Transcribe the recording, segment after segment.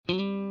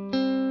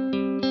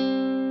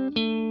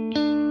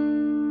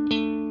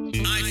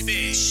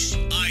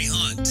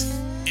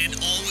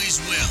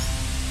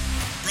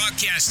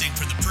Broadcasting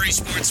from the Prairie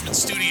Sportsman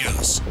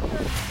Studios.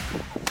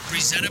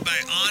 Presented by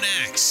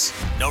OnX.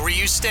 Know where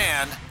you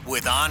stand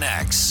with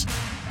OnX.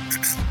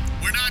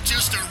 We're not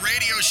just a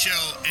radio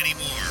show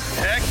anymore.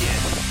 Heck yeah.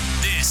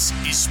 This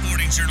is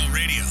Sporting Journal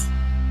Radio.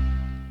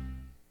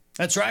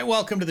 That's right.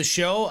 Welcome to the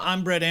show.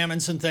 I'm Brett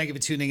Amundson. Thank you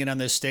for tuning in on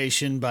this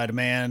station by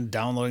demand,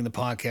 downloading the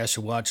podcast,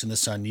 or watching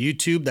this on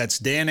YouTube. That's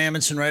Dan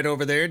Amundson right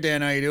over there.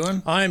 Dan, how you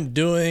doing? I'm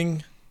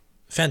doing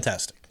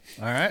fantastic.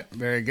 All right.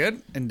 Very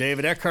good. And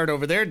David Eckhart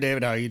over there.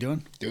 David, how are you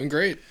doing? Doing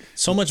great.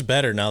 So much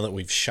better now that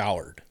we've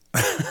showered.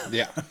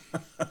 Yeah.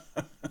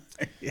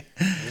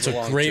 It's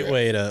a great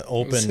way to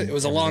open. It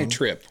was a long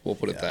trip. We'll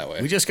put it that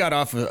way. We just got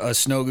off a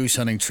snow goose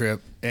hunting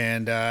trip,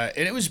 and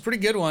it was a pretty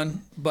good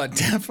one, but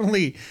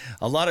definitely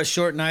a lot of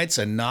short nights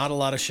and not a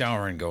lot of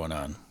showering going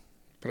on.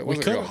 But it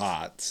wasn't real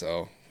hot,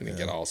 so we didn't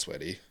get all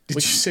sweaty. Did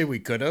you say we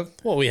could have?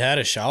 Well, we had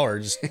a shower.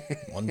 Just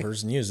one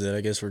person used it.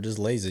 I guess we're just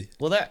lazy.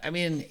 Well,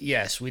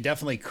 yes, we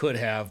definitely could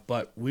have,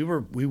 but we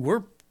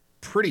were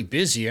pretty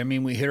busy. I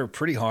mean, we hit her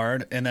pretty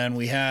hard, and then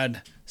we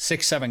had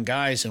 6-7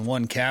 guys in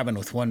one cabin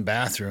with one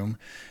bathroom.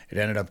 It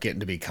ended up getting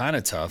to be kind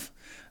of tough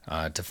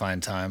to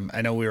find time.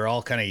 I know we were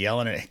all kind of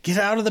yelling at, get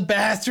out of the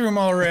bathroom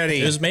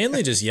already. It was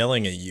mainly just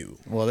yelling at you.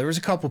 Well, there was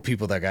a couple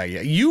people that got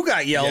yelled. You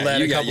got yelled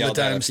at a couple of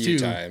times too.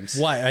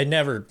 Why?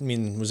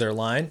 was there a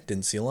line?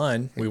 Didn't see a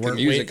line. We weren't.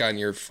 The music on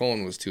your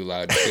phone was too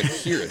loud. You couldn't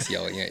hear us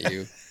yelling at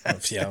you.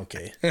 Yeah,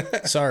 okay.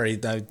 Sorry,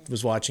 I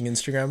was watching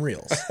Instagram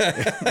Reels.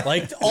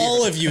 Like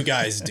all of you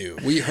guys do.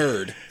 We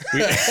heard.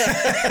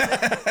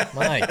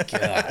 My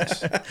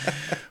gosh.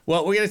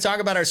 Well, we're going to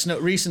talk about our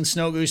recent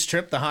snow goose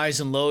trip, the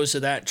highs and lows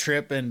of that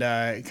trip, and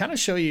kind of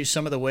show you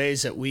some of the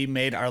ways that we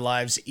made our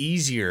lives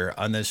easier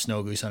on this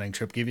snow goose hunting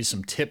trip, give you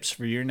some tips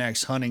for your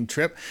next hunting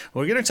trip.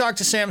 We're going to talk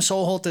to Sam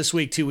Solholt this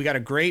week, too. We got a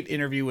great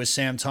interview with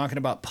Sam talking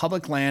about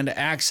public land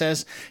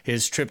access,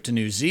 his trip to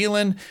New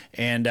Zealand,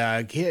 and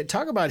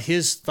talk about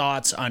his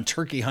thoughts on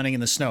turkey hunting in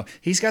the snow.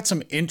 He's got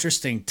some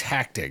interesting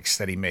tactics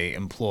that he may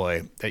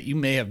employ that you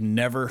may have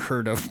never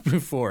heard of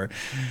before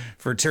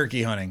for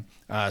turkey hunting.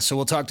 So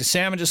we'll talk to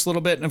Sam in just a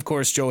little bit. And, of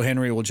course, Joe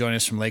Henry will join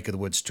us from Lake of the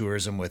Woods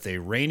Tourism with a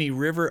Rainy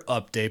River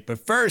update. But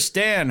first,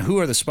 Dan, who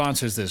are the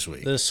sponsors this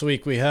week? This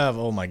week we have,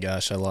 oh, my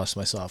gosh, I lost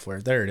my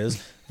software. There it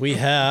is. We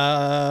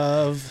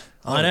have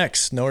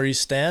OnX. Know where you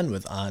stand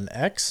with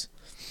OnX.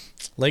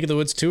 Lake of the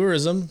Woods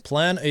Tourism.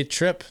 Plan a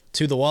trip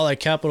to the walleye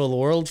capital of the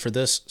world for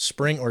this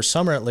spring or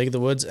summer at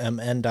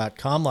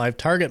lakeofthewoodsmn.com. Live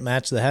Target.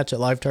 Match the hatch at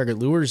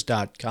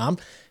livetargetlures.com.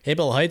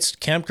 Haybell Heights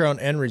Campground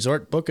and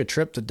Resort. Book a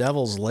trip to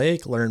Devil's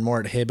Lake. Learn more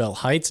at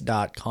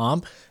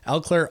haybellheights.com.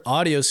 Alclair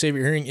Audio. Save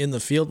your hearing in the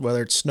field,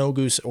 whether it's snow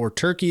goose or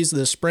turkeys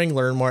this spring.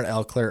 Learn more at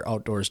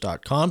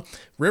alclairoutdoors.com.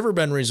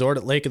 Riverbend Resort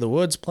at Lake of the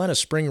Woods. Plan a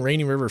spring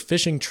Rainy River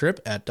fishing trip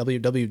at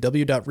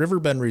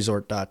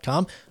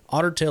www.riverbendresort.com.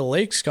 Ottertail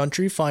Lakes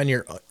Country. Find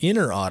your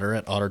inner otter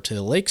at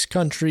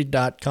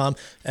ottertaillakescountry.com.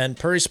 And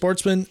Prairie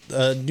Sportsman,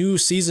 a new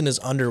season is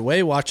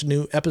underway. Watch a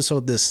new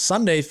episode this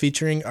Sunday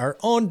featuring our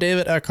own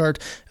David Eckhart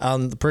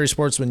on the Prairie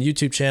Sportsman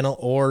YouTube channel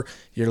or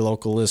your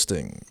local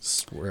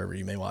listings, wherever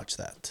you may watch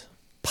that.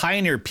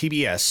 Pioneer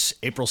PBS,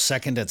 April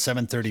 2nd at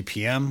 7:30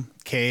 p.m.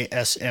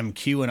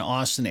 KSMQ in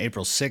Austin,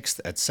 April 6th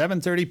at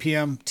 7:30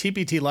 p.m.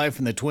 TPT Live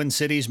in the Twin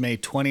Cities, May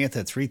 20th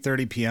at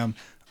 3:30 p.m.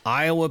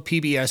 Iowa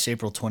PBS,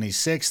 April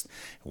 26th.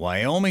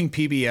 Wyoming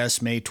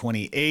PBS, May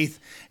 28th.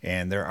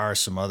 And there are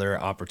some other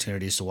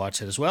opportunities to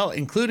watch it as well,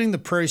 including the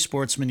Prairie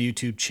Sportsman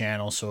YouTube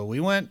channel. So we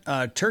went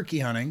turkey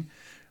hunting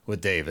with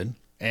David,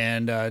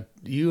 and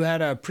you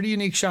had a pretty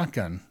unique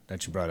shotgun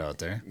that you brought out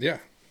there. Yeah.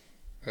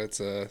 That's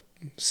a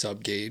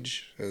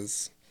sub-gauge,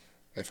 as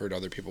I've heard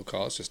other people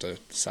call it. It's just a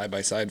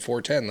side-by-side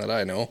 410 that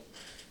I know.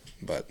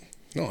 But,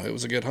 no, it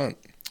was a good hunt.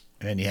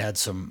 And you had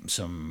some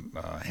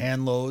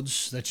hand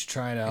loads that you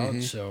tried out.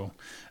 Mm-hmm. So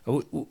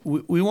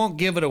we won't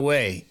give it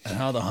away on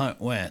how the hunt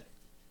went.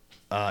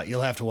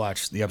 You'll have to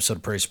watch the episode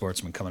of Prairie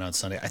Sportsman coming out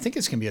Sunday. I think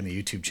it's going to be on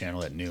the YouTube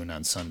channel at noon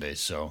on Sunday,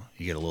 so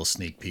you get a little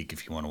sneak peek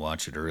if you want to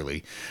watch it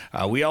early.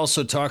 We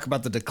also talk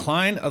about the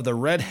decline of the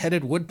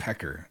red-headed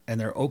woodpecker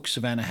and their oak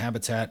savanna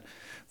habitat,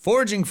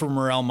 foraging for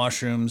morel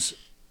mushrooms,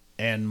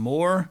 and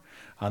more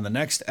on the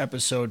next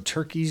episode,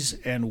 Turkeys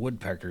and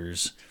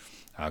Woodpeckers.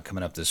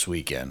 Coming up this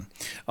weekend.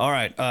 All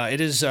right,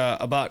 it is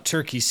about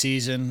turkey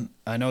season.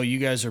 I know you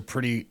guys are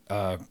pretty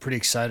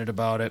excited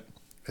about it.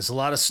 There's a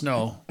lot of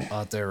snow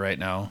out there right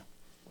now.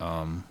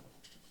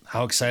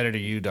 How excited are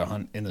you to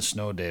hunt in the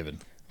snow, David?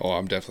 Oh,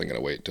 I'm definitely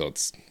gonna wait till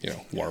it's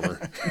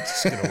warmer.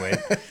 Just gonna wait,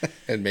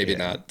 and maybe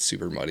not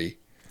super muddy.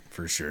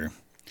 For sure.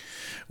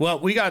 Well,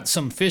 we got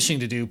some fishing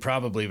to do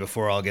probably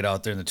before I'll get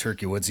out there in the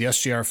turkey woods. The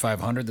SJR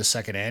 500, the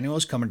second annual,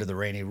 is coming to the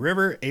Rainy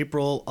River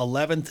April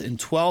 11th and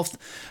 12th.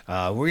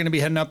 We're going to be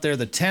heading up there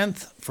the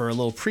 10th for a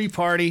little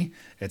pre-party.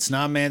 It's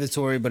not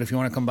mandatory, but if you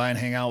want to come by and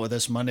hang out with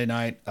us Monday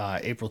night,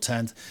 April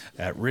 10th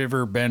at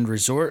River Bend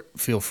Resort,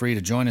 feel free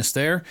to join us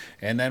there.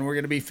 And then we're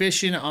going to be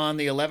fishing on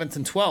the 11th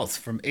and 12th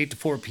from 8 to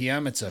 4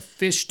 p.m. It's a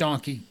fish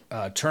donkey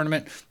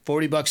tournament.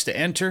 $40 to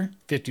enter,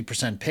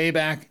 50%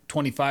 payback,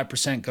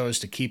 25% goes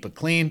to keep it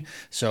clean.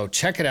 So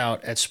check it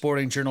out at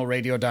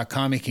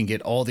sportingjournalradio.com. You can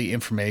get all the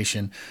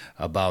information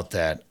about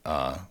that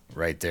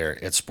right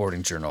there at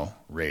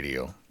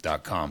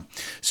sportingjournalradio.com.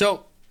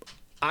 So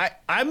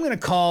I'm going to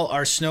call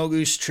our Snow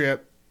Goose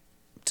trip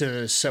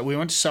we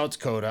went to South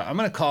Dakota. I'm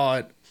going to call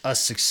it a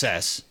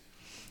success.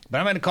 But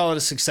I'm going to call it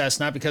a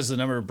success, not because of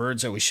the number of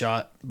birds that we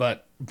shot,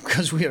 but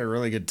because we had a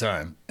really good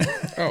time.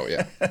 Oh,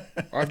 yeah.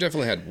 I've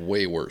definitely had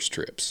way worse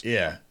trips.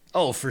 Yeah.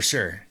 Oh, for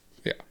sure.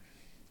 Yeah.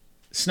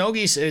 Snow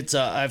geese,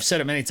 I've said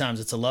it many times,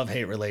 it's a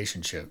love-hate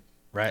relationship,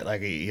 right?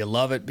 Like you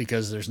love it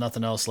because there's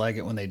nothing else like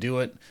it when they do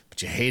it,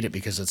 but you hate it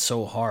because it's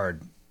so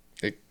hard.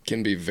 It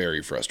can be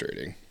very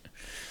frustrating.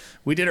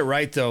 We did it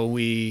right, though.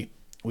 We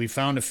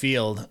found a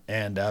field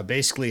and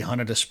basically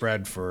hunted a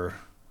spread for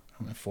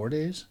 4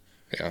 days?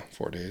 Yeah,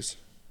 4 days.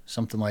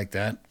 Something like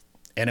that.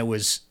 And it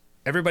was,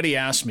 everybody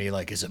asked me,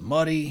 like, is it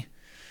muddy?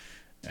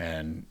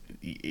 And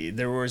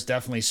there was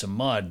definitely some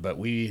mud, but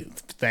we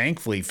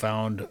thankfully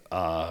found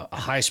a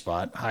high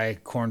spot, high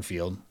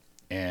cornfield.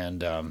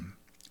 And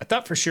I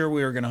thought for sure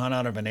we were going to hunt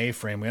out of an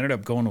A-frame. We ended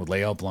up going with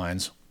layout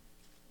blinds,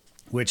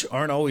 which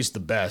aren't always the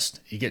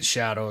best. You get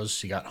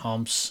shadows, you got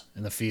humps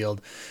in the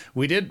field.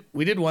 We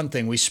did one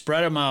thing. We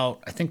spread them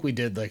out. I think we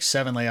did like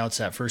 7 layouts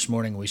that first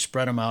morning. We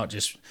spread them out.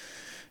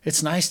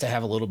 It's nice to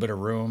have a little bit of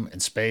room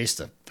and space.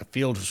 The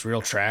field was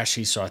real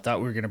trashy, so I thought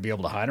we were going to be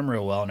able to hide them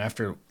real well. And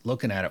after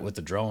looking at it with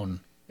the drone,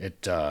 they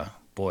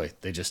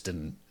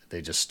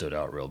just stood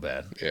out real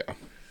bad. Yeah.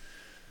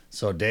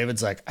 So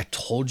David's like, I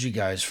told you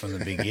guys from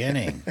the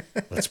beginning,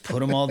 let's put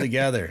them all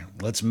together.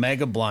 Let's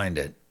mega blind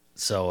it.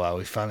 So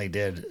we finally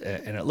did,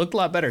 and it looked a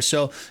lot better.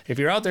 So if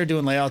you're out there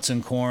doing layouts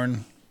in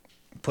corn,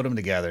 put them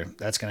together.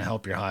 That's going to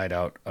help your hide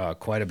out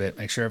quite a bit.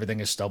 Make sure everything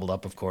is stubbled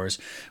up, of course.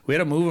 We had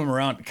to move them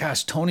around.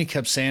 Gosh, Tony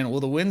kept saying, well,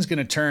 the wind's going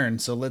to turn,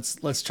 so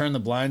let's turn the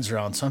blinds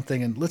around. So I'm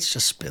thinking, let's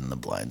just spin the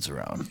blinds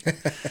around.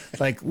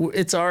 Like, we're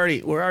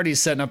already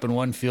setting up in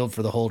one field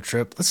for the whole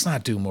trip. Let's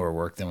not do more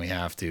work than we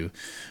have to.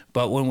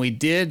 But when we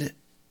did,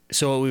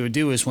 so what we would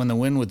do is when the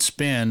wind would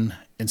spin,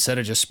 instead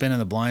of just spinning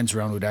the blinds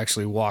around, we'd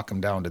actually walk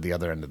them down to the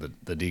other end of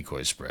the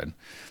decoy spread.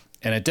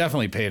 And it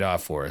definitely paid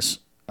off for us.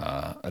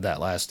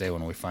 That last day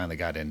when we finally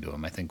got into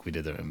them, I think we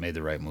made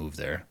the right move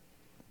there.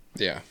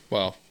 Yeah,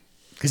 well,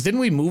 because didn't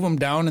we move them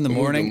down in the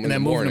morning and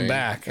then move them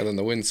back? And then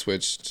the wind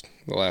switched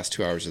the last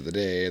 2 hours of the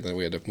day, and then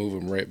we had to move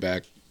them right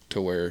back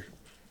to where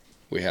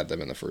we had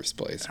them in the first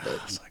place. But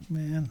I was like,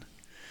 man.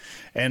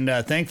 And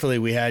thankfully,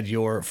 we had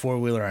your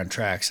 4-wheeler on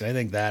tracks. I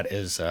think that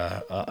is,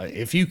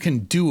 if you can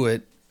do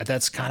it,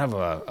 that's kind of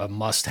a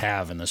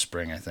must-have in the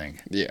spring, I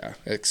think. Yeah,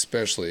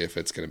 especially if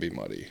it's going to be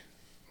muddy.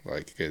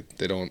 Like,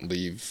 they don't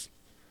leave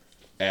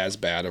as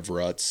bad of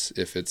ruts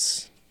if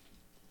it's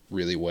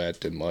really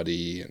wet and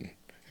muddy, and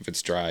if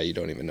it's dry, you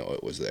don't even know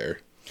it was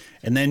there.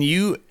 And then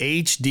you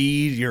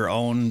HD'd your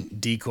own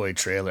decoy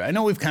trailer. I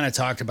know we've kind of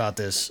talked about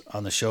this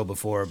on the show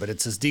before, but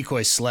it's this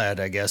decoy sled,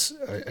 I guess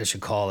I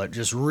should call it.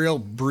 Just real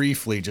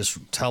briefly, just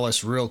tell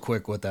us real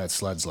quick what that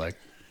sled's like.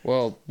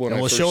 Well,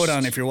 we'll show it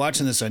on, if you're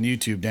watching this on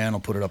YouTube, Dan will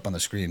put it up on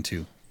the screen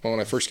too. Well, when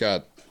I first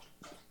got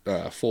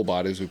full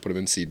bodies, we put them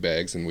in seed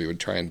bags, and we would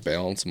try and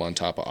balance them on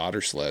top of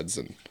otter sleds,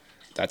 and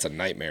that's a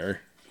nightmare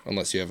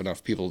unless you have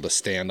enough people to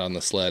stand on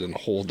the sled and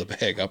hold the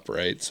bag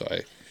upright. So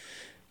I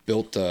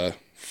built a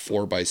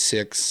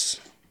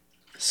 4x6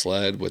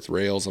 sled with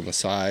rails on the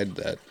side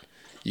that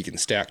you can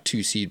stack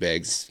 2 seed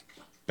bags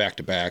back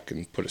to back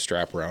and put a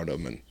strap around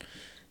them and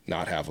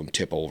not have them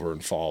tip over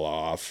and fall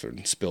off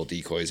and spill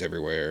decoys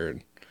everywhere,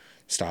 and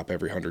stop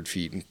every 100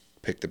 feet and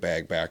pick the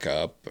bag back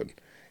up. And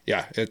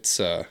yeah,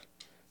 it's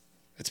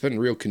been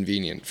real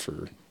convenient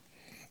for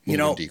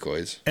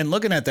decoys. And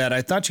looking at that,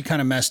 I thought you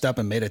kind of messed up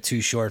and made it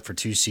too short for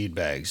 2 seed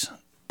bags,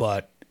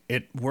 but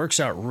it works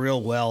out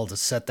real well to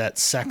set that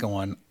second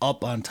one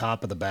up on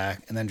top of the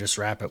back and then just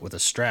wrap it with a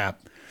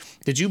strap.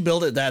 Did you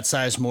build it that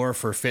size more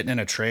for fitting in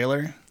a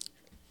trailer?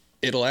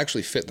 It'll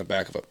actually fit in the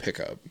back of a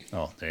pickup.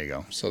 Oh, there you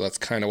go. So that's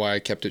kind of why I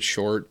kept it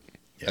short.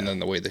 Yeah. And then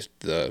the way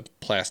the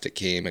plastic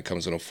came, it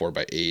comes in a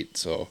 4x8.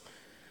 So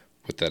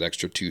with that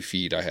extra 2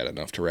 feet, I had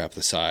enough to wrap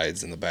the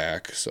sides and the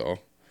back. So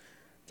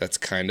that's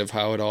kind of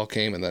how it all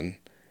came, and then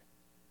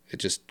it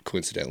just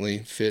coincidentally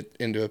fit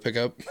into a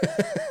pickup.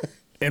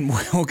 And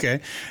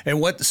okay, and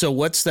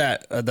what's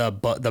that?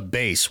 The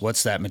base?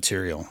 What's that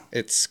material?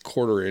 It's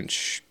 1/4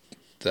 inch,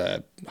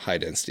 the high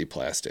density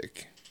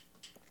plastic.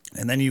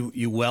 And then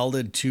you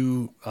welded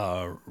 2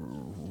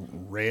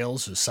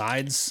 rails or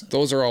sides.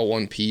 Those are all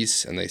one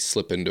piece, and they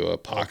slip into a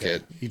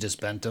pocket. Okay. You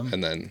just bent them,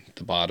 and then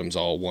the bottom's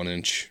all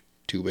 1-inch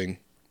tubing.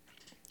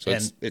 So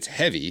it's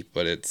heavy,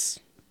 but it's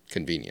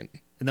convenient.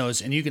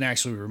 And you can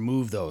actually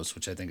remove those,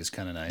 which I think is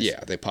kind of nice.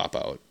 Yeah, they pop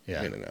out in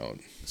and out.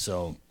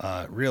 So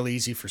real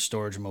easy for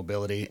storage and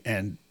mobility.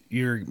 And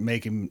you're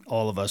making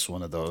all of us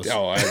one of those.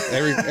 Oh,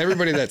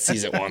 everybody that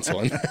sees it wants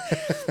one.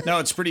 No,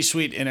 it's pretty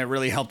sweet, and it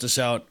really helped us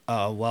out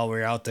while we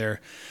were out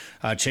there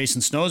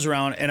chasing snows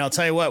around. And I'll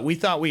tell you what, we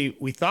thought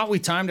we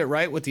timed it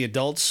right with the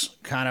adults,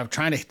 kind of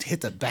trying to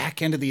hit the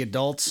back end of the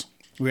adults.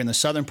 We were in the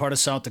southern part of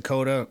South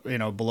Dakota,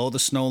 below the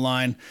snow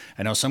line.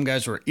 I know some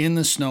guys were in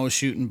the snow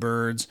shooting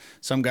birds.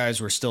 Some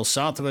guys were still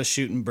south of us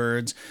shooting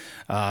birds.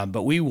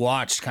 But we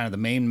watched kind of the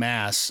main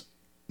mass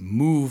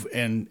move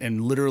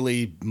and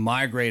literally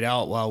migrate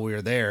out while we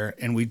were there.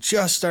 And we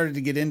just started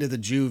to get into the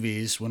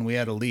juvies when we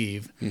had to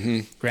leave. Mm-hmm.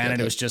 Granted,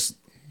 it was just,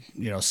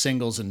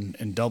 singles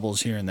and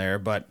doubles here and there.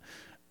 But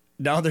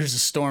now there's a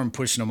storm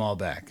pushing them all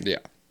back. Yeah.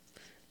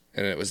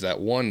 And it was that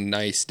one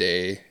nice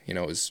day, it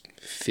was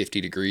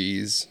 50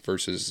 degrees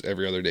versus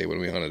every other day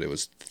when we hunted, it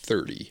was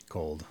 30.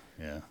 Cold,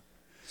 yeah.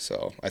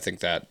 So I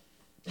think that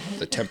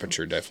the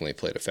temperature definitely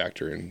played a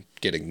factor in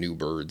getting new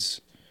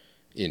birds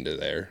into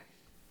there.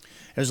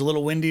 It was a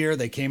little windier.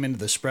 They came into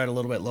the spread a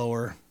little bit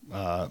lower,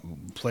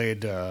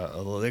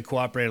 they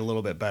cooperated a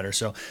little bit better.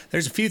 So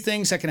there's a few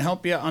things that can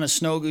help you on a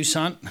snow goose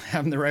hunt.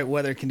 Having the right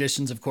weather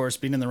conditions, of course,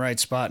 being in the right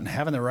spot, and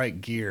having the right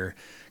gear.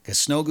 Because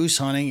snow goose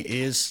hunting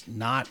is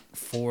not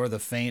for the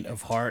faint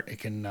of heart. It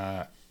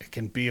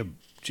can be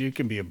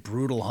a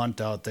brutal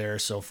hunt out there.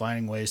 So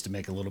finding ways to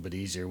make it a little bit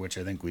easier, which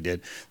I think we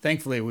did.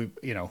 Thankfully, we've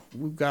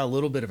got a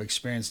little bit of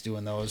experience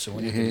doing those. So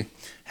when you can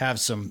have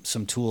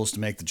some tools to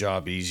make the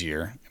job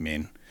easier, I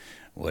mean,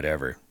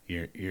 whatever.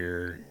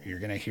 You're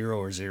gonna hero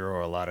or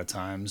zero a lot of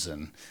times,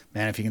 and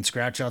man, if you can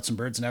scratch out some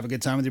birds and have a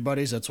good time with your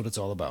buddies, that's what it's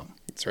all about.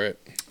 That's right.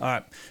 All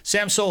right,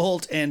 Sam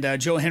Soholt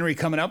and Joe Henry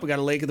coming up. We got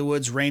a Lake of the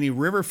Woods Rainy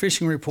River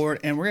fishing report,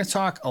 and we're gonna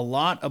talk a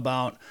lot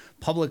about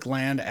public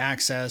land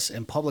access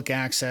and public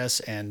access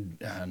and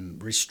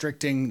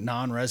restricting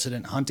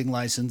non-resident hunting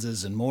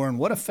licenses and more, and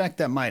what effect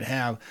that might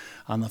have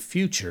on the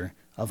future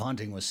of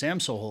hunting with Sam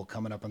Soholt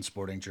coming up on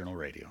Sporting Journal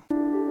Radio.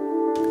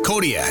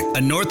 Kodiak,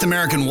 a North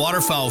American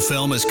waterfowl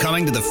film, is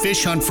coming to the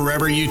Fish Hunt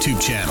Forever YouTube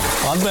channel.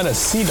 I've been a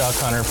sea duck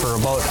hunter for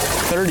about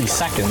 30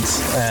 seconds,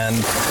 and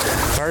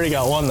I've already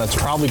got one that's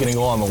probably going to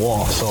go on the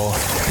wall, so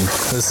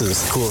this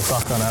is the coolest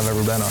duck hunt I've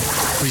ever been on.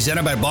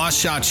 Presented by Boss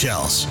Shot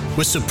Shells,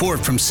 with support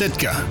from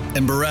Sitka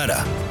and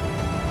Beretta,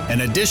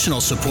 and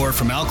additional support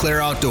from Eau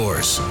Claire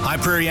Outdoors, High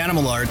Prairie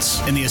Animal Arts,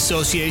 and the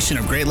Association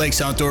of Great Lakes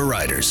Outdoor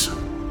Writers.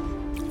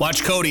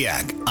 Watch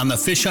Kodiak on the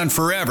Fish Hunt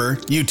Forever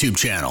YouTube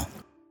channel.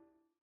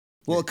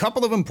 Well, a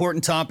couple of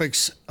important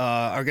topics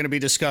are going to be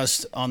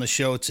discussed on the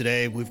show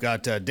today. We've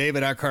got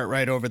David Eckhart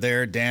right over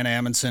there, Dan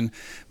Amundsen.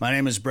 My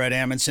name is Brett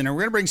Amundsen, and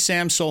we're going to bring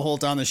Sam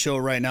Soholt on the show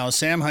right now.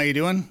 Sam, how you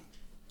doing?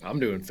 I'm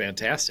doing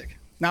fantastic.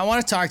 Now, I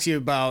want to talk to you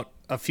about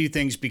a few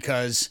things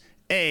because,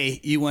 A,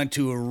 you went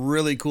to a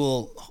really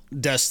cool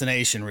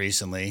destination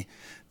recently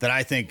that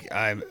I think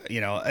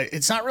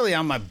it's not really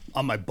on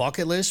my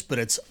bucket list, but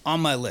it's on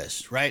my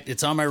list, right?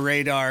 It's on my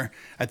radar.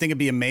 I think it'd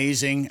be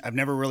amazing. I've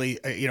never really,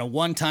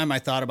 one time I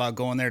thought about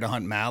going there to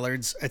hunt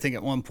mallards, I think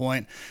at one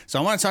point. So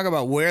I want to talk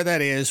about where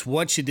that is,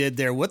 what you did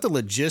there, what the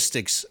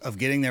logistics of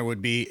getting there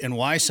would be, and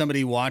why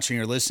somebody watching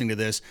or listening to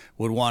this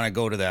would want to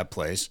go to that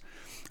place.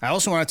 I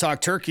also want to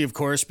talk turkey, of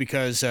course,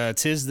 because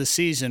 'tis the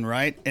season,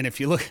 right? And if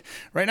you look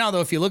right now,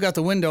 though, if you look out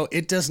the window,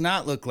 it does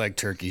not look like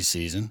turkey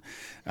season.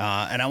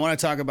 And I want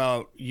to talk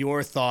about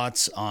your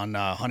thoughts on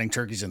hunting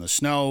turkeys in the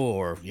snow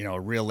or, a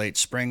real late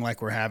spring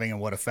like we're having and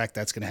what effect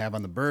that's going to have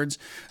on the birds.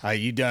 There's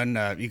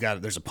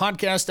a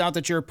podcast out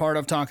that you're a part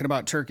of talking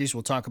about turkeys.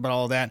 We'll talk about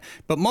all of that.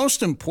 But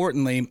most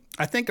importantly,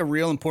 I think a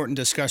real important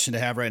discussion to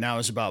have right now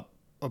is about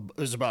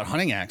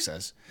hunting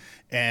access.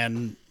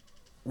 And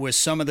with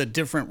some of the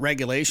different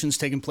regulations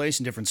taking place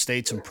in different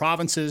states and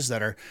provinces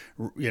that are,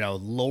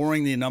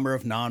 lowering the number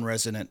of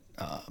non-resident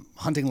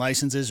hunting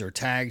licenses or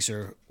tags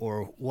or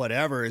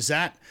whatever, is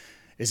that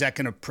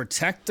going to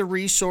protect the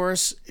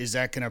resource? Is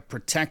that going to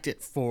protect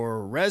it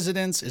for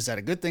residents? Is that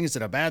a good thing? Is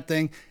it a bad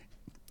thing?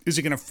 Is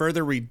it going to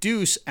further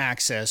reduce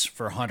access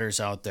for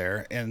hunters out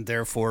there and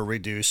therefore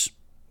reduce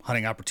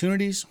hunting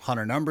opportunities,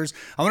 hunter numbers?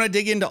 I want to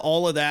dig into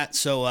all of that.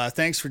 So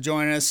thanks for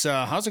joining us.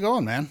 How's it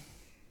going, man?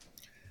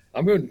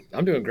 I'm good.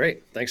 I'm doing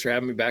great. Thanks for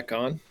having me back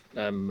on.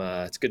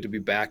 It's good to be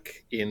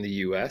back in the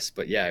U.S.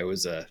 But yeah, I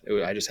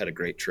just had a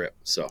great trip.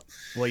 So,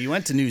 well, you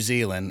went to New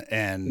Zealand,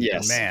 and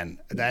yes, man,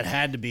 that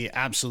had to be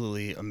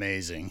absolutely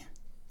amazing.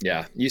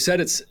 Yeah, you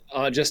said it's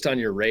just on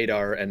your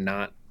radar and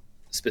not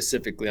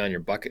specifically on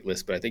your bucket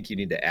list, but I think you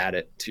need to add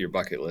it to your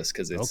bucket list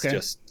because it's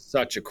just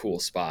such a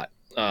cool spot.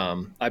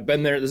 I've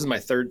been there. This is my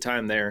third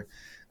time there.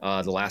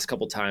 The last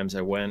couple times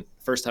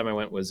first time I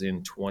went was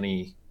in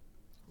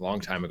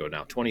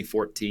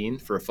 2014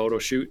 for a photo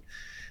shoot.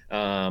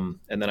 And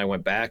then I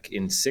went back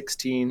in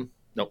 17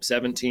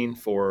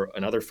 for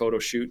another photo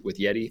shoot with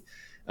Yeti.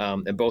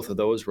 And both of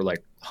those were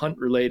like hunt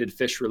related,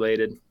 fish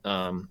related.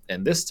 And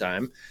this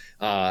time,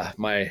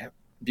 my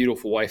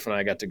beautiful wife and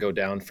I got to go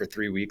down for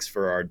 3 weeks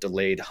for our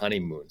delayed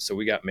honeymoon. So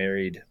we got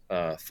married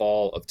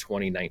fall of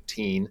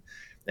 2019.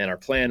 And our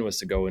plan was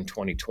to go in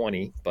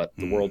 2020, but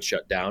the world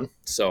shut down.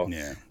 So,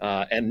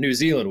 and New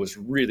Zealand was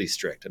really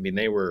strict. I mean,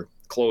 they were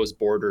closed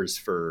borders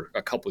for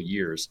a couple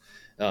years.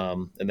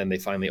 And then they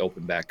finally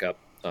opened back up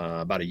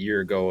about a year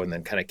ago, and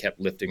then kind of kept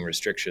lifting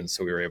restrictions.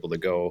 So we were able to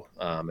go,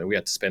 and we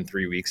had to spend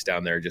 3 weeks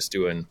down there just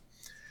doing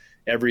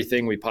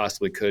everything we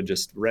possibly could.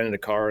 Just rented a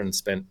car and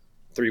spent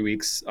 3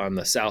 weeks on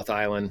the South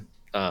Island.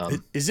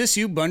 Is this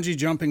you bungee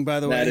jumping, by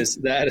the way?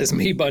 That is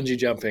me bungee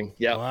jumping.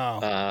 Yeah.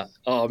 Wow.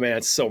 Oh man,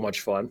 it's so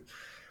much fun.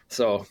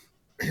 So,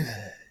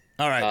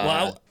 all right.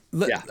 Well,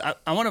 yeah.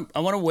 I want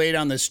to wait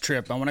on this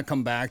trip. I want to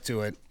come back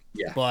to it.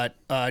 Yeah. But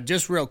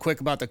just real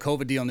quick about the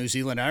COVID deal in New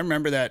Zealand. I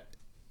remember that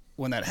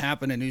when that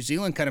happened in New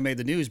Zealand, kind of made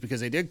the news because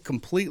they did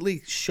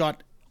completely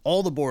shut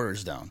all the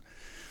borders down.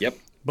 Yep.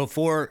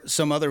 Before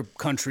some other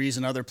countries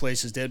and other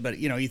places did. But,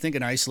 you think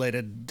an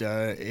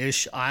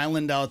isolated-ish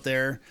island out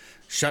there,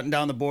 shutting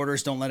down the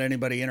borders, don't let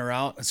anybody in or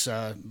out. It's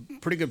a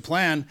pretty good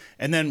plan.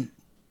 And then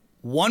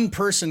one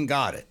person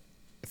got it.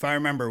 If I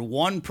remember,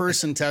 one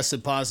person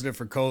tested positive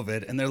for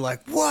COVID, and they're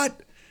like,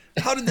 what?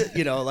 How did that,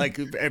 like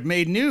it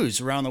made news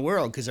around the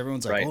world because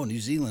everyone's like, oh, New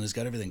Zealand has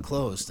got everything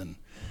closed. And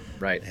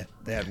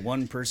they had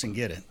one person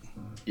get it.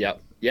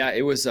 Yep. Yeah,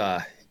 it was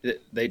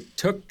they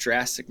took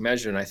drastic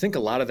measures, and I think a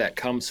lot of that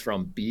comes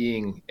from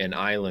being an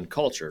island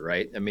culture,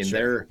 right? I mean,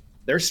 Sure.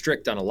 they're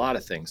strict on a lot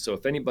of things. So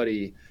if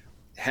anybody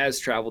has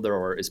traveled there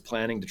or is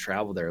planning to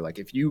travel there, like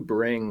if you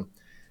bring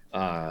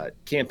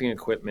camping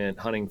equipment,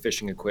 hunting,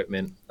 fishing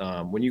equipment,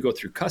 when you go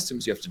through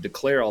customs, you have to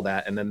declare all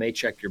that, and then they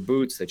check your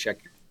boots, they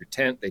check your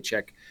tent, they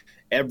check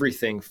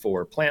everything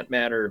for plant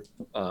matter,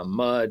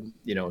 mud,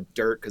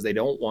 dirt, because they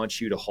don't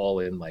want you to haul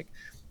in like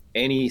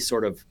any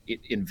sort of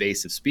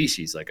invasive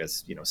species like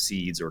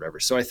seeds or whatever.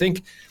 So I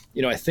think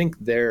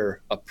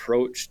their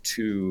approach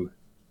to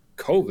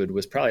COVID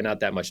was probably not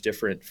that much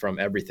different from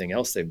everything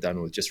else they've done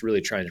with just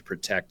really trying to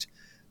protect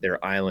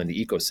their island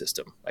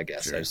ecosystem, I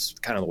guess. Sure. That's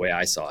kind of the way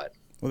I saw it.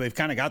 Well, they've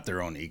kind of got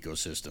their own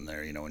ecosystem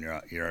there,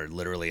 when you're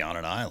literally on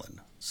an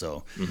island.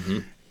 So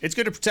It's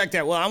good to protect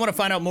that. Well, I want to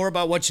find out more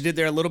about what you did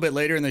there a little bit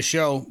later in the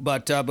show.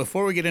 But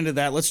before we get into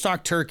that, let's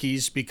talk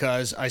turkeys,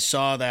 because I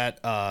saw that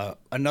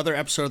another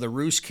episode of The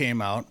Roost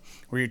came out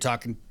where you're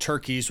talking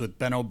turkeys with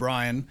Ben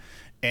O'Brien.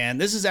 And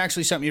this is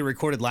actually something you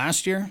recorded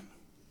last year?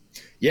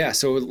 Yeah,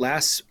 so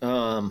last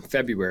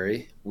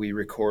February,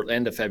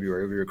 end of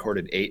February, we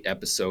recorded 8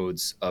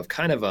 episodes of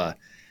kind of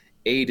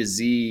A to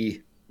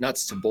Z,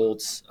 nuts to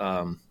bolts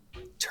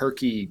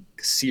turkey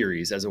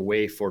series as a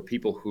way for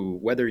people who,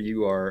 whether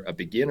you are a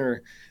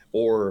beginner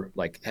or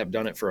like have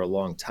done it for a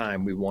long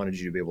time, we wanted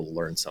you to be able to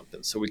learn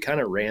something. So we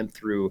kind of ran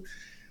through,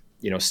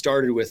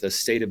 started with a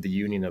state of the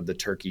union of the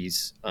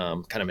turkeys,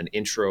 kind of an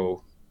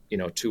intro,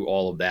 to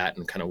all of that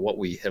and kind of what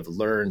we have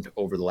learned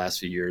over the last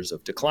few years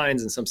of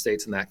declines in some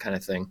states and that kind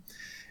of thing.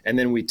 And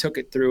then we took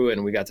it through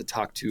and we got to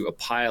talk to a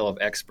pile of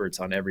experts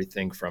on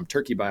everything from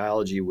turkey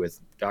biology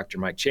with Dr.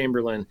 Mike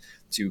Chamberlain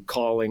to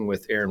calling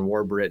with Aaron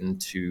Warbritton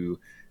to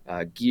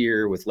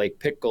gear with Lake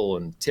Pickle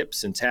and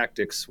tips and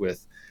tactics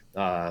with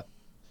Dave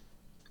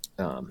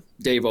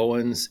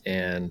Owens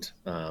and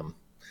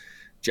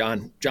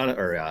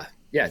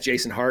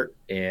Jason Hart,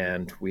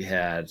 and we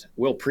had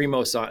Will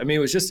Primos on. I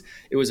mean,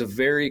 it was a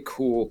very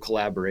cool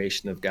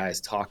collaboration of guys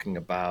talking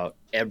about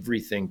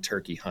everything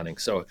turkey hunting.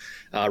 So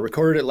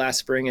recorded it last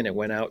spring, and it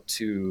went out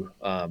to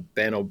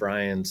Ben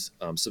O'Brien's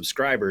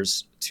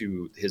subscribers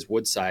to his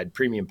Woodside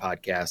Premium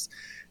podcast,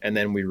 and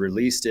then we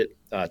released it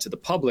to the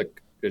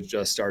public. It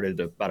just started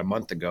about a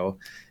month ago,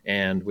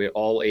 and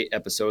all 8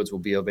 episodes will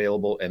be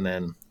available. And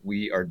then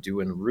we are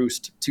doing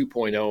Roost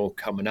 2.0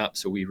 coming up.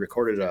 So we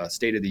recorded a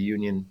State of the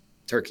Union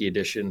Turkey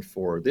edition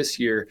for this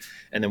year,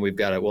 and then we'll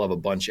have a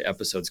bunch of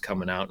episodes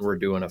coming out, and we're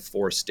doing a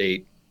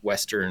 4-state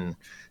Western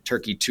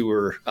turkey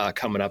tour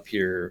coming up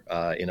here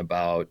in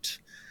about,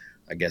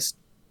 I guess,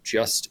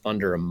 just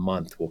under a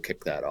month. We'll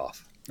kick that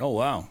off. Oh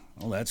wow!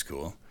 Oh, that's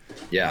cool.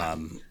 Yeah.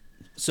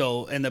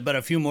 But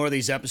a few more of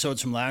these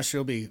episodes from last year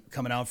will be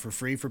coming out for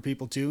free for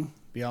people too.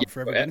 Be out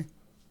for everybody.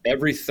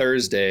 Every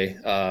Thursday,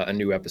 a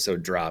new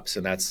episode drops,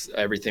 and that's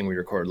everything we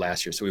recorded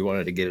last year. So we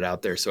wanted to get it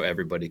out there so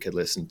everybody could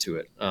listen to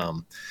it.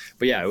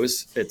 But yeah,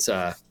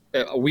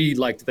 we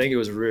like to think it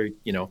was a really,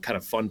 kind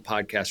of fun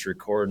podcast to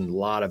record, and a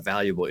lot of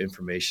valuable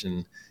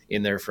information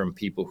in there from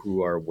people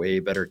who are way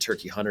better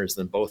turkey hunters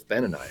than both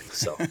Ben and I.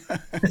 So,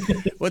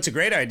 well, it's a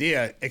great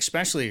idea,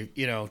 especially,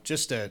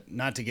 just to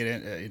not to get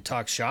in,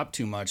 talk shop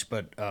too much,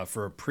 but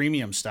for a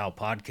premium style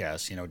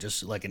podcast,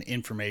 just like an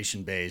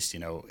information based,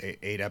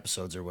 8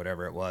 episodes or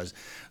whatever it was,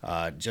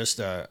 just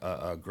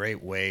a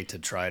great way to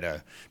try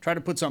to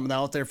put something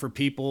out there for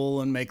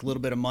people and make a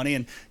little bit of money.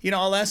 And,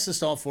 I'll ask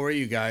this all for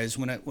you guys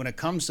when it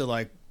comes to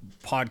like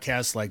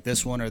podcasts like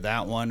this one or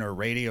that one or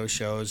radio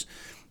shows.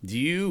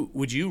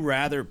 Would you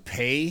rather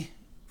pay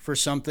for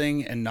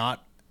something and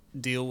not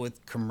deal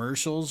with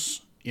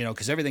commercials?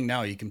 Because everything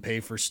now you can pay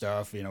for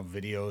stuff,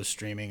 videos,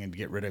 streaming, and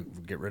get rid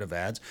of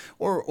ads,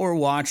 or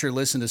watch or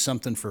listen to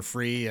something for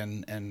free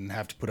and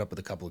have to put up with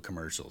a couple of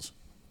commercials.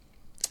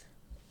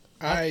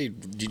 I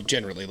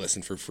generally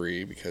listen for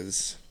free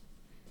because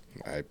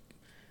I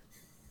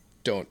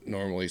don't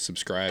normally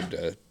subscribe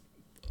to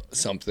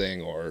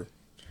something, or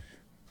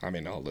I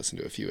mean, I'll listen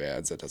to a few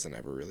ads. That doesn't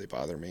ever really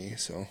bother me.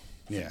 So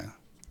Yeah.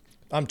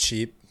 I'm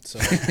cheap, so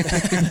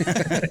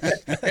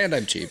and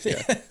I'm cheap.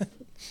 Yeah.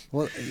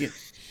 Well,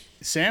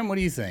 Sam, what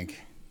do you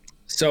think?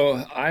 So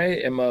I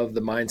am of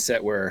the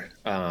mindset where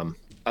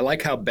I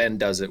like how Ben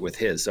does it with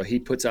his. So he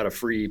puts out a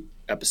free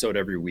episode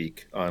every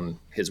week on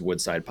his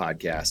Woodside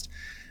podcast.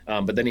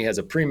 But then he has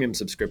a premium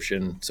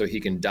subscription so he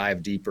can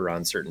dive deeper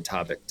on certain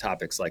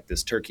topics like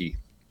this turkey,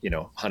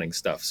 hunting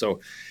stuff. So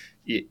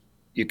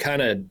you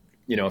kind of,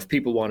 if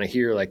people want to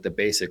hear like the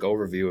basic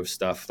overview of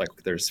stuff, like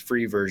there's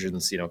free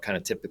versions, kind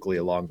of typically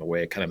along the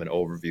way, kind of an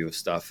overview of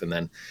stuff. And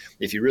then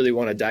if you really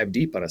want to dive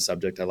deep on a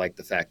subject, I like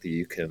the fact that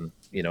you can,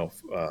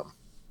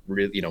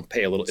 really,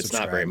 pay a little, it's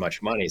not very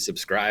much money,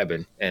 subscribe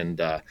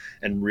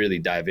and really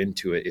dive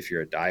into it if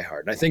you're a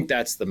diehard. And I think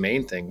that's the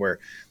main thing, where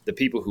the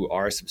people who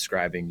are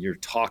subscribing, you're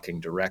talking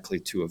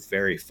directly to a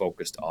very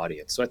focused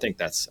audience. So I think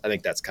that's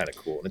kind of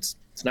cool. And it's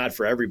not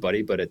for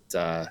everybody, but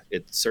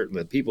it's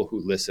certainly the people who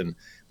listen.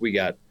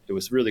 It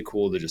was really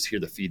cool to just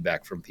hear the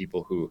feedback from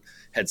people who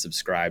had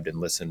subscribed and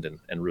listened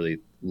and really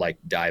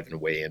liked diving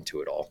way into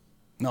it all.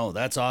 No,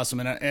 that's awesome.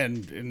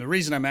 And the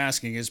reason I'm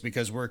asking is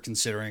because we're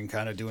considering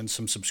kind of doing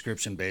some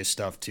subscription-based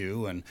stuff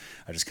too. And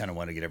I just kind of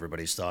want to get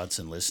everybody's thoughts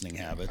and listening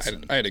habits.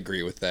 I'd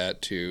agree with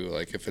that too.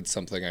 Like if it's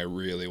something I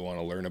really want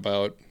to learn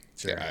about,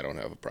 Sure. I don't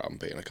have a problem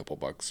paying a couple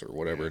bucks or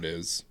whatever it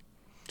is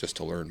just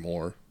to learn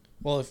more.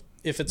 Well,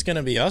 if it's going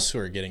to be us who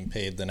are getting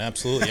paid, then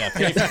absolutely, yeah,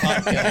 pay for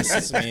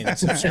podcasts. I mean,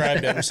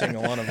 subscribe to every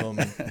single one of them.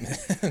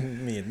 I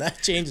mean,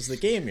 that changes the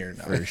game here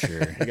now. For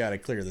sure. We got to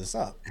clear this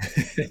up.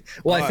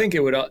 Well, I think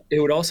it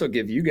would also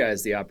give you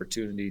guys the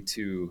opportunity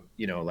to,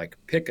 like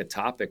pick a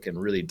topic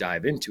and really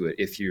dive into it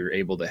if you're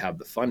able to have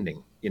the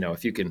funding.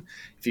 If you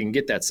can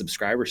get that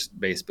subscriber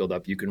base build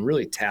up, you can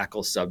really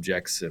tackle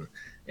subjects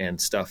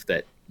and stuff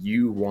that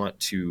you want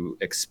to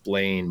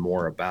explain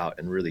more about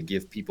and really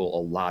give people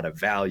a lot of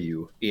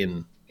value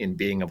in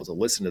being able to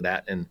listen to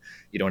that. And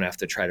you don't have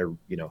to try to,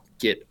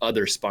 get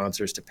other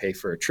sponsors to pay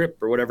for a trip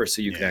or whatever,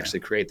 so you can actually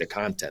create the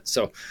content.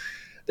 So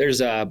there's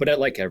but I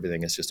like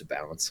everything. It's just a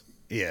balance.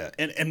 Yeah.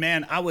 And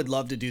man, I would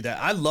love to do that.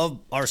 I love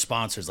our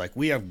sponsors. Like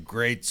we have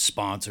great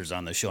sponsors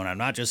on the show. And I'm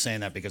not just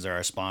saying that because they're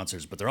our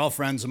sponsors, but they're all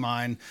friends of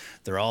mine.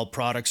 They're all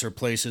products or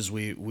places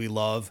we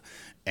love.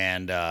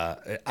 And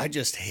I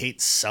just hate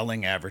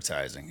selling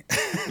advertising,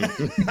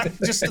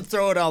 just to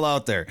throw it all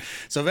out there.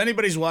 So if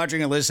anybody's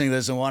watching and listening to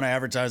this and want to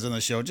advertise on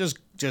the show,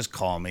 just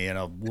call me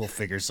and we'll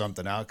figure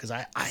something out. Because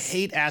I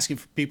hate asking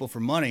for people for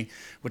money,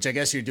 which I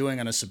guess you're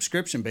doing on a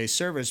subscription-based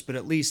service. But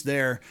at least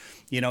there,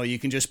 you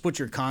can just put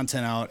your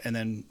content out, and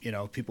then,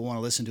 if people want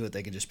to listen to it,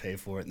 they can just pay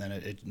for it. And then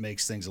it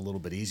makes things a little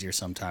bit easier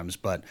sometimes.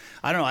 But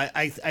I don't know.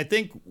 I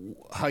think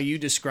how you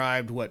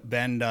described what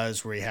Ben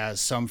does, where he has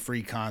some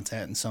free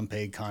content and some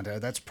paid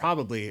content, that's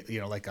probably,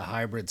 like a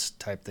hybrids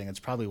type thing. It's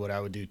probably what I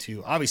would do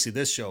too. Obviously,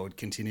 this show would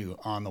continue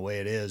on the way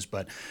it is,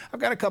 but I've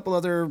got a couple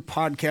other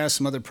podcasts,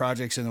 some other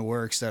projects in the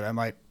works that I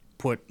might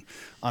put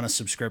on a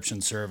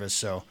subscription service.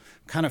 So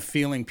I'm kind of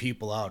feeling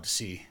people out to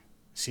see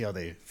how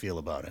they feel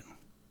about it.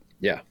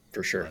 Yeah,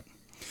 for sure.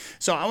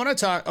 So I want to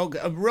talk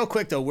real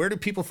quick though. Where do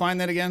people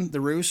find that again? The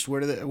Roost.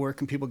 Where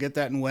can people get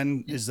that? And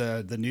when is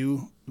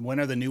when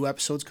are the new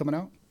episodes coming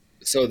out?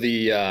 So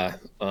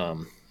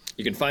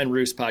you can find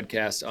Roost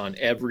Podcast on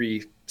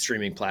every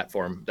streaming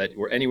platform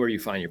anywhere you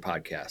find your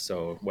podcast.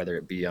 So whether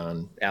it be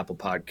on Apple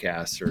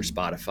Podcasts or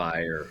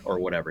Spotify or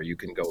whatever, you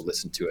can go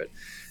listen to it.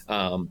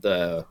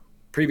 The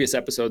previous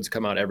episodes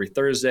come out every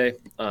Thursday.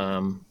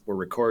 We're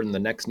recording the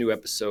next new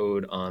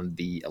episode on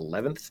the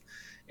 11th,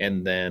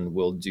 and then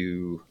we'll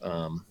do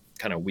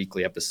kind of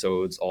weekly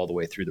episodes all the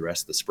way through the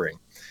rest of the spring.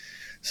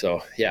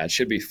 So yeah, it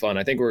should be fun.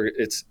 I think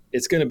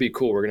it's going to be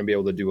cool. We're going to be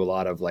able to do a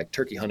lot of like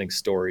turkey hunting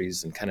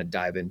stories and kind of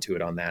dive into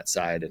it on that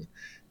side. And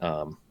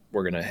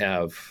we're going to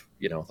have,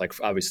 like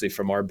obviously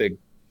from our big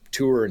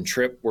tour and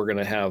trip, we're going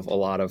to have a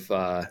lot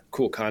of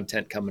cool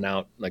content coming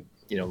out, like,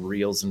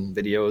 reels and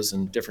videos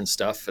and different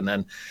stuff. And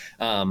then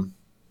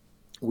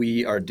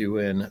we are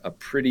doing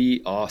we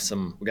got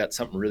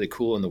something really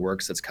cool in the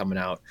works that's coming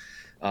out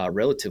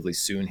relatively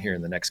soon here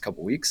in the next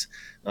couple weeks,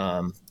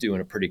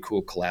 doing a pretty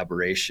cool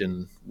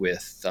collaboration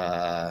with,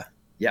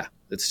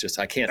 it's just,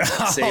 I can't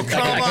say. I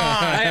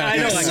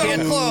know, I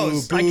can't.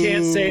 Close. I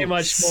can't say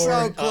much more.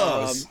 So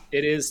close.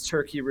 It is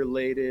turkey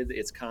related.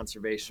 It's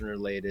conservation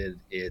related.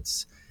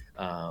 It's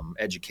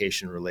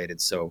education related.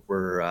 So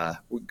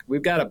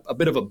we've got a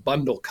bit of a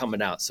bundle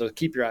coming out. So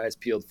keep your eyes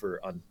peeled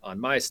on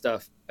my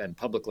stuff and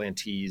Public Land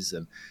Tees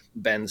and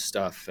Ben's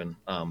stuff. And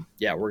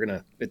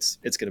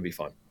it's gonna be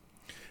fun.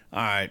 All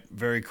right,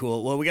 very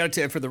cool. Well, we got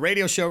to for the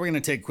radio show, we're going to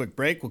take a quick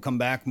break. We'll come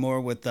back more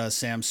with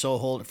Sam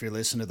Soholt. If you're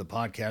listening to the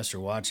podcast or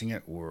watching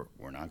it, we're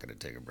not going to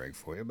take a break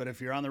for you. But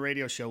if you're on the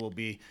radio show, we'll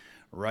be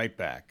right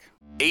back.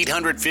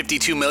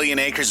 852 million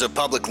acres of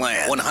public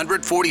land,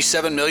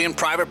 147 million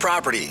private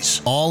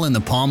properties, all in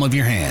the palm of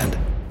your hand.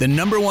 The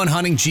 #1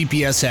 hunting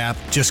GPS app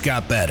just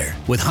got better.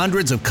 With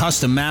hundreds of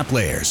custom map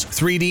layers,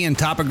 3D and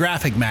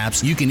topographic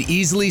maps, you can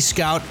easily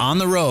scout on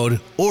the road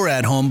or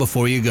at home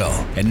before you go.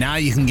 And now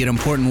you can get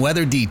important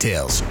weather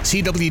details,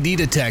 CWD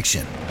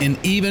detection, and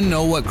even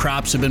know what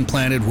crops have been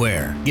planted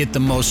where. Get the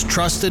most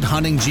trusted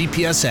hunting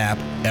GPS app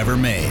ever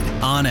made.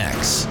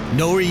 OnX.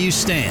 Know where you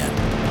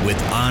stand with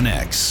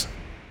OnX.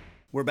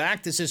 We're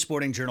back. This is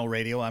Sporting Journal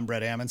Radio. I'm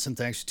Brett Amundsen.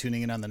 Thanks for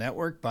tuning in on the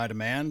network by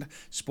demand,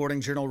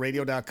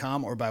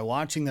 sportingjournalradio.com, or by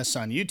watching this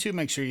on YouTube.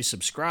 Make sure you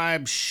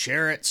subscribe,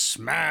 share it,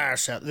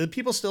 smash that. Do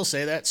people still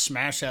say that?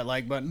 Smash that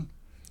like button?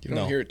 You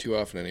don't hear it too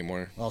often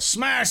anymore. Well,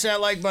 smash that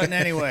like button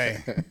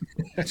anyway.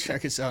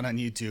 Check us out on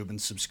YouTube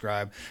and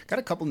subscribe. Got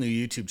a couple new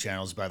YouTube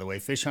channels, by the way.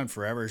 Fish Hunt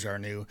Forever is our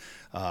new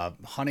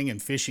hunting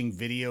and fishing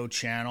video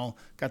channel.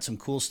 Got some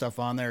cool stuff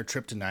on there.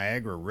 Trip to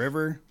Niagara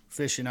River,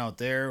 fishing out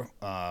there.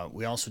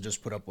 We also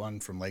just put up one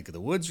from Lake of the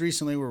Woods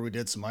recently where we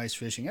did some ice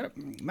fishing.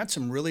 Met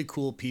some really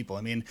cool people.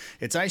 I mean,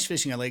 it's ice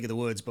fishing at Lake of the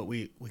Woods, but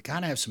we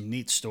kind of have some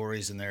neat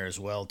stories in there as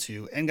well,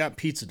 too, and got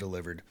pizza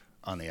delivered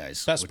on the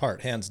ice. Best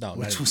part, hands down.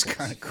 Which was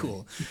kind of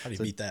cool. How do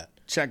you beat that?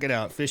 Check it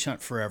out, Fish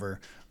Hunt Forever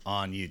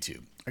on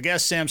YouTube. Our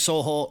guest, Sam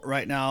Solholt,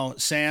 right now.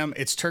 Sam,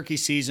 it's turkey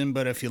season,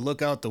 but if you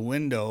look out the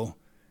window,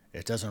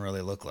 it doesn't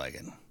really look like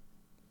it.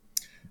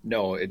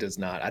 No, it does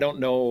not. I don't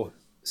know.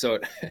 So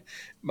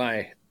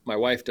my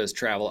wife does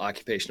travel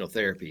occupational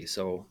therapy.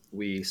 So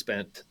we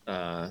spent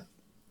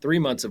 3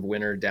 months of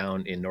winter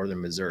down in northern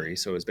Missouri.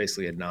 So it was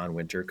basically a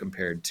non-winter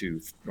compared to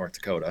North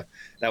Dakota.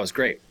 That was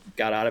great.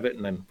 Got out of it.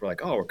 And then we're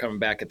like, oh, we're coming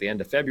back at the end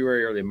of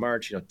February, early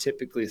March. You know,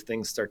 typically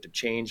things start to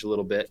change a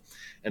little bit.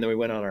 And then we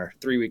went on our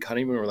 3-week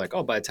honeymoon. We're like,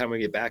 oh, by the time we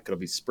get back, it'll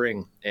be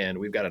spring. And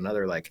we've got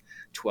another like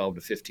 12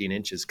 to 15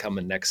 inches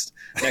coming next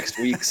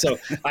week. So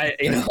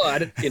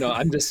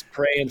I'm just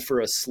praying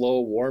for a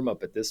slow warm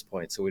up at this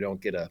point so we don't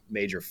get a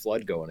major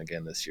flood going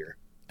again this year.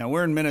 Now,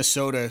 we're in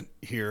Minnesota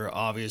here,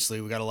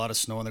 obviously. We got a lot of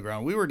snow on the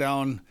ground. We were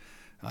down,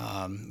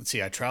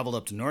 I traveled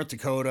up to North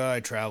Dakota.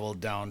 I traveled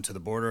down to the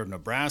border of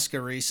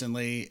Nebraska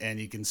recently, and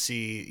you can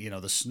see,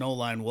 the snow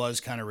line was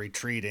kind of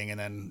retreating, and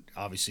then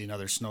obviously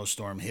another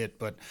snowstorm hit,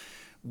 but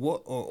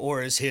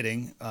or is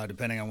hitting,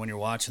 depending on when you're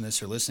watching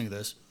this or listening to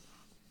this.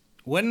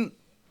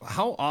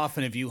 How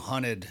often have you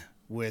hunted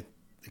with,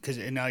 because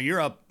now you're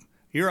up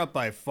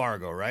by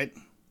Fargo, right?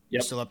 Yep.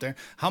 You're still up there?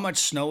 How much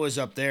snow is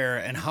up there,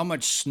 and how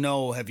much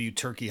snow have you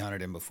turkey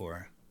hunted in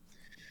before?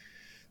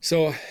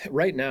 So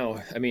right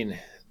now, I mean,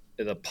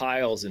 the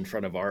piles in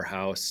front of our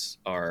house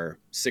are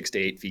 6 to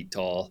 8 feet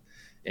tall.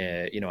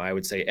 I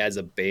would say as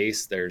a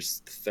base,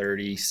 there's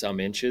 30 some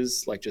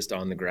inches, like just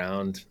on the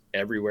ground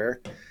everywhere.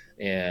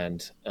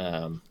 And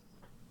but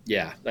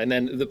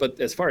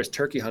as far as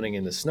turkey hunting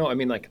in the snow, I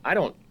mean, like I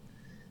don't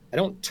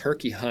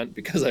turkey hunt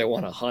because I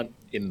want to hunt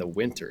in the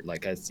winter.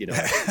 Like I have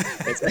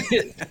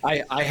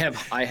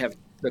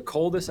the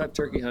coldest I've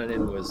turkey hunted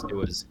in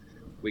was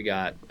we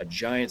got a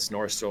giant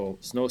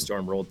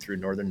snowstorm rolled through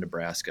northern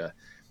Nebraska,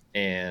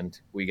 and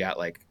we got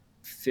like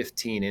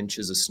 15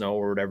 inches of snow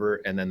or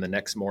whatever. And then the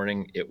next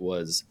morning it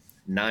was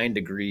 9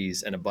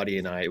 degrees, and a buddy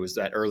and I, it was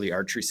that early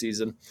archery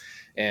season,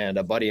 and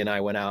a buddy and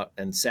I went out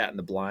and sat in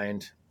the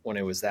blind when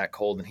it was that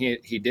cold, and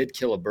he did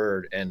kill a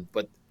bird,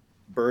 but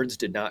birds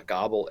did not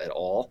gobble at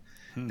all.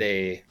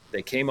 They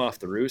came off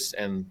the roost,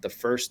 and the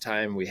first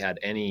time we had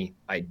any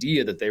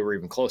idea that they were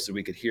even close,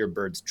 we could hear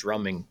birds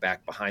drumming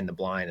back behind the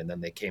blind, and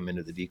then they came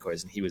into the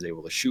decoys, and he was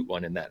able to shoot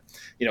one in that.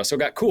 So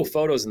got cool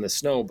photos in the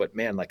snow, but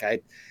man, like I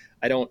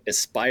don't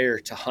aspire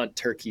to hunt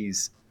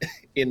turkeys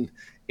in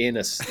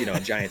a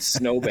giant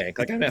snowbank.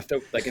 Like I'm gonna have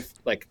to, if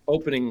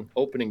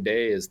opening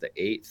day is the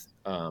 8th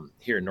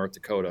here in North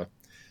Dakota,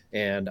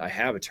 and I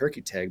have a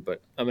turkey tag,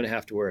 but I'm going to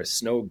have to wear a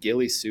snow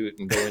ghillie suit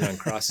and go in on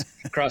cross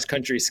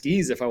country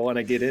skis if I want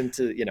to get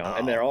into,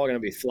 and they're all going to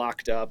be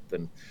flocked up.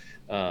 And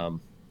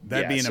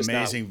that'd be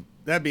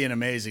an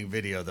amazing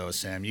video though,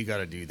 Sam. You got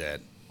to do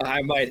that.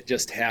 I might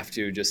just have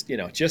to just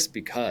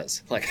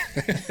because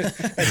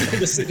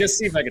just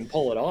see if I can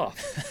pull it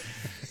off.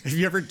 Have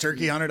you ever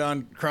turkey hunted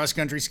on cross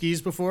country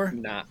skis before?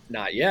 Not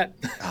yet.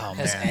 Oh,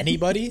 Has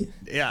anybody?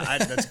 Yeah,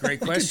 that's a great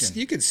question.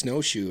 You could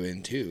snowshoe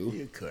in too.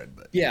 You could,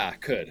 but I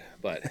could,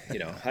 but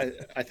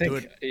I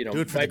think do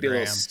it for the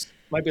gram.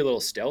 Might be a little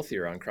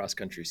stealthier on cross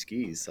country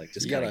skis, like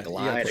just kind of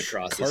glide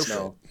across the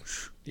snow.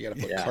 You got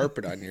to put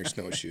carpet on your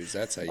snowshoes.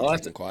 That's how you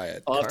keep them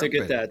quiet. I'll have to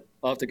get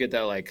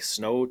that like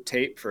snow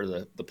tape for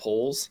the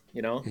poles,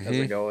 as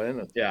I go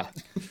in. Yeah.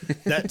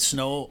 That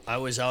snow, I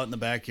was out in the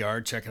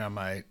backyard checking on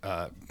my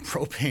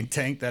propane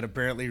tank that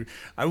apparently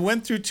I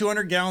went through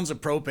 200 gallons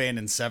of propane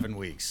in 7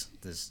 weeks,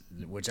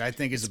 which I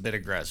think is a bit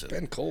aggressive. It's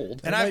been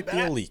cold. And there might be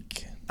a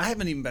leak. I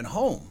haven't even been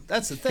home.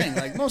 That's the thing.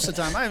 Like most of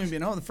the time, I haven't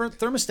been home. The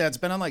thermostat's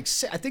been on I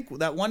think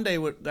that one day,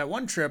 that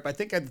one trip, I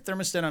think I had the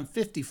thermostat on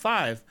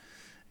 55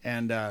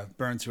 and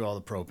burned through all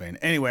the propane.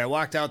 Anyway, I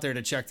walked out there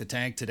to check the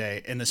tank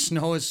today, and the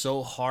snow is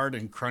so hard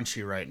and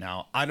crunchy right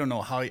now. I don't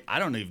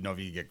even know if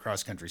you could get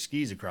cross-country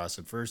skis across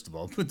it, first of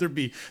all, but there'd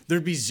be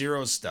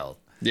zero stealth.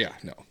 Yeah,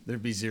 no.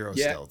 There'd be zero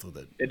Yeah. stealth with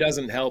it. It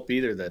doesn't help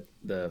either that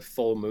the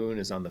full moon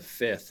is on the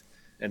 5th.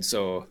 And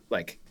so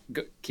like,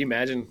 can you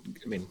imagine,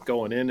 I mean,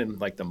 going in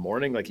like the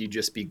morning, like you'd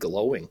just be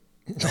glowing.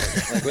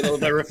 Like with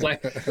the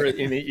reflect,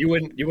 you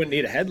wouldn't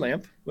need a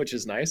headlamp, which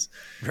is nice.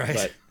 Right.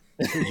 But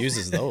Who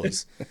uses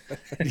those?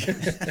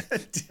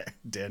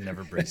 Dan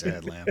never brings a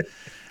headlamp.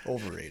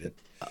 Overrated.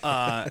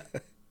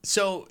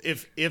 So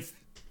if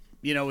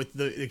with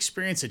the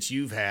experience that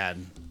you've had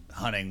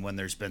hunting when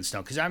there's been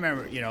snow, because I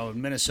remember,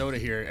 in Minnesota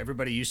here,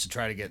 everybody used to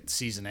try to get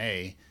season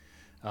A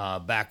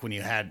back when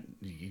you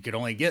could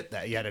only get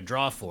that. You had to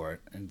draw for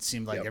it. And it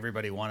seemed like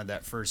everybody wanted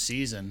that first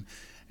season.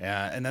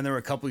 And then there were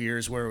a couple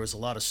years where it was a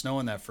lot of snow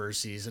in that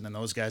first season, and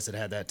those guys that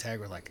had that tag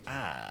were like,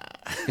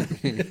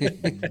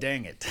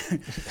 dang it.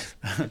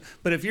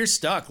 But if you're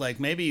stuck, like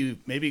maybe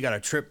you got a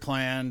trip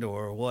planned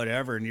or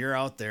whatever, and you're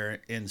out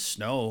there in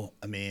snow,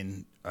 I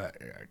mean,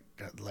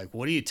 like,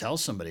 what do you tell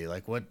somebody?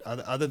 Like, what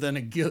other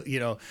than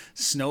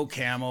snow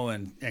camo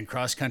and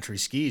cross country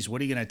skis?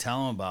 What are you going to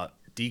tell them about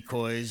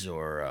decoys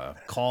or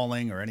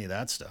calling or any of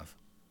that stuff?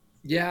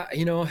 yeah,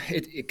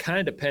 it kind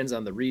of depends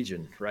on the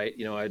region, right?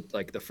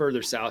 Like the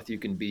further south you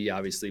can be,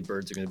 obviously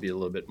birds are going to be a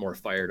little bit more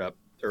fired up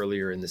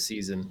earlier in the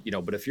season,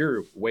 but if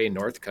you're way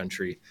north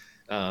country,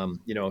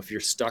 if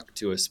you're stuck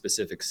to a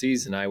specific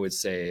season, I would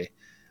say,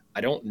 I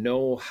don't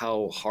know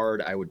how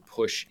hard I would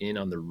push in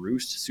on the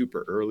roost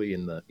super early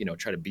in the,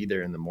 try to be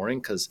there in the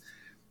morning. Cause,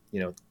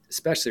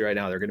 especially right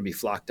now, they're going to be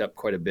flocked up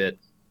quite a bit.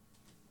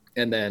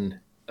 And then,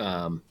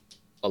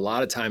 a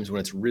lot of times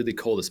when it's really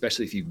cold,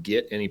 especially if you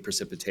get any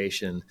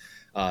precipitation,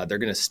 they're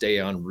going to stay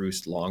on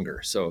roost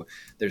longer. So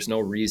there's no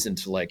reason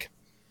to like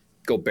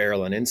go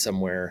barreling in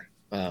somewhere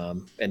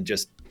and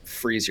just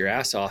freeze your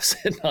ass off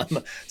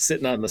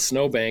sitting on the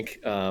snowbank,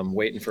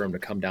 waiting for them to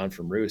come down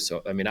from roost.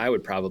 So, I mean, I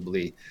would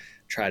probably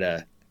try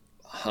to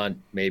hunt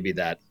maybe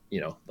that,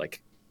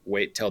 like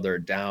wait till they're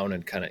down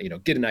and kind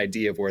of, get an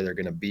idea of where they're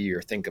going to be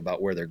or think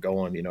about where they're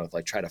going,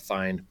 like try to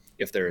find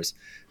if there's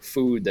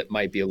food that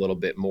might be a little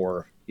bit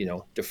more,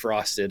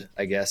 defrosted,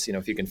 I guess,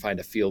 if you can find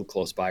a field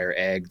close by or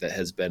ag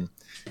that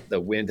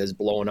the wind has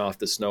blown off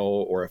the snow,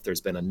 or if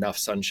there's been enough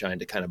sunshine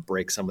to kind of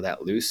break some of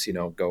that loose,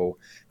 go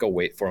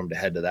wait for them to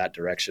head to that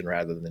direction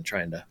rather than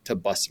trying to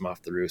bust them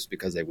off the roost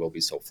because they will be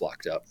so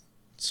flocked up.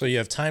 So you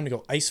have time to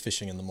go ice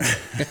fishing in the morning.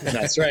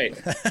 That's right.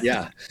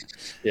 Yeah.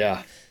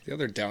 Yeah. The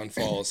other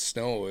downfall of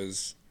snow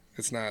is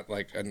it's not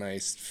like a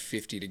nice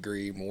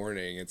 50-degree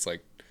morning. It's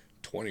like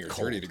 20 or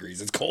 30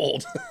 degrees. It's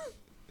cold.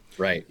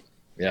 Right.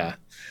 Yeah.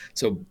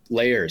 So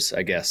layers,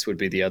 I guess, would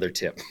be the other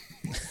tip.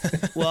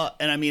 Well,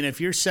 and I mean,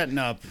 if you're setting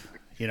up,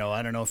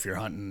 I don't know if you're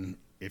hunting,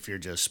 if you're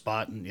just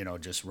spotting,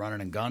 just running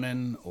and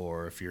gunning,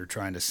 or if you're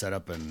trying to set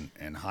up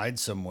and hide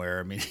somewhere.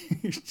 I mean,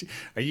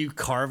 are you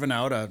carving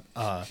out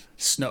a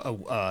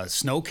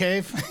snow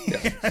cave?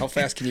 Yeah. How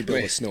fast can you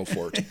build a snow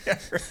fort?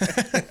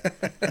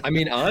 I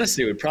mean,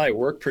 honestly, it would probably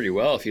work pretty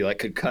well if you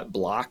could cut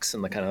blocks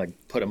and kind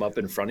of put them up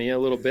in front of you a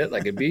little bit.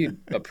 It'd be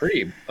a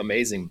pretty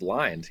amazing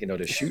blind,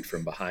 to shoot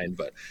from behind.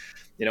 But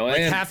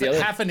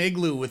half an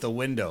igloo with a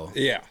window.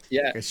 Yeah.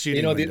 Yeah. Like a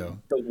shooting window.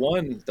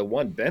 The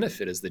one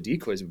benefit is the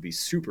decoys would be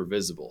super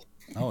visible.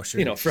 Oh,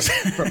 sure.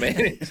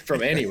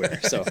 From anywhere.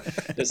 So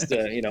just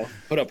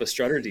put up a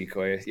strutter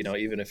decoy.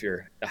 Even if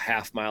you're a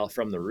half mile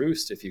from the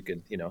roost, if you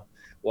could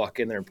walk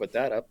in there and put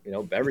that up,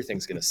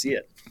 everything's going to see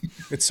it.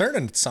 It's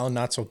starting to sound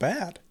not so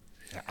bad.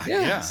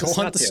 Yeah. Go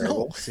hunt the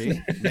snow.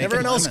 See,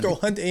 Everyone else go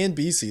hunt A and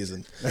B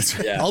season. That's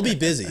right. Yeah. I'll be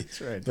busy,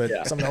 right.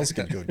 but someone else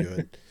can go do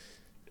it.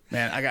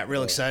 Man, I got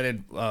real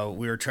excited.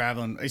 We were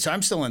traveling. So I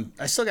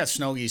still got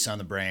snow geese on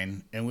the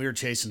brain, and we were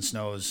chasing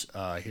snows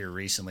here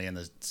recently in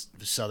the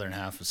southern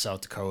half of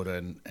South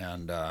Dakota,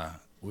 and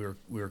we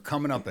were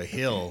coming up a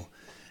hill,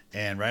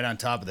 and right on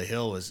top of the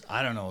hill was,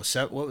 I don't know,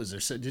 what was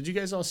there? Did you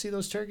guys all see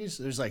those turkeys?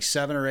 There's like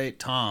 7 or 8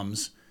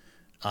 toms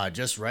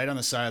just right on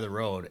the side of the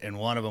road, and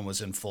one of them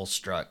was in full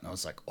strut, and I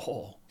was like,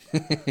 oh.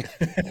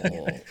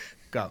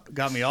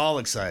 Got me all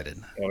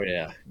excited. Oh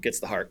yeah,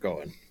 gets the heart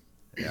going.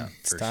 Yeah,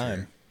 It's time.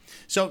 Sure.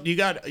 So you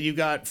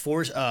got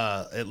 4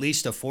 at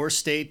least a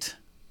 4-state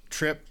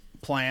trip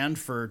planned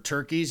for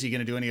turkeys. You going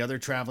to do any other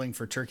traveling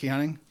for turkey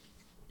hunting?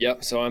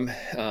 Yep. So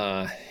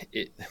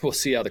we'll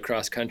see how the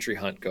cross country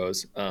hunt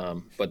goes.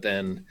 But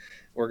then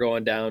I'm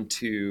going down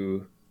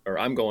to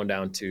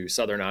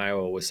southern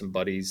Iowa with some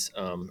buddies.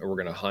 And we're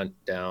going to hunt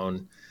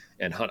down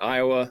and hunt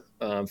Iowa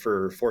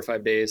for 4 or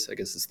 5 days. I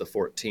guess it's the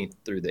 14th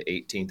through the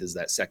 18th is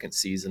that second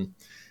season.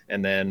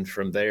 And then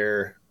from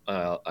there,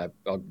 I'll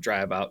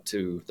drive out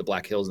to the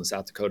Black Hills in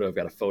South Dakota. I've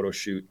got a photo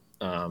shoot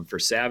for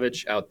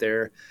Savage out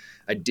there.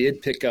 I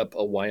did pick up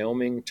a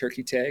Wyoming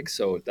turkey tag,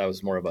 so that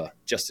was more of a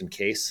just in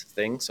case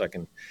thing, so I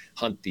can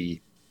hunt the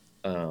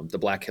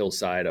Black Hills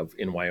side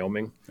in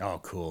Wyoming.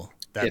 Oh, cool!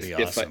 That'd be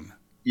awesome.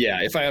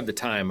 If I have the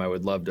time, I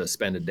would love to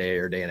spend a day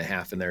or day and a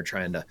half in there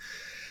trying to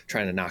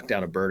knock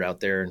down a bird out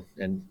there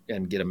and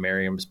get a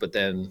Merriam's. But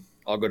then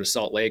I'll go to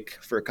Salt Lake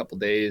for a couple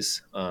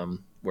days.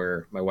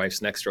 Where my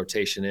wife's next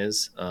rotation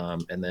is.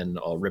 And then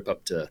I'll rip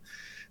up to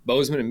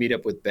Bozeman and meet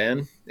up with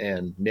Ben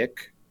and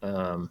Nick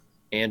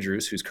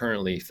Andrews, who's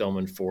currently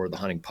filming for the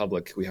Hunting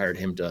Public. We hired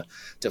him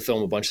to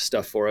film a bunch of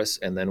stuff for us,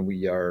 and then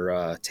we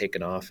are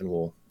taking off and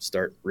we'll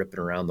start ripping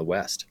around the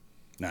West.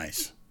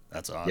 Nice.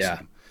 That's awesome.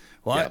 Yeah.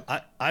 Well,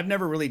 Yeah. I've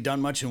never really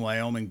done much in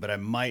Wyoming, but I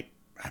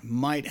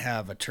might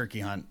have a turkey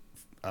hunt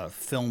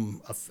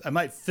I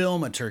might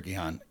film a turkey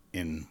hunt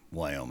in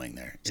Wyoming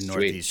there, in Sweet.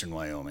 northeastern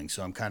Wyoming.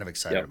 So I'm kind of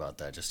excited Yep. about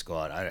that, just to go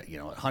out.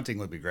 Hunting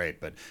would be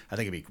great, but I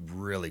think it'd be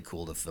really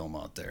cool to film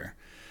out there.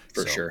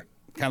 For sure.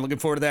 Kind of looking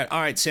forward to that. All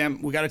right,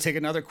 Sam, we got to take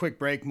another quick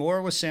break.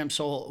 More with Sam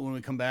Soul when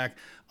we come back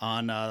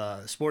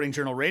on Sporting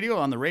Journal Radio,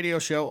 on the radio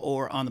show,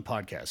 or on the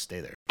podcast.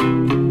 Stay there.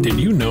 Did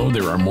you know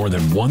there are more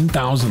than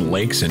 1,000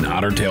 lakes in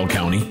Otter Tail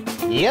County?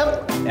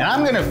 Yep, and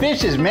I'm gonna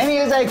fish as many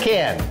as I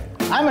can.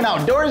 I'm an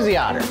outdoorsy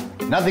otter.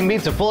 Nothing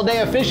beats a full day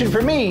of fishing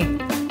for me.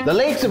 The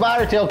lakes of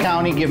Otter Tail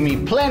County give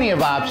me plenty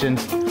of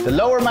options to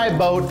lower my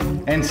boat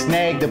and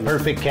snag the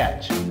perfect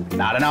catch.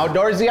 Not an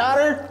outdoorsy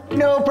otter?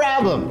 No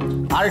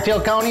problem. Otter Tail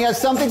County has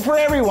something for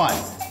everyone.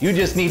 You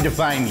just need to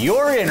find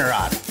your inner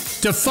otter.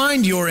 To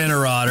find your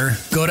inner otter,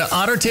 go to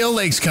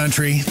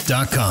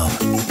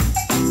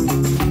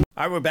OttertailLakesCountry.com.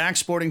 All right, we're back.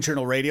 Sporting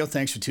Journal Radio.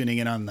 Thanks for tuning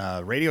in on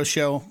the radio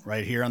show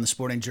right here on the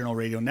Sporting Journal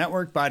Radio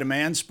Network by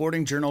demand,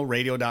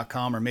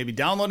 sportingjournalradio.com, or maybe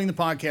downloading the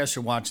podcast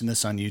or watching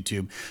this on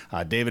YouTube.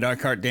 David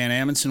Arcart, Dan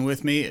Amundsen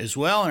with me as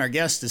well, and our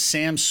guest is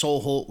Sam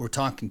Solholt. We're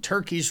talking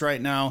turkeys right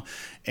now,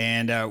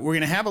 and we're going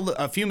to have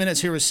a few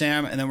minutes here with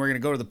Sam, and then we're going to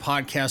go to the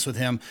podcast with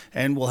him,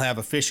 and we'll have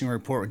a fishing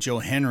report with Joe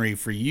Henry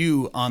for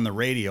you on the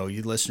radio.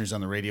 You listeners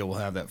on the radio will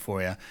have that for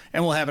you,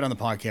 and we'll have it on the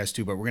podcast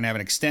too, but we're going to have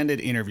an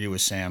extended interview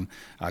with Sam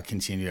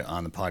continue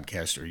on the podcast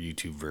or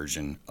YouTube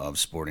version of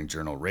Sporting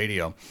Journal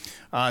Radio.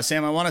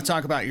 Sam, I want to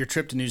talk about your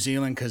trip to New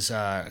Zealand because,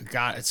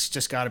 it's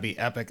just got to be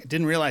epic. I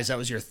didn't realize that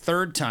was your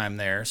third time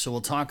there, so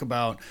we'll talk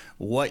about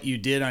what you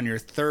did on your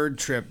third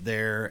trip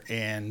there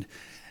and,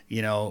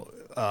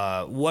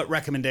 what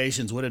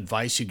recommendations, what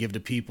advice you give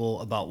to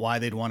people about why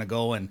they'd want to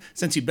go. And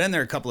since you've been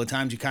there a couple of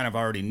times, you kind of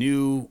already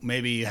knew,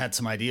 maybe you had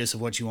some ideas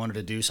of what you wanted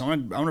to do. So I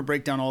want to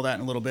break down all that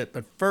in a little bit.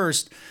 But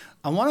first,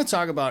 I want to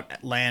talk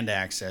about land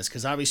access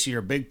because obviously you're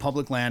a big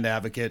public land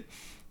advocate,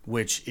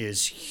 which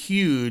is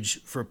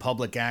huge for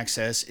public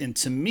access. And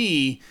to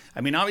me,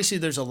 obviously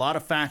there's a lot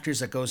of factors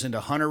that goes into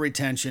hunter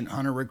retention,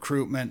 hunter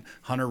recruitment,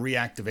 hunter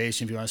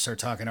reactivation, if you want to start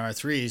talking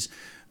R3s.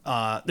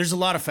 There's a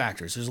lot of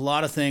factors. There's a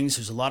lot of things.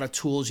 There's a lot of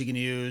tools you can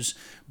use.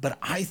 But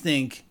I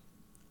think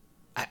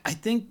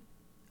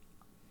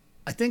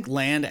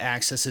land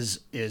access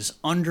is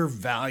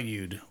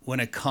undervalued when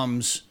it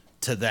comes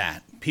to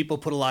that. People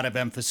put a lot of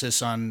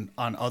emphasis on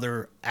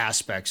other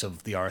aspects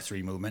of the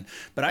R3 movement.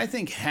 But I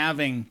think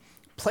having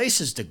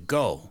places to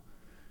go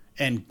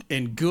and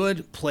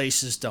good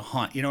places to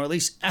hunt, at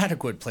least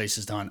adequate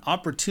places to hunt,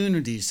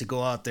 opportunities to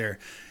go out there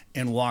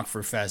and walk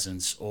for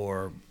pheasants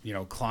or,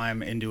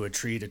 climb into a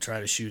tree to try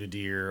to shoot a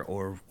deer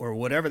or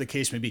whatever the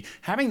case may be.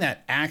 Having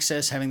that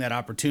access, having that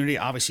opportunity,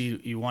 obviously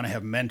you want to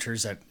have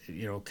mentors that,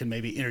 can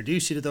maybe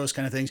introduce you to those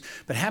kind of things,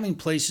 but having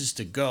places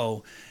to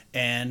go.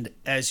 And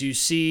as you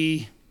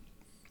see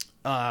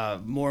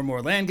more and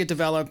more land get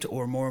developed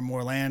or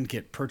more land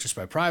get purchased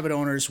by private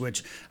owners,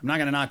 which I'm not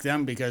going to knock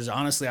them because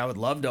honestly, I would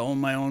love to own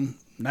my own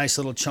nice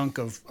little chunk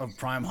of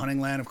prime hunting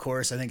land. Of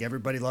course, I think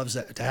everybody loves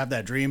that, to have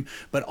that dream,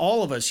 but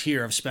all of us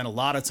here have spent a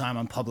lot of time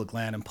on public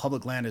land, and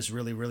public land is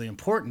really, really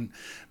important.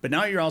 But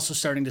now you're also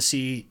starting to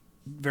see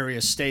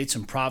various states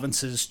and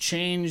provinces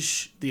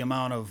change the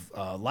amount of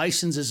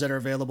licenses that are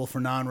available for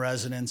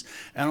non-residents.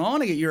 And I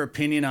want to get your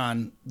opinion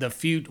on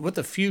what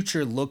the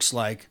future looks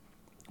like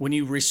when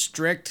you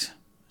restrict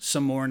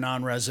some more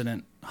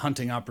non-resident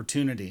hunting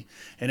opportunity,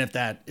 and if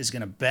that is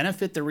going to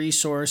benefit the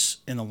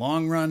resource in the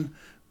long run,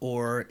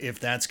 or if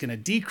that's going to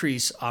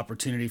decrease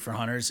opportunity for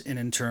hunters and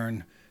in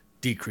turn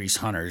decrease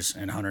hunters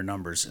and hunter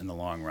numbers in the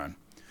long run.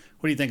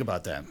 What do you think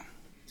about that?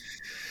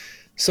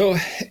 So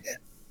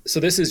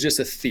this is just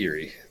a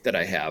theory that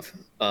I have.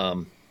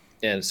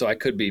 And so I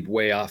could be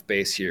way off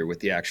base here with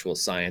the actual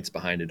science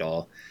behind it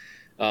all.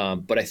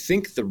 But I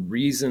think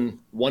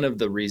one of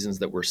the reasons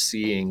that we're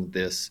seeing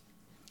this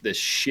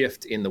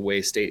shift in the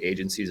way state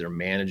agencies are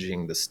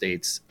managing the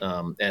states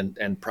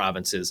and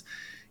provinces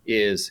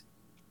is,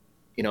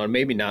 and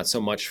maybe not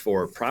so much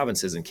for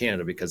provinces in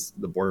Canada because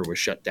the border was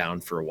shut down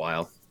for a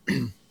while,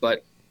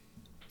 but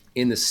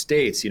in the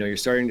states, you're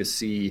starting to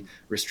see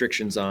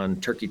restrictions on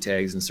turkey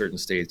tags in certain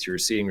states. You're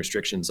seeing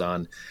restrictions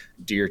on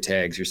deer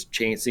tags.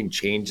 You're seeing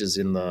changes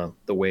in the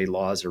way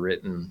laws are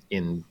written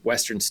in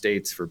Western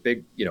states for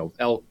big,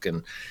 elk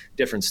and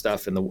different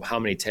stuff, and how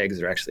many tags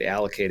they're actually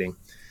allocating.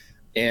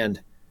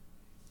 And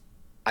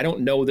I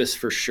don't know this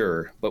for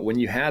sure, but when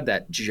you had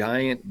that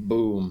giant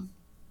boom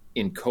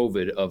in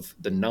COVID of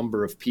the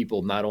number of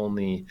people not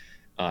only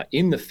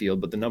in the field,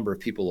 but the number of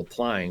people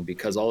applying,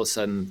 because all of a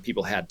sudden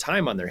people had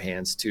time on their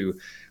hands to,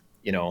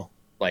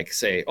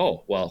 say,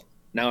 oh, well,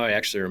 now I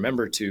actually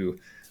remember to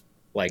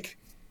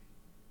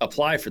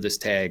apply for this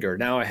tag, or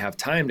now I have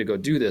time to go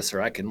do this,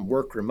 or I can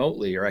work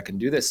remotely, or I can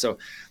do this. So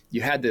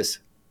you had this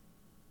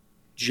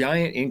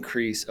giant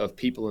increase of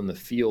people in the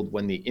field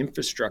when the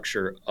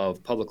infrastructure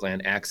of public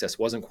land access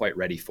wasn't quite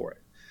ready for it.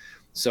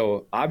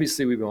 So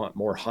obviously we want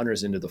more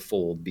hunters into the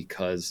fold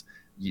because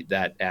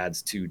that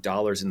adds to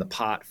dollars in the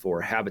pot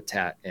for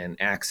habitat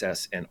and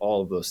access and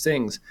all of those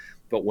things.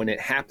 But when it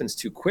happens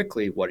too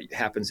quickly, what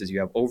happens is you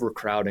have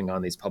overcrowding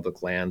on these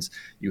public lands.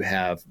 You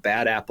have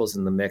bad apples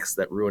in the mix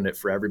that ruin it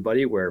for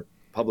everybody, where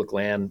public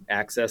land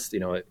access,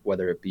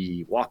 whether it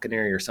be walking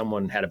area or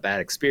someone had a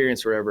bad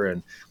experience or whatever,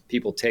 and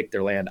people take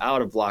their land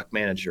out of block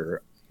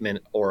manager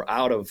or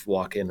out of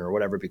walk-in or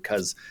whatever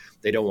because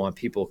they don't want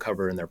people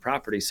covering their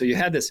property. So you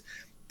had this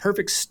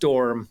perfect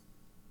storm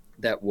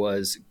that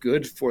was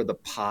good for the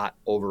pot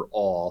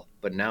overall,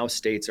 but now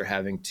states are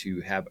having to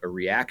have a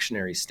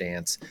reactionary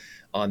stance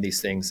on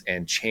these things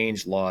and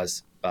change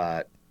laws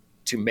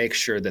to make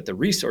sure that the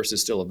resource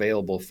is still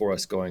available for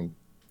us going,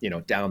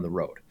 down the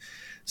road.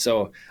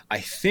 So I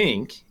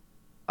think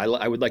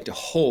I would like to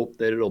hope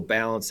that it'll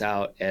balance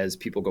out as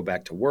people go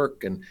back to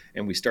work and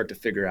we start to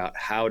figure out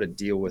how to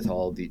deal with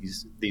all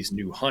these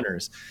new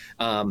hunters.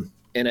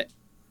 And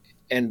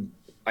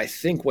I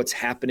think what's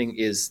happening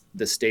is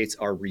the states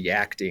are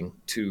reacting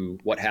to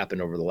what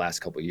happened over the last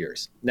couple of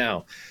years.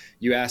 Now,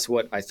 you asked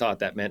what I thought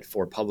that meant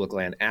for public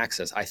land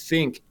access. I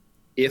think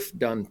if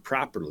done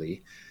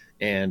properly,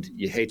 and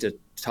you hate to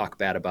talk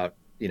bad about,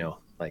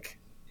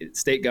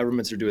 state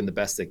governments are doing the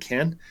best they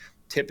can.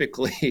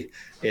 Typically,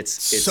 it's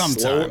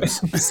sometimes.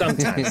 Slow.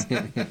 Sometimes.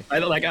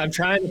 I'm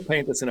trying to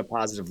paint this in a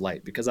positive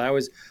light because I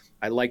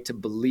like to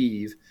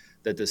believe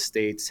that the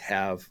states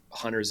have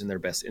hunters in their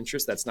best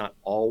interest. That's not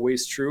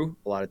always true.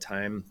 A lot of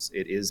times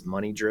it is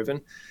money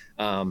driven.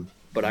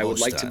 But I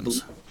would like to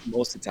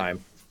most of the time.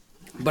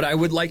 But I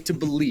would like to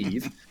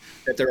believe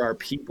that there are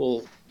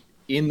people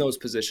in those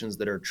positions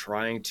that are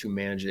trying to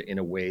manage it in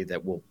a way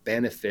that will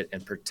benefit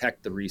and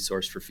protect the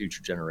resource for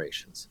future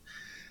generations.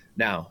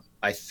 Now,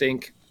 I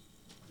think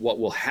what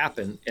will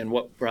happen and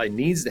what probably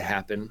needs to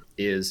happen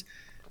is,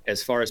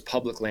 as far as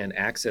public land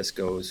access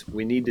goes,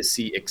 we need to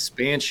see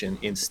expansion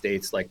in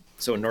states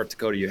so in North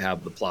Dakota, you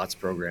have the PLOTS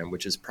program,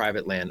 which is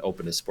private land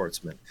open to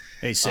sportsmen.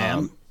 Hey,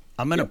 Sam,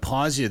 I'm going to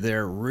pause you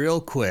there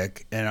real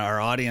quick, and our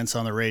audience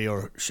on the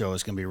radio show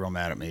is going to be real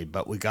mad at me,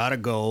 but we got to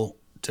go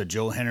to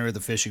Joe Henry of the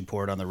Fishing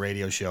Port on the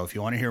radio show. If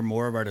you want to hear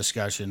more of our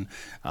discussion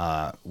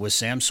with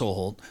Sam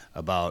Soholt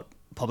about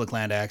public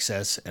land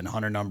access and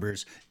hunter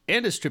numbers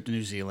and his trip to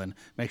New Zealand,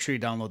 make sure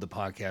you download the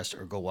podcast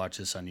or go watch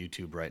this on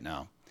YouTube right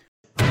now.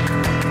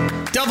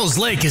 Devil's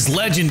Lake is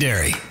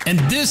legendary, and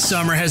this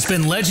summer has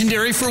been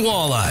legendary for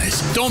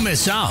walleyes. Don't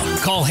miss out.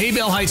 Call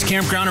Haybale Heights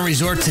Campground and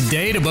Resort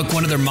today to book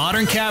one of their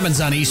modern cabins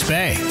on East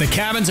Bay. The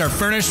cabins are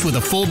furnished with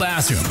a full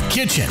bathroom,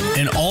 kitchen,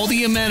 and all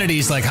the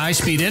amenities like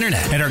high-speed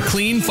internet and are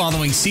clean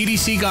following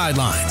CDC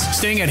guidelines.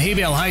 Staying at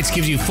Haybale Heights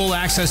gives you full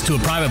access to a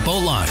private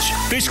boat launch,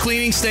 fish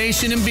cleaning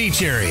station, and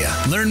beach area.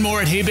 Learn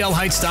more at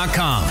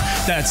haybaleheights.com.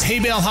 That's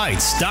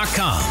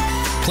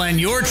haybaleheights.com. Plan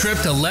your trip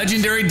to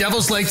legendary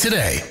Devil's Lake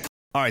today.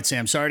 All right,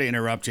 Sam, sorry to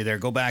interrupt you there.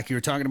 Go back. You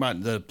were talking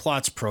about the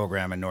PLOTS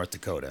program in North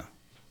Dakota.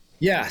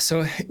 Yeah.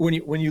 So when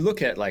you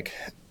look at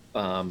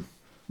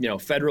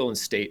federal and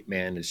state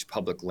managed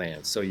public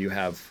lands, so you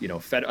have,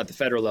 at the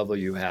federal level,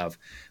 you have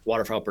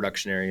waterfowl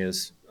production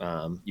areas,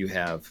 you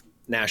have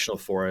national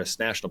forests,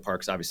 national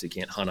parks. Obviously you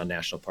can't hunt on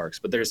national parks,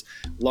 but there's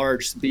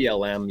large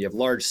BLM, you have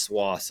large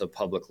swaths of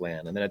public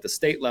land. And then at the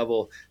state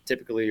level,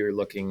 typically you're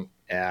looking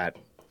at,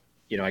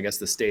 I guess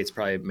the states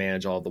probably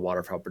manage all of the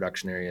waterfowl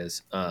production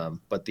areas,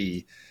 but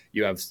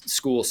you have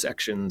school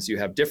sections, you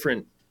have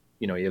different,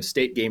 you have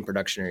state game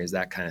production areas,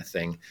 that kind of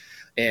thing.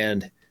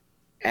 And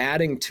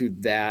adding to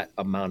that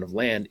amount of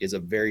land is a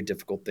very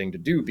difficult thing to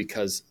do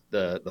because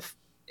the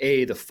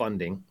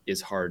funding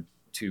is hard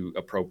to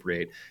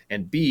appropriate,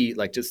 and B,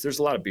 there's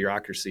a lot of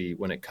bureaucracy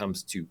when it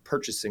comes to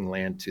purchasing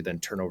land to then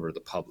turn over to the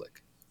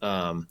public.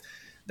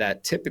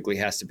 That typically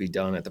has to be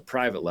done at the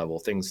private level.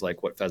 Things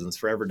like what Pheasants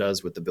Forever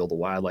does with the Build a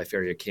Wildlife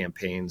Area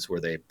campaigns, where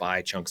they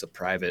buy chunks of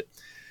private,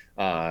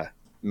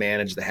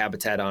 manage the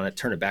habitat on it,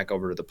 turn it back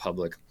over to the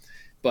public.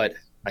 But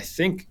I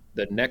think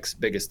the next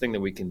biggest thing that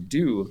we can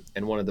do,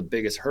 and one of the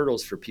biggest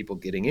hurdles for people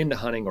getting into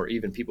hunting or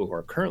even people who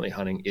are currently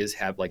hunting, is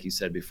like you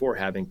said before,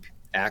 having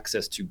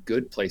access to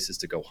good places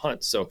to go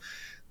hunt. So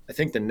I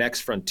think the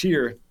next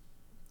frontier,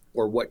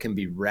 or what can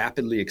be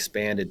rapidly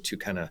expanded to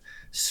kind of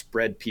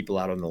spread people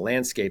out on the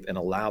landscape and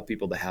allow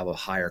people to have a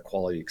higher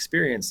quality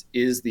experience,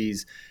 is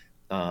these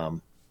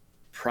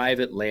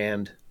private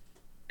land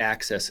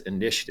access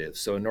initiatives.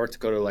 So in North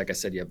Dakota, like I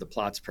said, you have the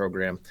PLOTS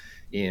program.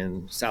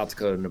 In South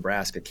Dakota,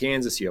 Nebraska,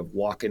 Kansas, you have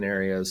walk-in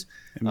areas.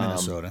 In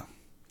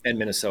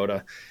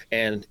Minnesota.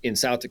 And in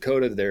South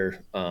Dakota,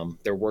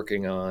 they're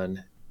working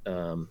on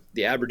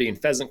the Aberdeen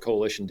Pheasant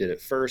Coalition did it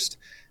first,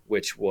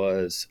 which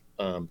was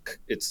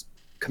it's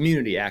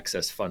community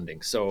access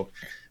funding. So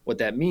what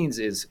that means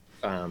is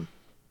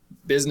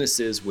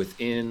businesses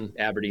within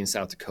Aberdeen,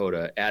 South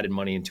Dakota added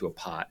money into a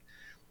pot,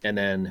 and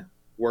then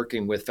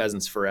working with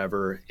Pheasants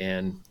Forever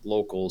and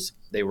locals,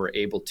 they were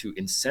able to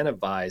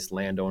incentivize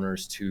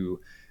landowners to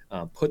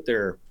put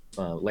their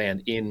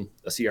land in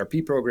a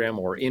CRP program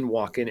or in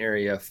walk-in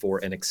area for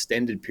an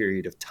extended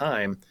period of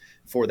time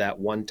for that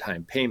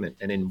one-time payment.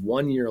 And in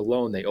 1 year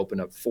alone, they open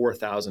up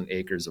 4,000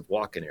 acres of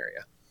walk-in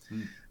area.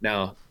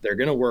 Now, they're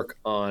going to work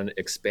on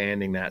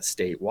expanding that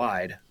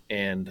statewide,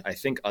 and I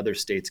think other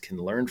states can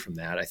learn from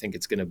that. I think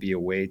it's going to be a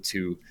way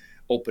to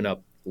open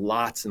up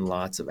lots and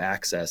lots of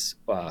access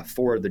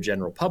for the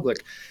general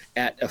public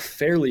at a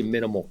fairly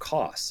minimal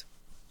cost.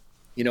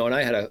 You know, and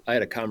I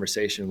had a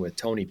conversation with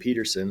Tony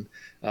Peterson,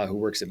 who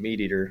works at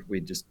Meat Eater. We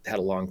just had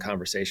a long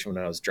conversation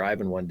when I was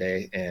driving one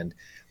day, and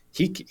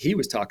he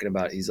was talking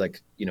about, he's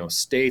like, you know,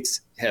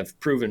 states have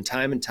proven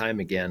time and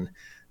time again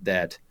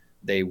that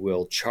they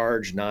will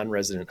charge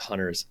non-resident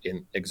hunters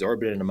an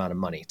exorbitant amount of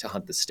money to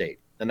hunt the state.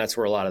 And that's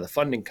where a lot of the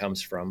funding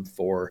comes from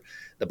for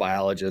the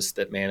biologists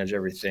that manage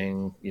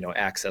everything, you know,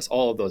 access,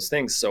 all of those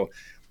things. So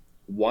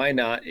why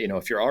not, you know,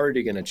 if you're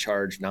already going to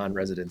charge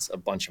non-residents a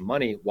bunch of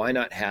money, why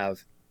not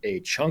have a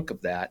chunk of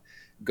that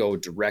go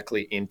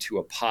directly into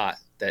a pot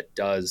that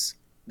goes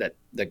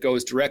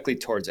directly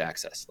towards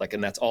access, like,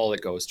 and that's all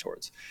it goes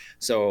towards.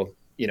 So,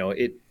 you know,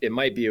 it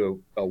might be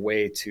a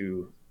way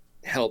to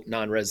help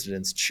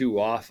non-residents chew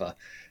off a,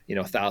 you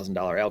know,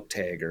 $1,000 elk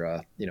tag or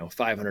a, you know,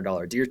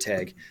 $500 deer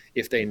tag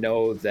if they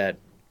know that,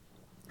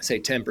 say,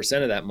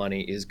 10% of that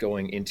money is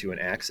going into an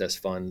access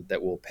fund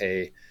that will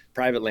pay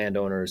private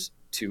landowners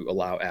to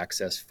allow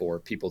access for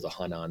people to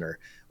hunt on,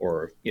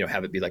 or you know,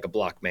 have it be like a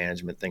block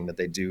management thing that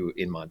they do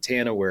in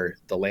Montana, where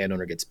the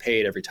landowner gets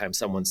paid every time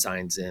someone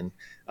signs in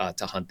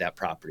to hunt that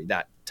property.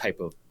 That type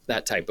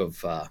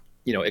of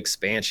you know,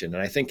 expansion.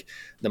 And I think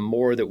the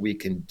more that we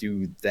can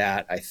do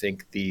that, I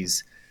think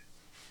these,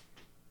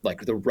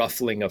 like the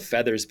ruffling of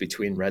feathers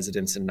between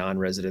residents and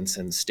non-residents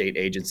and state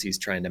agencies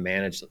trying to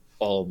manage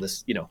all of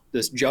this, you know,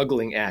 this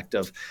juggling act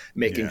of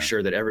making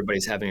sure that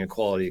everybody's having a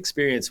quality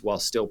experience while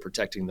still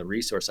protecting the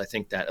resource. I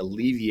think that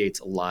alleviates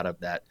a lot of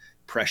that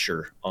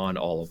pressure on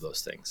all of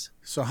those things.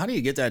 So how do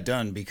you get that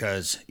done?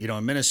 Because, you know,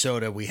 in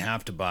Minnesota, we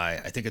have to buy,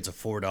 I think it's a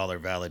 $4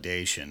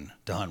 validation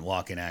to hunt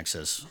walk-in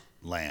access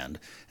land.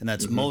 And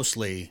that's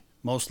mostly,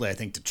 I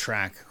think, to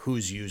track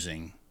who's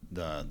using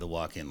the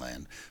walk-in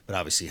land, but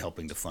obviously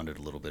helping to fund it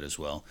a little bit as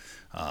well.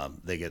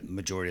 They get the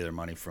majority of their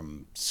money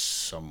from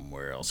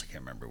somewhere else. I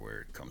can't remember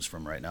where it comes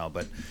from right now,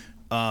 but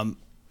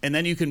and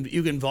then you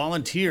can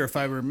volunteer. If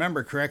I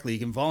remember correctly, you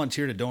can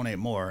volunteer to donate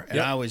more. And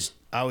I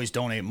always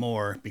donate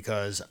more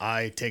because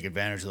I take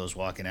advantage of those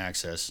walk-in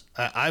access.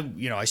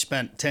 I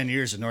spent 10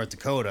 years in North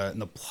Dakota,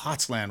 and the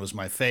plots land was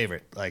my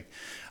favorite. Like,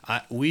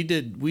 we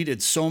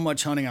did so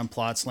much hunting on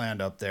plots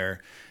land up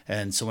there.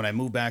 And so when I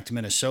moved back to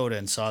Minnesota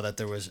and saw that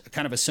there was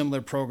kind of a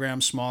similar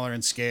program, smaller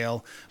in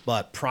scale,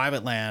 but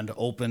private land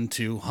open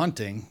to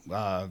hunting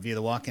via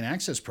the walk-in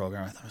access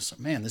program, I thought,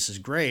 man, this is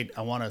great.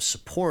 I want to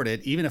support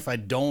it, even if I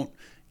don't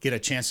get a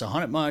chance to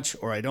hunt it much,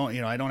 or I don't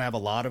have a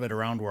lot of it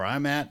around where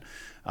I'm at.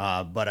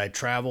 But I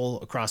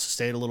travel across the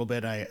state a little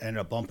bit. I ended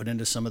up bumping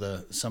into some of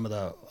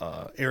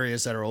the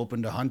areas that are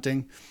open to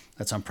hunting.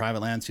 That's on private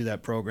land through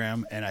that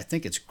program, and I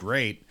think it's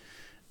great.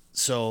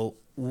 So,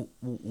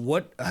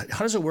 how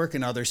does it work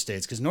in other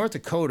states? Because North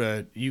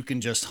Dakota, you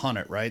can just hunt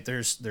it, right?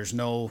 There's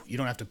no, you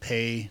don't have to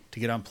pay to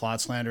get on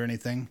plots land or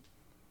anything.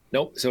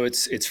 Nope. So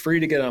it's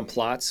free to get on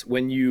plots.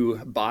 When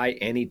you buy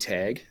any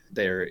tag,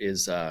 there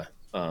is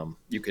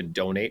you can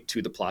donate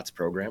to the plots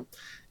program,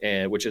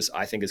 and which is,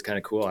 I think, is kind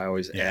of cool. I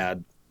always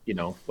add, you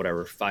know,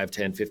 whatever, 5,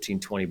 10, 15,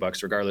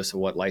 $20, regardless of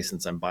what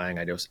license I'm buying,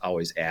 I just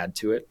always add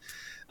to it.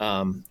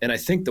 And I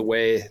think the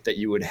way that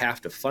you would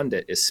have to fund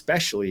it,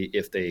 especially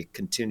if they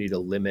continue to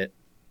limit,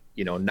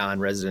 you know,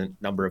 non-resident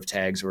number of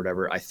tags or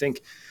whatever, I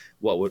think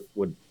what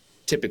would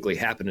typically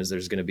happen is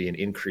there's going to be an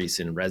increase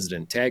in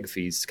resident tag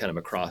fees kind of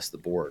across the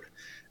board.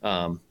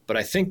 But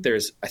I think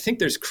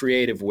there's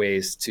creative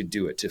ways to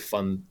do it, to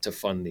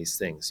fund these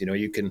things. You know,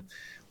 you can,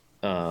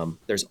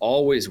 there's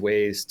always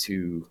ways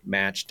to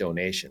match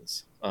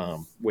donations.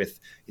 With,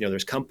 you know,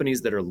 there's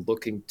companies that are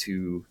looking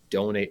to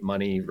donate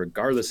money,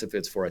 regardless if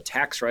it's for a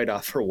tax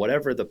write-off or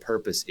whatever the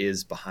purpose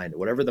is behind it,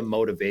 whatever the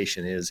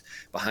motivation is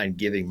behind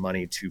giving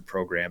money to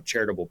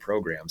charitable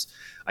programs.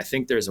 I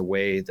think there's a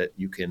way that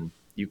you can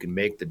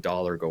make the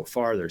dollar go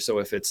farther. So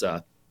if it's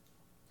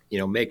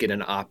make it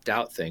an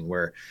opt-out thing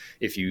where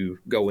if you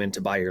go in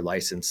to buy your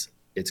license,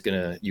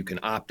 you can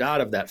opt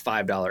out of that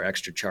 $5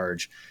 extra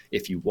charge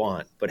if you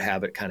want, but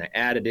have it kind of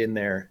added in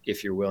there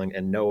if you're willing,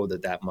 and know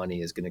that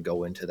money is going to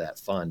go into that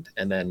fund.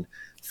 And then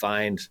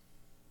find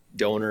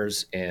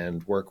donors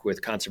and work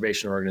with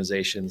conservation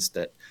organizations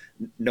that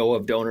know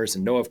of donors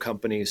and know of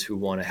companies who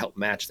want to help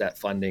match that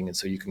funding. And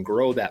so you can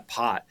grow that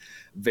pot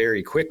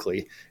very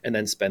quickly and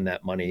then spend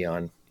that money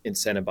on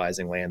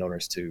incentivizing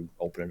landowners to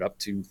open it up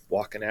to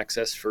walk-in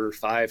access for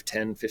 5,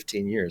 10,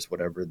 15 years,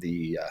 whatever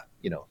the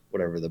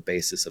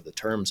basis of the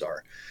terms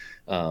are.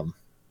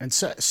 And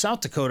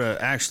South Dakota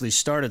actually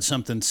started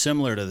something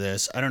similar to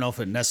this. I don't know if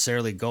it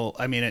necessarily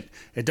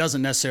it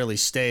doesn't necessarily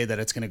say that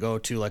it's going to go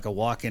to like a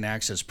walk-in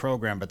access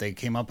program, but they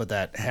came up with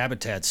that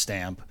habitat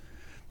stamp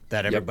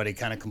that everybody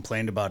kind of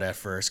complained about at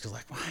first, because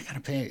like, well, I got to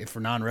pay for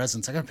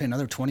non-residents. I got to pay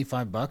another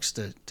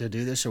 $25 to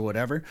do this or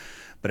whatever.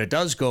 But it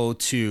does go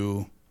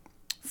to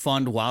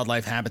fund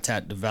wildlife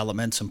habitat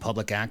developments and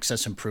public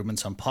access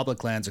improvements on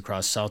public lands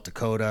across South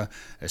Dakota,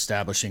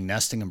 establishing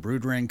nesting and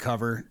brood ring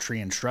cover, tree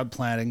and shrub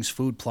plantings,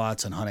 food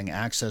plots, and hunting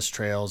access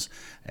trails,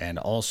 and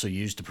also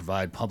used to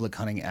provide public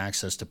hunting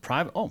access to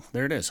private. Oh,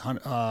 there it is.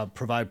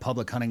 Provide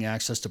public hunting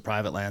access to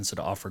private lands that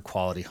offer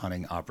quality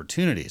hunting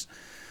opportunities.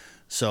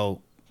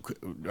 So,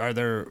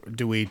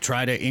 do we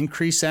try to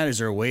increase that? Is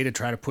there a way to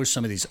try to push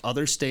some of these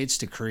other states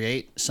to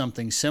create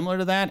something similar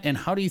to that? And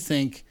how do you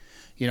think,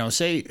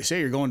 say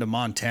you're going to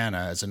Montana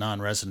as a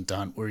non-resident to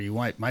hunt, where you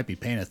might be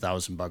paying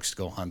 $1,000 to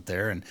go hunt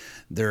there, and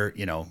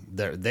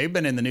they've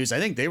been in the news. I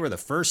think they were the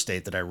first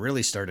state that I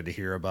really started to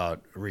hear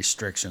about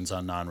restrictions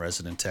on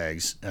non-resident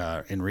tags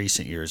in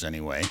recent years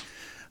anyway.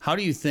 How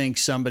do you think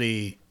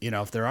somebody,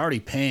 if they're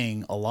already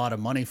paying a lot of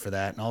money for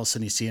that, and all of a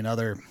sudden you see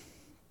another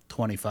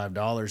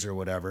 $25 or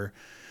whatever,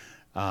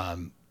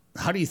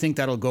 how do you think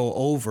that'll go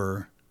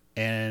over?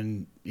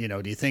 And,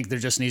 do you think there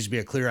just needs to be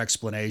a clear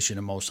explanation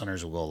and most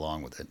hunters will go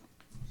along with it?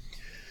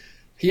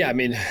 Yeah, I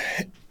mean,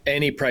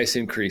 any price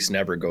increase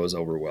never goes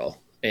over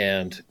well.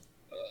 And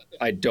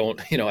I don't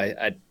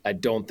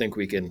think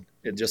we can,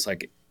 just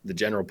like the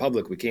general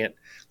public, we can't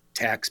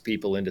tax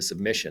people into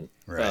submission.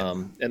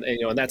 Right.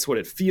 And that's what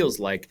it feels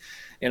like.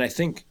 And I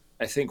think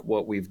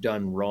what we've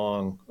done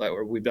wrong,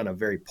 or we've done a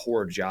very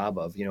poor job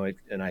of,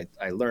 and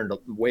I learned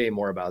way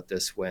more about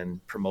this when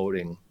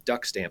promoting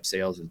duck stamp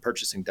sales and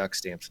purchasing duck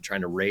stamps and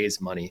trying to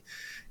raise money,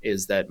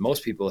 is that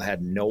most people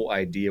had no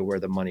idea where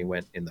the money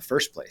went in the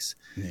first place.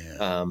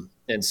 Yeah.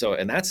 And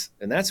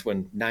that's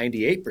when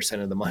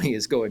 98% of the money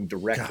is going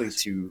directly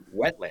to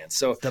wetlands.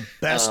 So the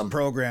best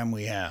program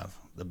we have,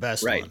 the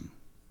best one.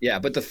 Yeah.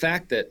 But the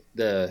fact that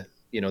the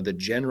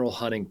general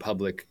hunting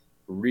public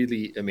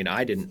really, I mean,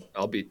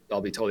 I'll be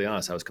totally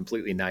honest, I was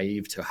completely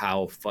naive to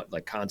how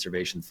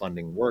conservation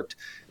funding worked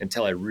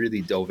until I really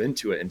dove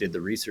into it and did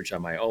the research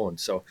on my own.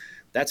 So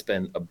that's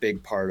been a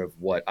big part of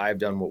what I've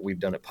done, what we've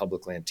done at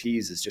Public Land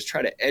Tees, is just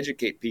try to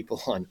educate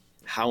people on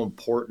how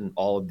important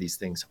all of these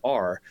things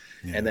are.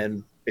 Yeah. And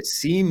then it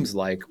seems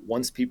like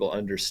once people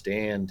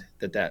understand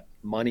that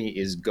money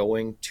is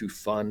going to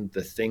fund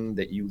the thing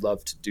that you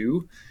love to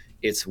do,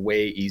 it's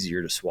way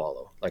easier to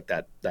swallow, like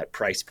that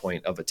price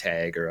point of a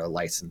tag or a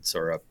license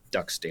or a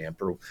duck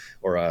stamp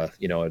or a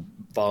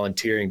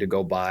volunteering to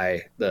go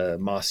buy the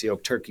Mossy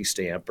Oak turkey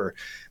stamp, or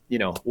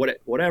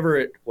whatever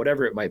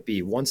it might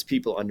be. Once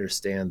people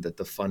understand that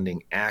the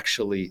funding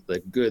actually, the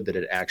good that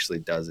it actually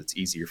does, it's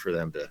easier for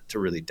them to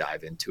really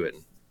dive into it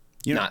and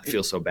not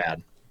feel so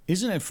bad.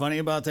 Isn't it funny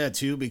about that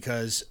too?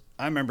 Because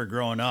I remember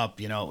growing up,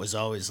 it was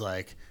always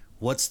like,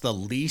 what's the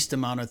least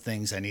amount of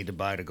things I need to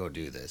buy to go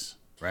do this?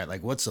 Right?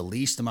 Like, what's the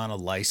least amount of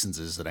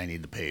licenses that I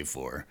need to pay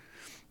for,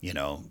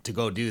 to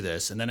go do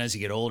this? And then as you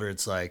get older,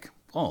 it's like,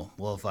 oh,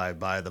 well, if I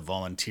buy the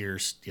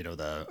volunteers,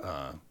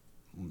 the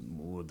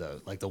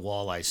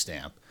walleye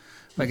stamp,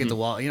 if I get the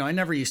I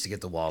never used to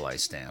get the walleye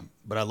stamp,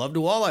 but I love to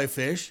walleye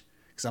fish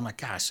because I'm like,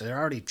 gosh, they're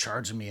already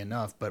charging me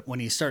enough. But when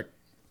you start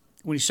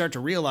to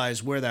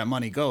realize where that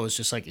money goes,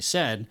 just like you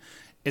said,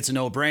 it's a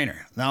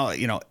no-brainer. Now,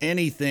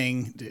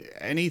 anything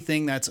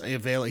that's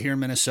available here in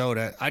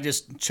Minnesota, I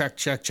just check.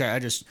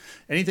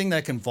 Anything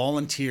that can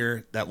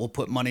volunteer that will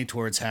put money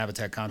towards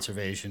habitat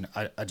conservation,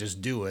 I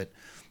just do it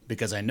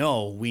because I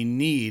know we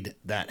need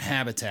that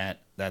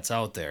habitat that's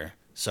out there.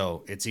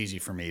 So it's easy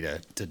for me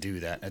to do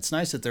that. It's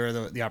nice that there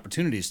are the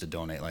opportunities to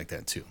donate like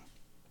that too.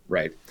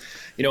 Right.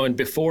 And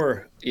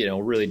before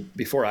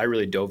I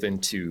really dove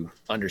into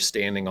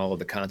understanding all of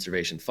the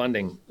conservation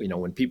funding,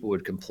 when people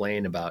would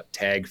complain about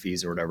tag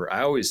fees or whatever,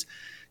 I always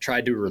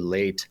tried to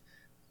relate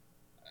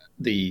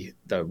the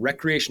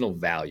recreational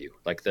value,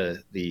 like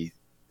the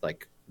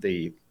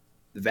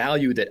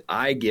value that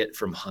I get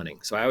from hunting.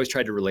 So I always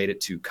tried to relate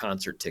it to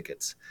concert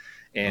tickets.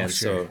 And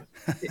so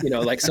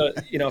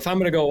if I'm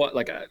going to go,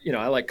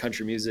 I like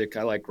country music,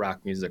 I like rock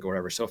music or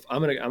whatever. So if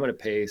I'm going to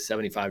pay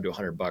 $75 to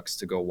 $100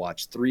 to go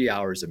watch 3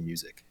 hours of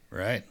music.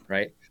 Right.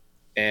 Right.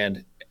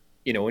 And,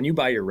 when you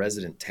buy your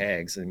resident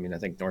tags, I mean, I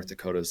think North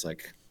Dakota's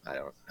like, I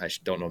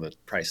don't know the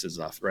prices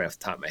right off the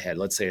top of my head.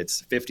 Let's say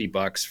it's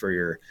 $50 for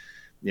your,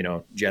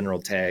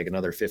 general tag,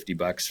 another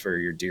 $50 for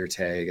your deer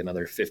tag,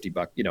 another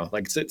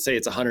 $50, say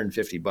it's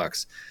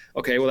 $150.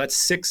 Okay. Well, that's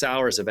 6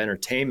 hours of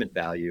entertainment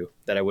value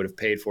that I would have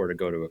paid for to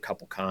go to a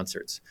couple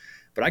concerts,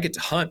 but I get to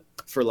hunt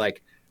for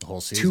like the whole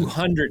season,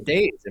 200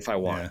 days if I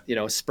want,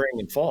 spring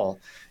and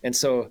fall. And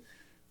so,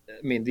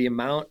 I mean, the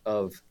amount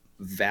of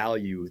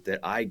value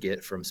that I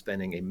get from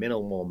spending a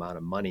minimal amount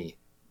of money,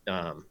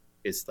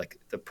 is like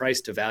the price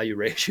to value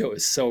ratio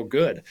is so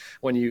good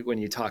when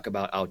you talk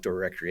about outdoor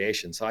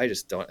recreation. So I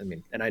just don't,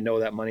 and I know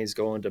that money's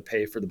going to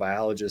pay for the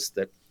biologists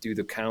that do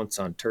the counts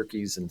on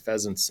turkeys and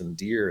pheasants and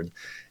deer,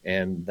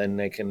 and then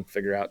they can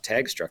figure out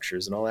tag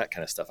structures and all that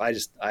kind of stuff.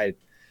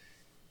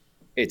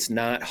 It's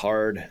not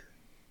hard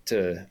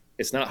to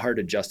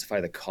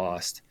justify the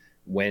cost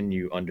when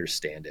you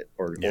understand it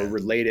or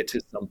relate it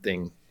to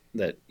something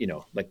that,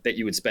 like that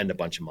you would spend a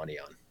bunch of money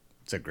on.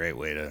 That's a great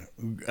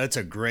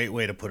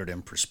way to put it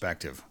in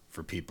perspective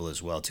for people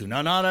as well too.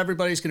 Now, not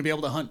everybody's going to be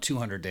able to hunt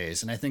 200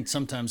 days. And I think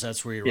sometimes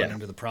that's where you run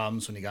into the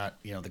problems when you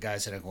got, the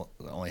guys that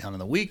only hunt on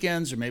the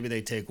weekends, or maybe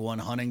they take one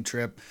hunting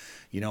trip,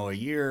 a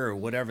year, or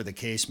whatever the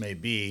case may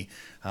be.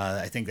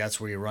 I think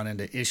that's where you run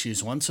into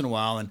issues once in a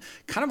while. And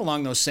kind of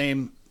along those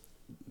same,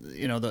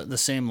 the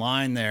same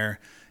line there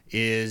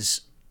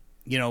is,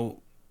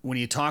 when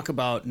you talk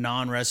about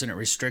non-resident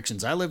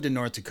restrictions, I lived in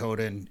North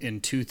Dakota in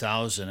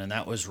 2000, and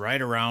that was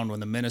right around when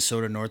the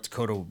Minnesota-North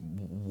Dakota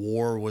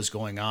war was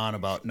going on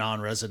about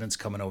non-residents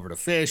coming over to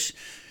fish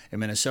in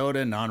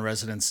Minnesota,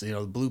 non-residents, the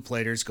blue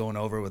platers going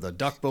over with a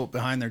duck boat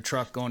behind their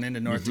truck going into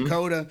North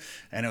Dakota.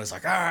 And it was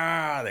like,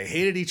 they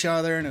hated each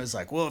other. And it was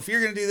like, well, if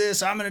you're going to do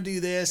this, I'm going to do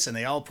this. And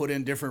they all put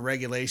in different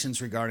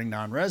regulations regarding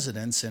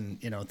non-residents,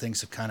 and,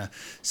 things have kind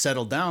of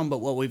settled down. But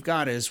what we've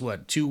got is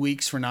 2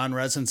 weeks for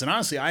non-residents. And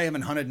honestly, I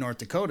haven't hunted North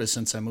Dakota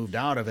since I moved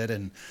out of it.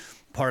 And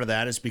part of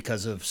that is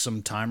because of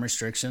some time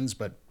restrictions,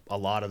 but a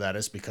lot of that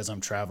is because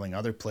I'm traveling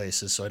other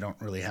places, so I don't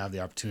really have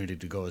the opportunity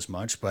to go as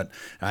much. But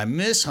I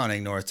miss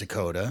hunting North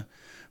Dakota.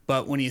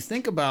 But when you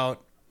think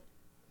about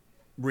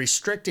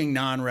restricting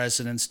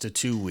non-residents to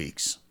 2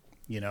 weeks,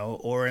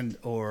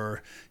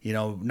 or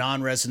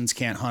non-residents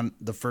can't hunt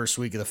the first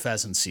week of the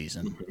pheasant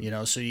season,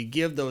 so you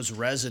give those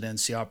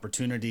residents the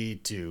opportunity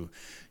to,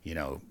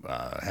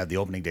 have the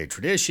opening day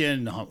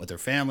tradition, hunt with their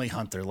family,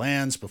 hunt their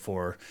lands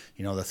before,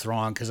 the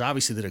throng, because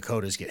obviously the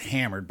Dakotas get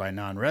hammered by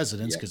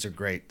non-residents because they're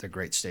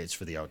great states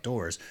for the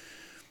outdoors,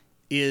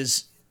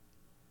 is,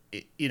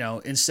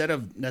 instead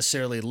of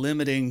necessarily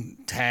limiting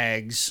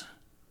tags,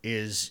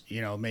 is,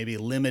 maybe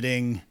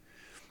limiting,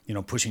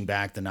 pushing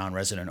back the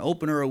non-resident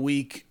opener a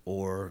week,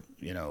 or,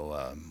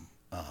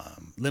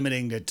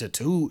 limiting it to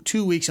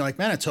two weeks. Like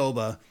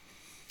Manitoba,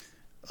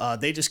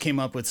 they just came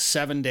up with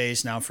 7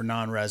 days now for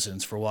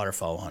non-residents for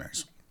waterfowl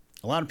hunters.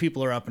 A lot of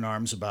people are up in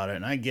arms about it,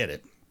 and I get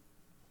it.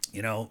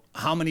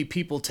 How many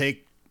people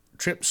take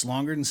trips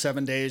longer than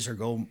 7 days or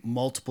go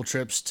multiple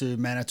trips to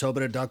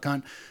Manitoba to duck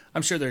hunt?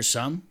 I'm sure there's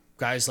some.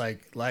 Guys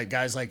like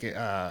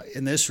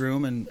in this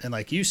room and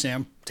like you,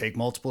 Sam, take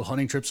multiple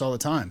hunting trips all the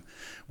time.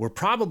 We're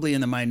probably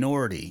in the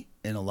minority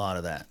in a lot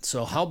of that.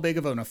 So how big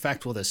of an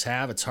effect will this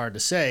have? It's hard to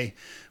say,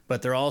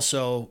 but they're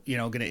also,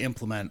 going to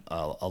implement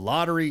a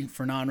lottery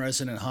for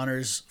non-resident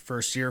hunters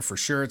first year. For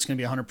sure, it's going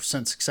to be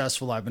 100%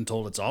 successful. I've been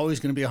told it's always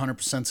going to be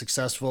 100%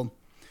 successful.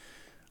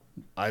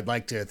 I'd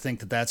like to think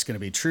that that's going to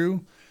be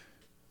true.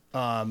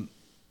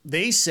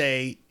 They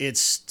say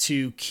it's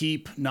to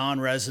keep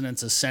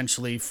non-residents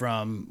essentially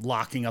from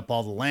locking up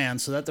all the land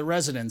so that the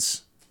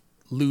residents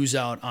lose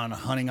out on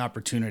hunting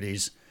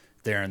opportunities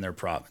there in their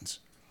province.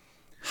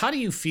 How do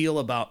you feel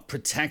about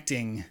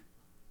protecting,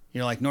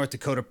 like North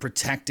Dakota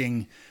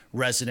protecting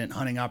resident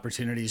hunting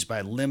opportunities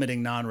by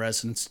limiting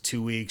non-residents to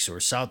 2 weeks, or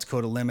South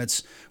Dakota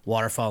limits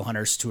waterfowl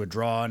hunters to a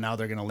draw? Now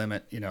they're going to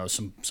limit,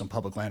 some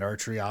public land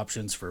archery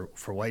options for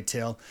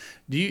whitetail.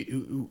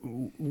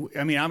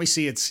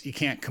 Obviously you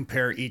can't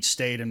compare each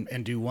state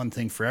and do one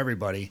thing for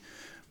everybody,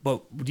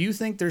 but do you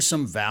think there's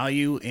some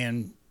value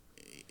in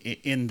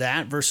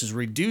that versus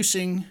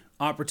reducing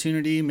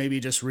opportunity, maybe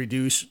just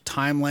reduce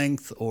time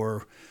length,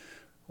 or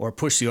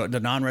push the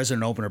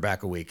non-resident opener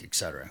back a week, et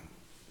cetera?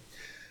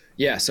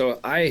 Yeah, so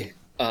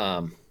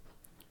I'll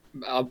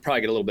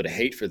probably get a little bit of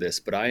hate for this,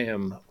 but I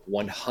am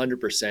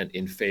 100%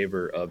 in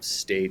favor of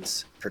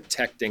states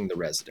protecting the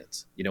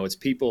residents. It's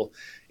people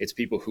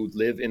who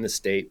live in the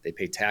state, they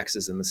pay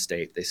taxes in the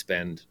state, they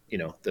spend,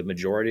 the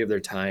majority of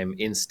their time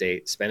in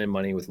state, spending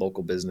money with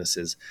local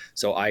businesses.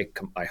 So I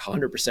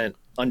 100%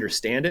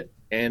 understand it,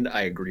 and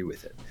I agree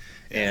with it.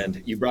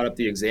 And you brought up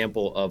the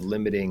example of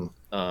limiting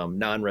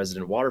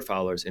non-resident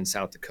waterfowlers in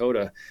South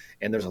Dakota,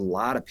 and there's a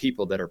lot of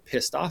people that are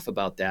pissed off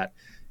about that.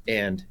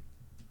 And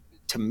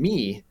to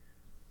me,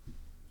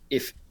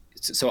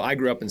 I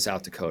grew up in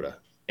South Dakota,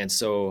 and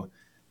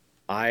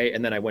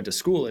then I went to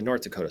school in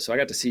North Dakota, so I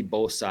got to see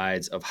both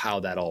sides of how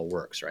that all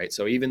works, right?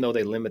 So even though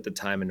they limit the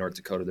time in North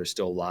Dakota, there's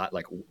still a lot,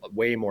 like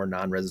way more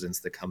non-residents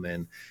that come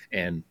in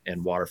and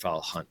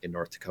waterfowl hunt in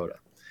North Dakota.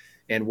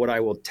 And what I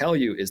will tell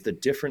you is the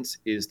difference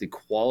is the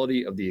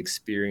quality of the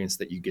experience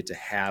that you get to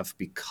have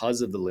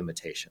because of the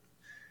limitation.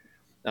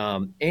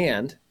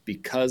 And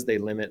because they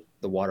limit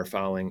the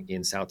waterfowling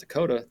in South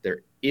Dakota,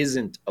 there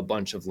isn't a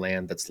bunch of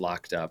land that's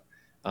locked up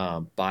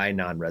by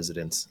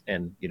non-residents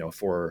and,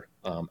 for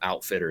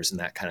outfitters and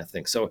that kind of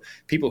thing. So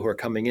people who are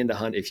coming in to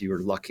hunt, if you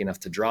were lucky enough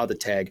to draw the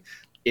tag,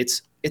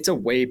 it's a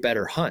way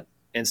better hunt.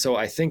 And so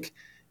I think,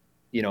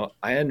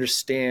 I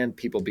understand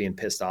people being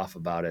pissed off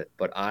about it,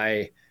 but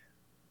I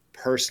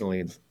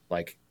personally,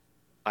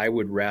 I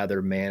would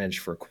rather manage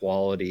for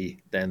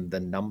quality than the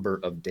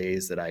number of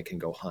days that I can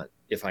go hunt.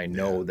 If I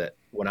know that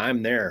when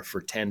I'm there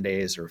for 10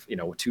 days or,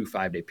 2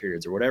 5-day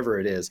periods or whatever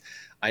it is,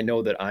 I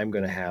know that I'm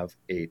going to have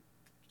a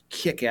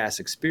kick-ass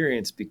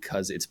experience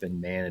because it's been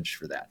managed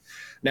for that.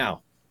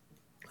 Now,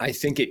 I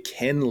think it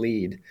can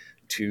lead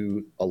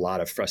to a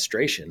lot of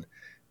frustration,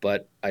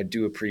 but I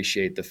do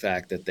appreciate the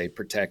fact that they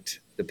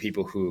protect the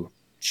people who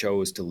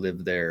chose to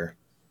live there,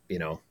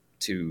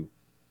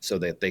 so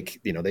that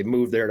they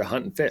moved there to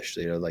hunt and fish.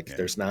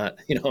 There's not,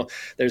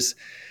 there's,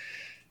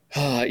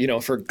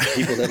 for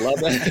people that love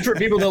that, for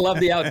people that love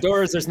the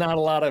outdoors, there's not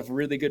a lot of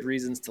really good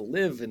reasons to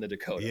live in the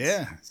Dakotas.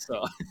 Yeah.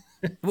 So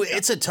well,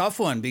 it's a tough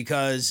one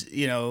because,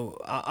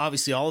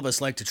 obviously all of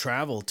us like to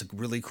travel to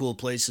really cool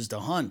places to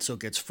hunt. So it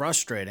gets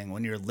frustrating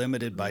when you're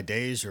limited by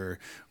days or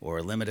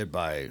limited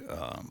by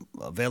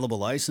available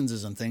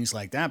licenses and things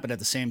like that. But at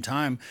the same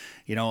time,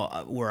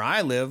 where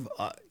I live,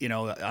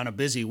 on a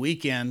busy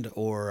weekend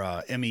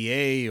or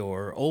MEA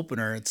or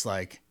opener, it's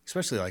like,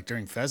 especially like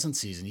during pheasant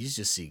season, you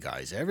just see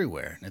guys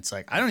everywhere. And it's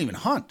like, I don't even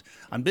hunt.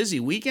 On busy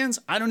weekends,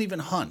 I don't even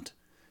hunt.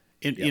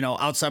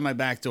 Outside my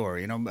back door,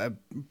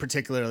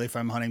 particularly if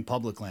I'm hunting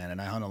public land,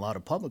 and I hunt a lot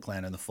of public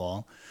land in the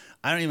fall,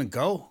 I don't even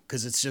go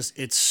because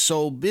it's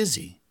so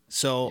busy.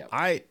 So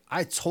I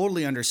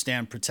totally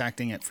understand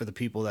protecting it for the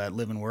people that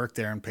live and work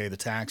there and pay the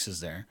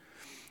taxes there.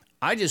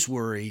 I just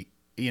worry,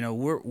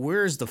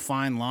 where's the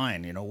fine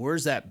line?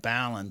 Where's that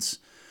balance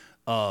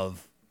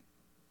of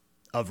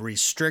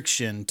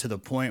restriction to the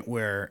point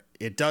where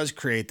it does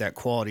create that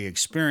quality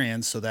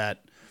experience so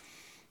that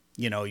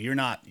you're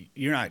not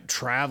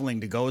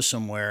traveling to go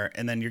somewhere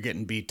and then you're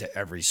getting beat to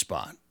every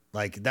spot.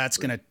 Like that's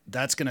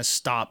gonna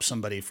stop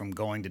somebody from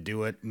going to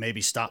do it,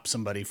 maybe stop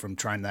somebody from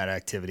trying that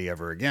activity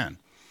ever again.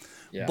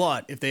 Yeah.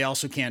 But if they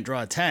also can't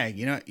draw a tag,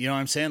 you know what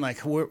I'm saying? Like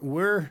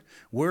where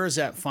is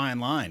that fine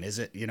line? Is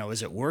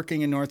it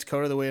working in North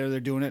Dakota the way they're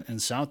doing it in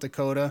South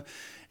Dakota?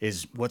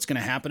 Is what's going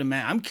to happen in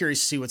I'm curious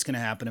to see what's going to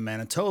happen in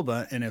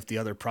Manitoba and if the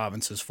other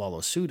provinces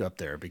follow suit up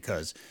there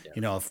because,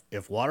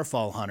 if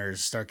waterfowl hunters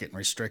start getting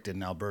restricted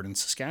in Alberta and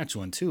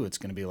Saskatchewan too, it's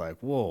going to be like,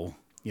 whoa,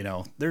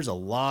 there's a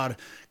lot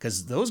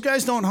because those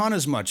guys don't hunt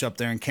as much up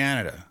there in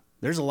Canada.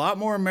 There's a lot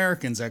more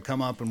Americans that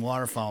come up and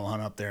waterfowl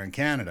hunt up there in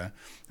Canada.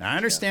 And I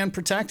understand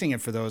protecting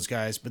it for those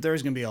guys, but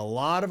there's going to be a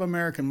lot of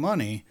American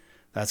money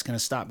that's going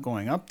to stop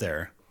going up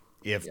there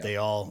if they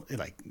all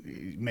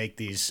make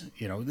these,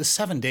 the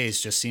 7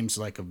 days just seems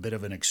like a bit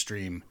of an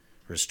extreme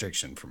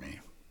restriction for me.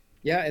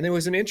 Yeah. And there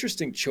was an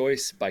interesting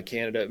choice by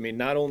Canada. I mean,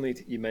 not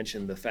only you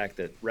mentioned the fact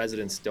that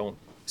residents don't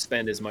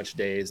spend as much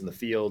days in the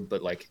field,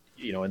 but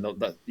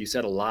and you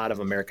said a lot of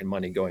American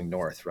money going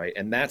north, right?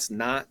 And that's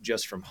not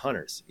just from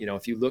hunters.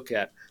 If you look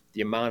at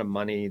the amount of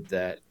money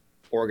that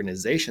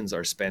organizations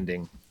are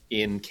spending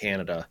in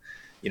Canada,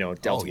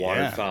 Delta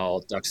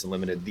Waterfowl, Ducks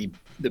Unlimited,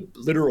 the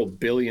literal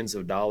billions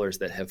of dollars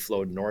that have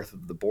flowed north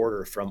of the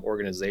border from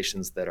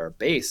organizations that are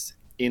based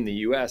in the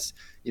U.S.,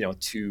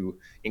 to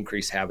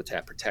increase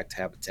habitat, protect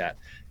habitat,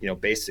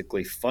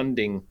 basically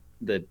funding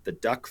the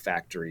duck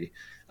factory,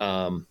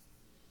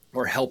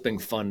 or helping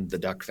fund the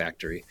duck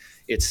factory.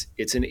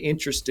 It's an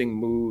interesting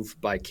move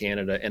by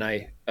Canada, and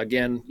I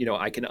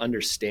can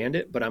understand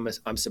it, but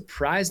I'm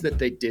surprised that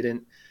they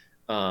didn't.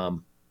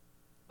 I'm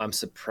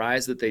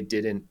surprised that they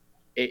didn't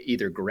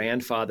either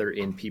grandfather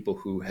in people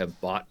who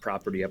have bought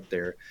property up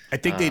there. I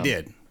think they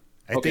did.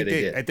 I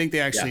did. I think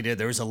they actually did.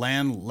 There was a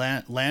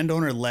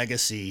landowner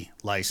legacy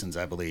license,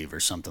 I believe,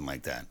 or something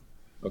like that.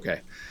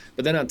 Okay.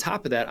 But then on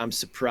top of that, I'm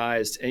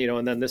surprised,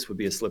 and then this would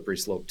be a slippery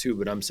slope too,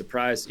 but I'm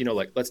surprised,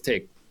 let's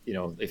take,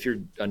 if you're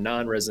a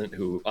non-resident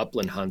who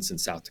upland hunts in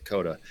South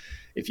Dakota,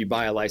 if you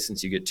buy a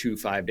license, you get 2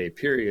 5-day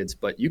periods,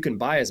 but you can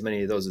buy as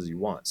many of those as you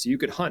want. So you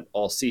could hunt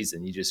all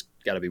season. You just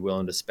got to be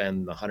willing to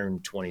spend the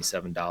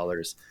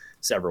 $127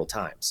 several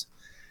times.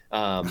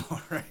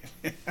 Right.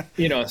 So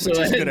which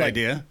is a good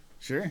idea.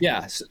 Sure.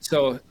 Yeah.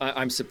 So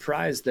I'm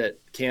surprised that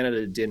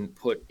Canada didn't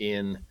put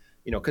in,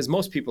 because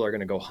most people are going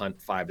to go hunt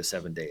 5 to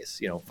 7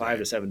 days. 5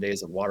 to 7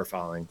 days of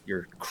waterfowling,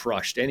 you're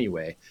crushed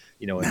anyway.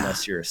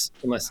 Unless you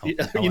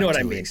know what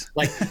I mean.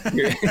 Like,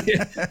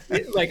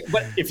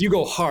 but if you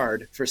go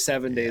hard for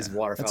 7 days of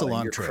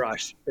waterfowling, you're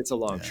crushed. It's a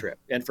long trip,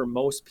 and for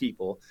most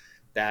people,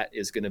 that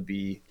is going to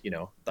be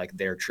like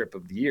their trip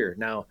of the year.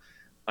 Now,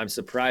 I'm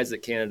surprised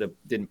that Canada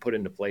didn't put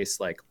into place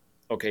like,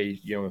 okay,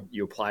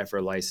 you apply for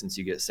a license,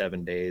 you get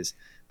 7 days,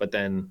 but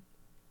then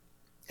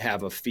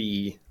have a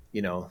fee.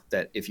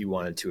 That if you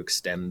wanted to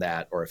extend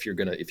that, or if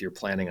you're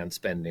planning on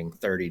spending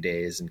 30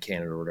 days in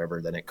Canada or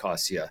whatever, then it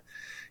costs you,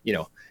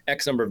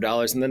 X number of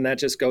dollars. And then that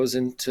just goes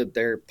into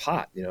their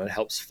pot, it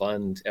helps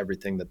fund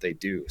everything that they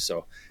do.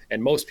 So,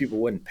 and most people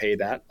wouldn't pay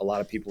that. A lot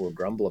of people will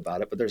grumble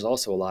about it, but there's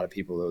also a lot of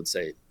people that would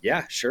say,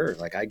 yeah, sure.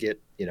 Like I get,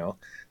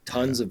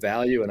 tons of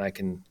value and I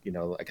can,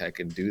 I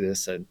can do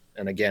this. And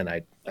again,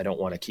 I don't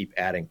want to keep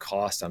adding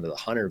cost onto the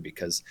hunter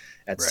because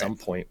at some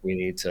point we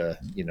need to,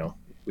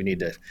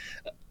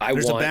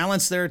 There's a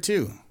balance there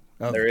too.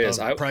 There is.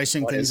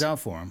 Pricing things out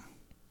for them.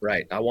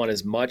 Right. I want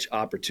as much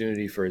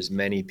opportunity for as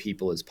many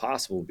people as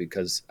possible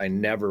because I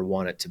never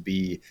want it to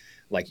be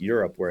like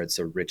Europe where it's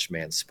a rich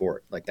man's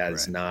sport. Like that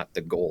is not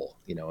the goal,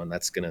 and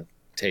that's going to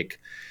take,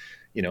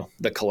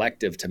 the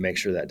collective to make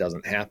sure that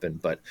doesn't happen.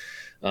 But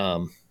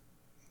I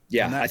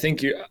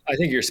think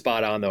you're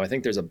spot on though. I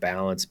think there's a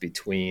balance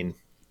between,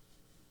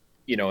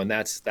 and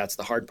that's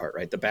the hard part,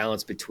 right? The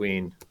balance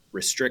between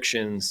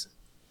restrictions,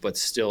 but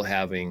still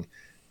having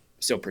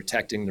so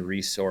protecting the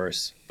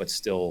resource, but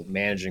still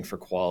managing for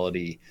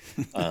quality,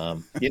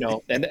 and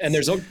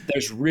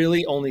there's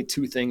really only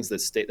two things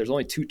there's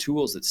only two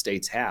tools that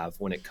states have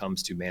when it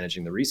comes to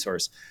managing the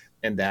resource.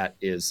 And that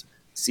is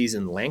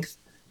season length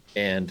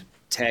and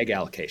tag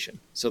allocation.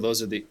 So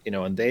those are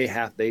and they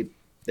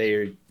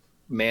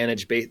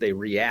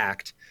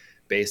react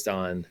based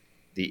on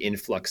the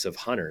influx of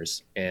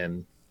hunters.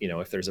 And,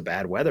 if there's a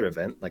bad weather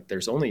event, like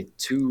there's only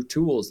two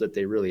tools that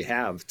they really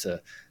have to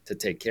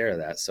take care of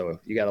that. So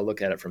you got to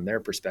look at it from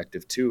their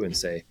perspective too, and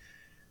say,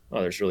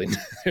 oh, there's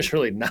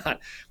really not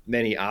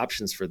many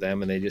options for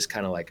them. And they just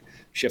kind of like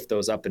shift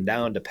those up and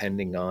down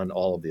depending on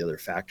all of the other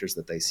factors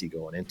that they see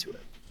going into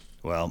it.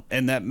 Well,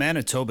 and that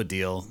Manitoba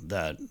deal,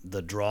 that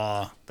the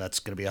draw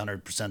that's going to be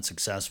 100%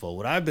 successful,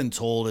 what I've been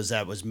told is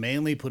that was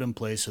mainly put in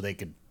place so they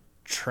could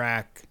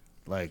track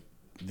like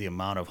the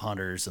amount of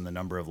hunters and the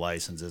number of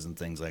licenses and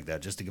things like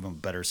that, just to give them a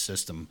better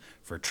system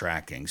for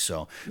tracking.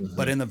 So,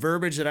 but in the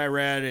verbiage that I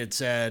read, it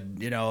said,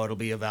 it'll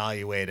be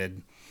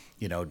evaluated,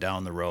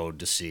 down the road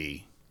to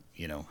see,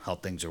 how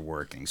things are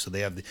working. So they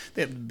have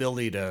the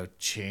ability to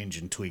change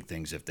and tweak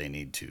things if they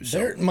need to. So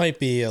there might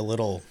be a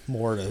little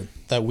more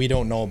that we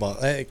don't know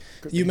about.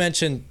 You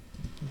mentioned,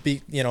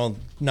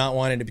 not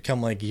wanting to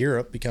become like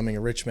Europe, becoming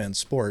a rich man's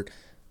sport.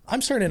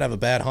 I'm starting to have a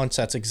bad hunch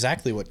that's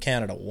exactly what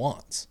Canada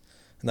wants,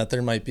 and that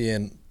there might be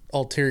an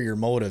ulterior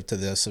motive to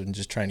this and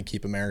just trying to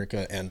keep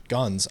America and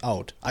guns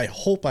out. I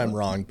hope I'm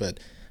wrong,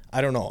 but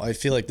I don't know. I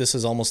feel like this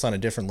is almost on a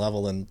different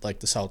level than like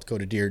the South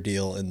Dakota deer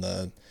deal and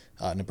the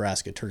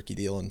Nebraska turkey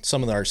deal, and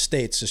some of our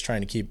states just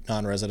trying to keep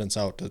non-residents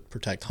out to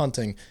protect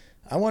hunting.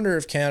 I wonder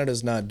if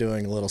Canada's not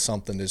doing a little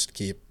something just to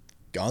keep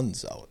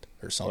guns out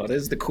or something. Well, it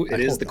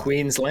is the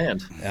Queen's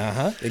land.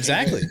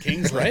 Exactly.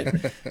 King's right?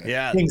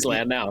 Yeah. King's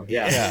land now.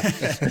 Yeah.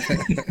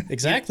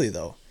 Exactly,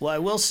 though. Well, I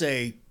will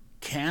say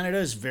Canada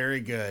is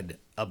very good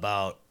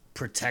about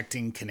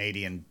protecting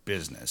Canadian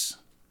business.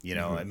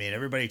 I mean,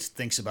 everybody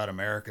thinks about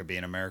America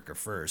being America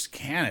first.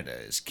 Canada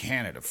is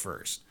Canada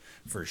first,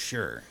 for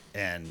sure.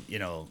 And,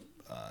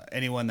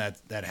 anyone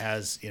that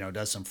has,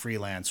 does some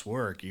freelance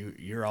work,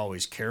 you're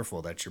always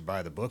careful that you're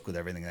by the book with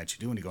everything that you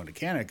do when you go into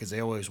Canada, because they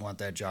always want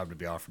that job to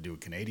be offered to a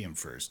Canadian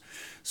first.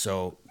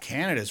 So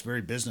Canada is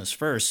very business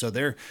first. So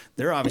they're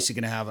obviously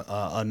going to have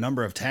a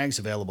number of tags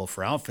available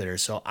for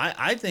outfitters. So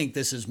I think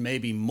this is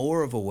maybe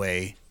more of a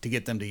way to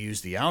get them to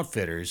use the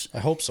outfitters. I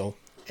hope so.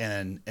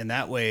 And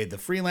that way the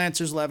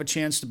freelancers will have a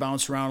chance to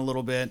bounce around a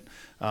little bit,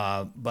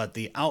 but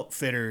the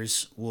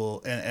outfitters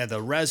will, and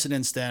the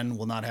residents then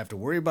will not have to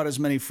worry about as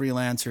many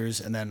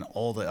freelancers, and then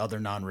all the other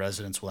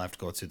non-residents will have to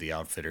go through the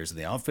outfitters, and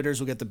the outfitters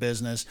will get the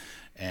business,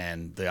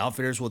 and the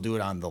outfitters will do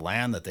it on the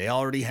land that they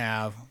already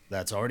have,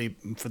 that's already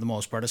for the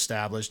most part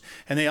established.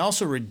 And they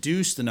also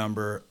reduce the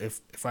number, if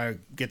I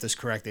get this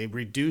correct, they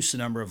reduce the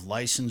number of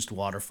licensed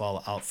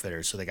waterfowl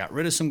outfitters. So they got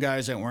rid of some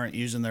guys that weren't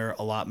using their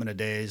allotment of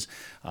days.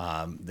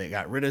 They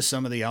got rid of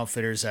some of the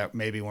outfitters that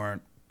maybe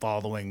weren't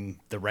following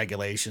the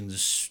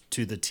regulations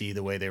to the T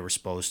the way they were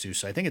supposed to.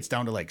 So I think it's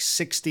down to like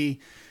 60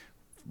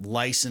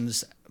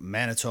 licensed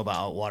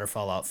Manitoba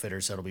waterfowl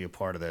outfitters that'll be a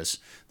part of this,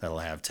 that'll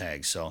have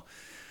tags. So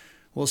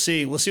we'll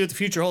see what the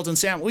future holds. And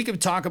Sam, we could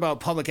talk about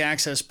public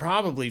access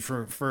probably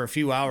for a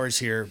few hours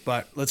here,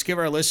 but let's give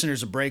our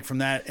listeners a break from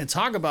that and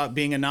talk about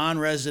being a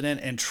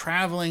non-resident and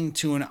traveling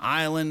to an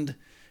island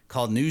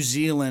called New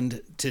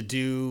Zealand to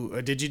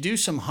do. Did you do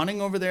some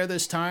hunting over there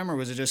this time, or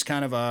was it just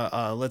kind of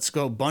a let's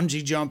go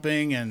bungee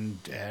jumping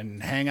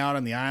and hang out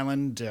on the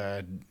island,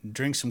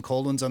 drink some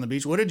cold ones on the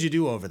beach? What did you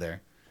do over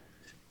there?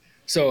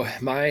 So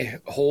my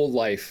whole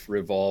life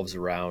revolves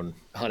around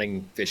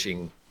hunting,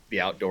 fishing,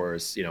 the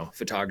outdoors,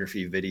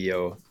 photography,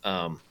 video.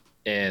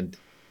 And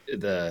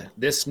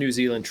this New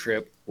Zealand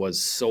trip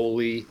was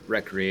solely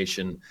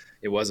recreation.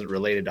 It wasn't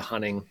related to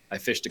hunting. I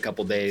fished a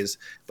couple days,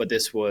 but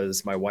this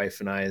was my wife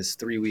and I's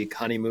 3-week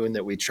honeymoon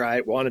that we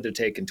wanted to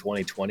take in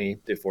 2020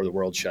 before the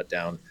world shut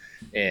down.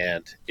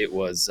 And it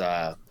was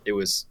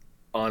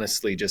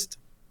honestly just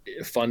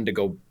fun to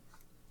go.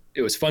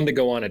 It was fun to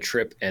go on a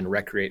trip and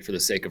recreate for the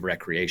sake of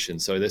recreation.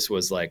 So this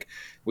was like,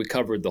 we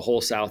covered the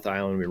whole South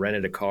Island. We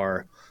rented a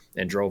car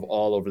and drove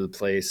all over the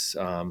place.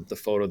 The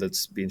photo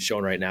that's being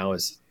shown right now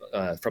is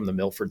from the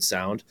Milford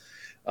Sound.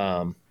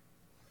 And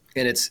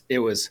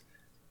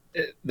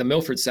the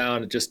Milford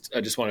Sound,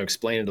 I just want to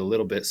explain it a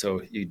little bit.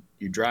 So you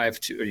drive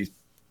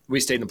we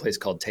stayed in a place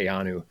called Te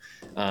Anau,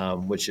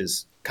 which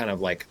is kind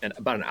of like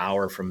about an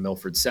hour from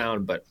Milford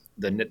Sound. But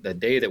the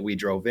day that we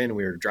drove in,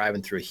 we were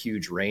driving through a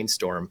huge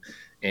rainstorm.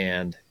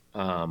 And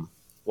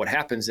what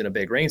happens in a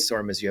big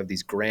rainstorm is you have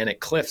these granite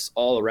cliffs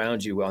all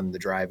around you on the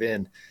drive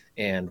in,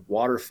 and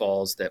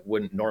waterfalls that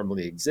wouldn't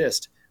normally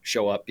exist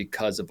show up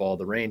because of all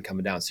the rain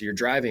coming down. So you're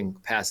driving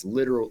past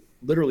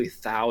literally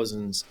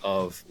thousands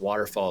of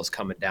waterfalls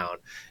coming down.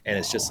 And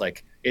It's just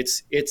like,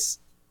 it's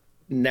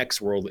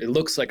next world. It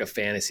looks like a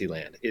fantasy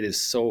land. It is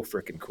so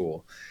freaking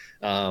cool.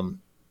 And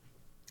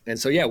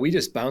so, yeah, we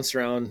just bounced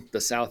around the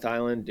South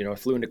Island,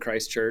 flew into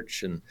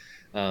Christchurch and,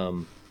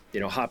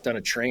 hopped on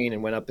a train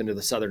and went up into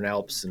the Southern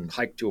Alps and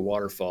hiked to a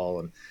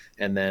waterfall.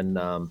 And then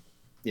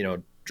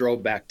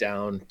drove back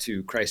down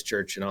to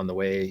Christchurch, and on the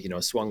way,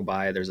 swung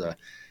by. There's a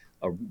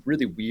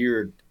really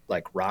weird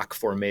like rock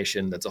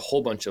formation that's a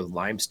whole bunch of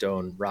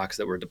limestone rocks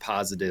that were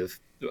deposited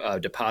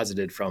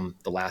from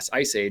the last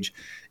ice age,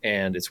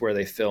 and it's where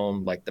they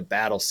filmed like the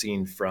battle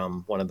scene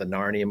from one of the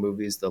Narnia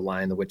movies, The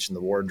Lion, the Witch, and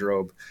the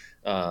Wardrobe.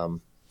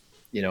 And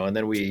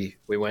then we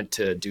went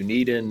to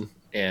Dunedin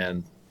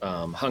and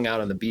hung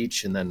out on the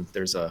beach, and then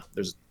there's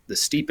the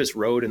steepest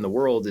road in the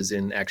world is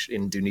in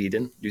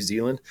Dunedin, New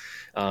Zealand.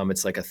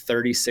 It's like a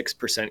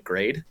 36%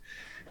 grade.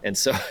 And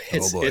so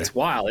it's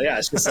wild. Yeah.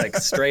 It's just like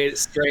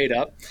straight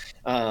up.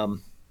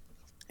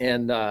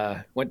 And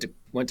went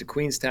to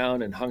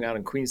Queenstown and hung out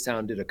in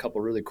Queenstown, did a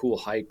couple really cool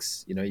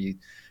hikes.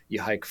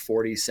 You hike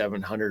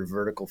 4,700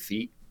 vertical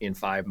feet in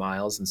 5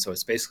 miles. And so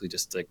it's basically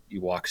just like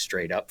you walk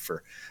straight up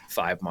for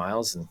 5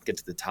 miles and get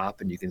to the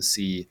top, and you can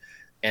see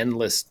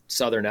endless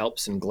Southern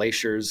Alps and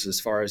glaciers as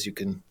far as you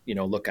can,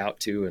 look out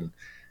to. And,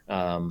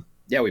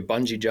 we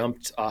bungee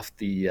jumped off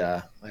the,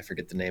 I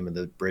forget the name of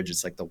the bridge.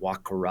 It's like the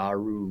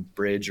Wakararu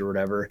Bridge or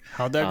whatever.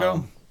 How'd that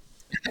go?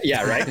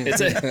 Yeah, right.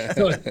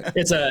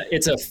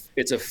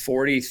 It's a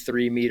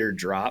 43 meter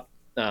drop.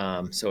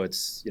 So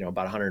it's, about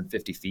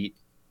 150 feet.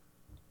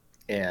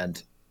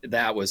 And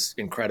that was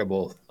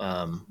incredible.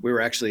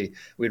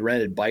 We'd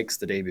rented bikes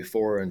the day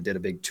before and did a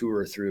big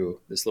tour through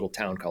this little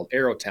town called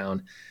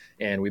Arrowtown.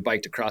 And we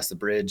biked across the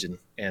bridge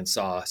and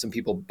saw some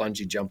people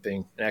bungee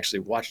jumping, and actually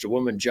watched a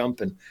woman jump,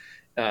 and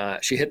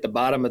she hit the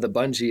bottom of the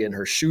bungee and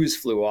her shoes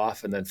flew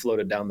off and then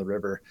floated down the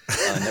river,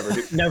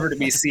 never to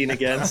be seen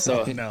again.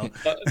 So, no.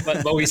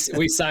 but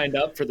we signed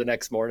up for the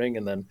next morning,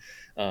 and then,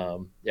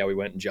 we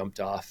went and jumped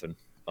off, and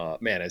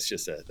man, it's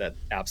just that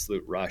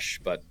absolute rush.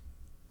 But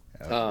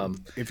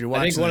if you're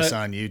watching this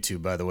on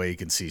YouTube, by the way, you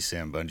can see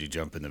Sam bungee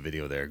jump in the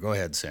video there. Go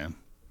ahead, Sam.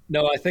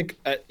 No, I think,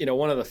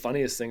 one of the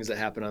funniest things that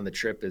happened on the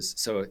trip is,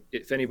 so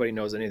if anybody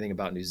knows anything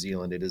about New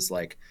Zealand, it is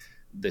like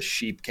the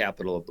sheep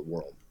capital of the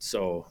world.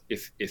 So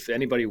if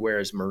anybody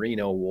wears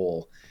merino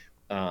wool,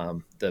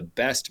 the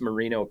best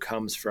merino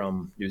comes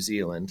from New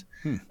Zealand.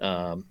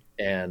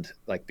 And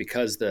like,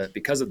 because of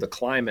the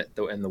climate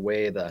and the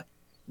way it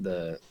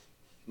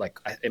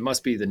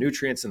must be the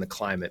nutrients in the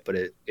climate, but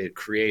it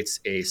creates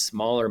a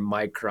smaller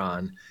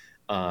micron.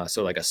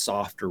 So like a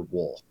softer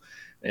wool.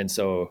 And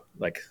so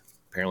like,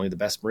 apparently the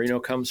best merino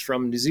comes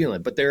from New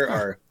Zealand, but there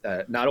are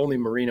not only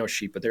merino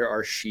sheep, but there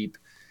are sheep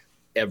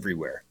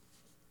everywhere.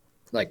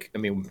 Like, I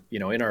mean,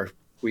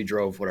 we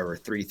drove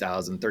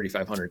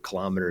 3,500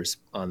 kilometers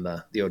on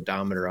the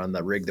odometer on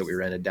the rig that we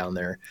rented down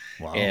there.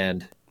 Wow.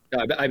 And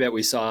I bet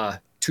we saw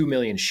 2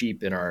 million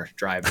sheep in our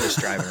drive, just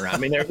driving around. I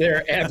mean,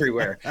 they're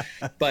everywhere,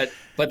 but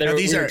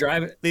these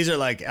are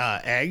like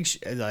eggs,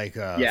 like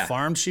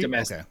farm sheep.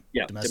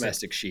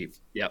 Domestic sheep.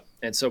 Yep.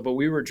 And so, but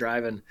we were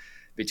driving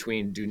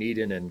between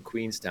Dunedin and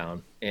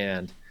Queenstown,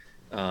 and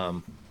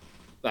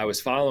I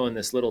was following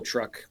this little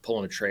truck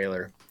pulling a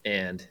trailer,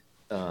 and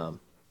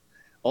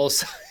all of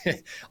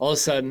a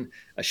sudden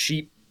a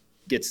sheep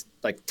gets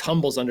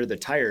tumbles under the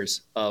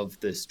tires of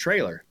this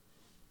trailer,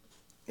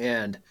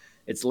 and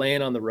it's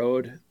laying on the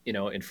road,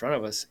 in front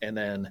of us. And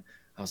then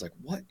I was like,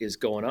 what is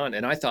going on?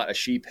 And I thought a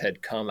sheep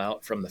had come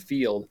out from the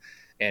field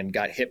and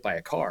got hit by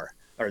a car,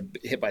 or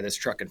hit by this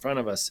truck in front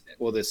of us.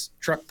 Well, this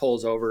truck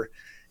pulls over,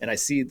 and I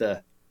see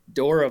the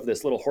door of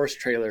this little horse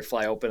trailer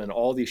fly open, and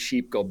all these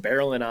sheep go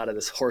barreling out of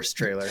this horse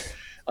trailer,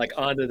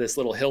 onto this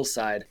little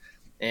hillside.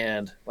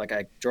 And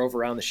I drove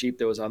around the sheep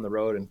that was on the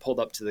road and pulled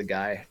up to the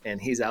guy, and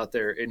he's out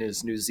there in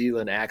his New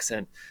Zealand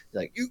accent,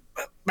 like, "You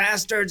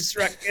bastards,"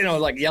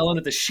 yelling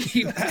at the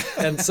sheep.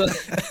 And so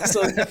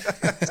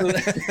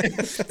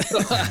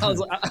I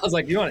was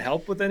like, "You want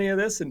help with any of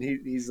this?" And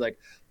he's like,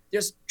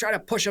 "Just try to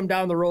push him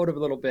down the road a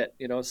little bit,"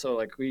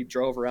 So we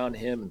drove around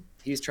him, and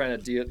he's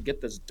trying to get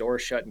this door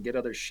shut and get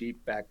other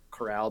sheep back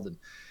corralled. And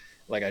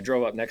I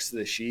drove up next to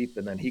the sheep,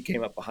 and then he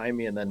came up behind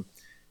me, and then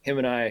him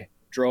and I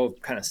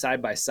drove kind of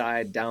side by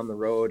side down the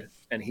road,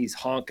 and he's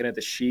honking at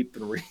the sheep,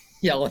 and we're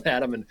yelling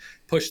at him, and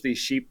pushed these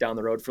sheep down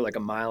the road for a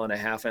mile and a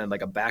half, and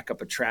a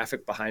backup of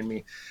traffic behind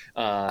me,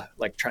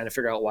 trying to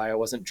figure out why I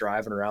wasn't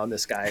driving around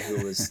this guy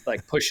who was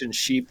pushing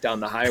sheep down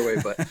the highway.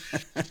 But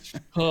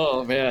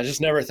oh man, I just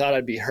never thought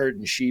I'd be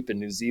herding sheep in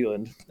New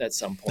Zealand at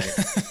some point.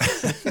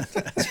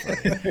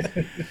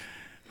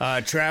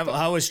 Travel.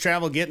 How was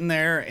travel getting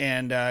there?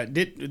 And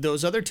did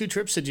those other 2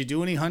 trips, did you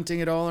do any hunting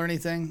at all or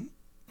anything,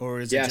 or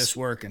is it just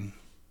working?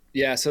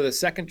 Yeah. So the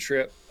second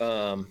trip,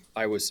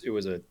 it was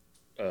a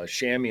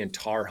chamois and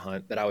tar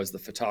hunt that I was the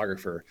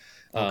photographer.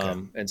 Okay.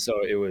 And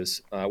so it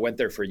was, I went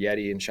there for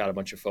Yeti and shot a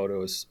bunch of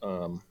photos.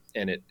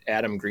 And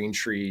Adam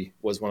Greentree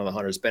was one of the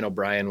hunters. Ben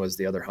O'Brien was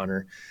the other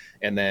hunter.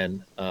 And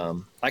then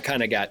I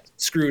kind of got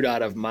screwed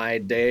out of my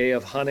day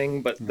of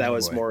hunting, but that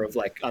was more of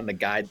on the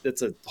guide.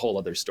 That's a whole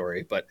other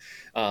story. But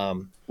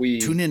we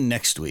tune in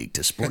next week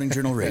to Sporting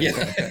Journal Radio.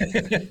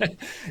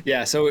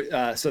 Yeah. So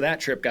that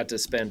trip got to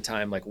spend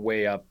time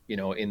way up,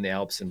 in the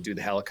Alps and do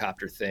the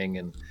helicopter thing.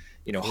 And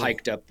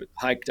hiked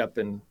up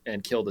and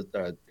killed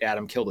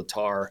Adam killed a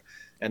tar.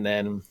 And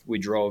then we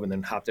drove and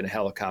then hopped in a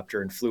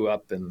helicopter and flew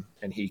up and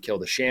he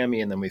killed a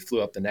chamois. And then we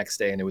flew up the next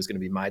day and it was going to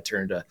be my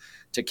turn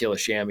to kill a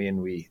chamois.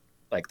 And we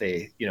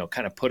they,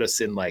 kind of put us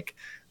in like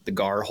the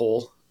gar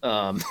hole.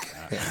 And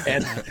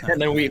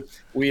then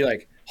we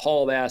like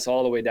hauled ass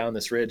all the way down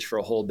this ridge for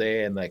a whole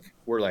day. And like,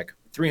 we're like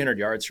 300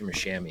 yards from a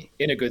chamois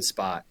in a good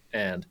spot.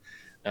 And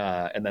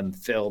then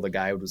Phil, the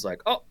guy, was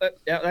like, "Oh,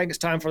 yeah, I think it's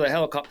time for the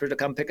helicopter to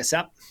come pick us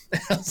up."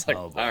 I was like,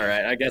 "All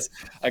right,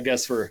 I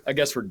guess we're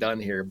done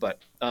here." But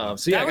so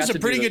yeah, that was a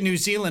pretty good New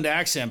Zealand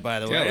accent, by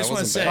the way. Yeah, I just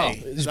want to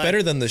say It's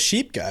better than the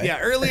sheep guy. Yeah,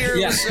 earlier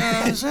it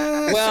was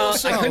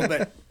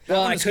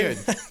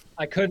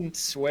I couldn't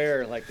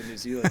swear like the New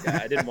Zealand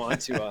guy. I didn't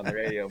want to on the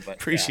radio, but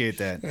appreciate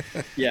that.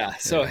 Yeah.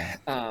 So,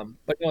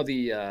 but no, do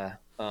you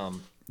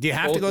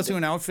have to go through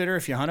an outfitter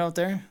if you hunt out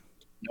there?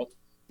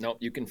 Nope,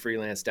 you can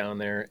freelance down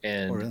there,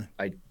 and really?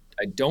 I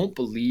don't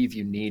believe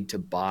you need to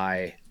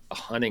buy a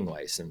hunting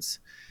license.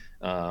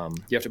 You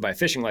have to buy a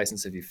fishing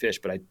license if you fish,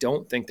 but I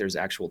don't think there's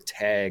actual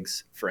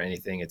tags for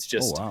anything. It's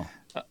just,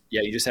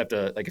 you just have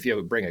to, like, if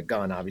you bring a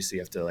gun, obviously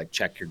you have to like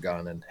check your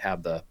gun and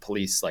have the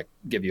police like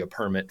give you a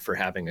permit for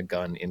having a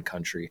gun in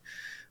country.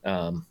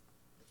 But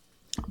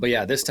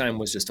yeah, this time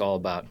was just all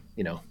about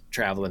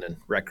traveling and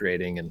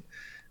recreating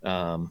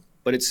and.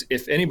 But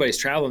if anybody's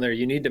traveling there,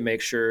 you need to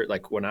make sure,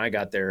 like when I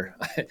got there,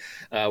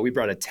 we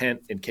brought a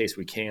tent in case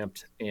we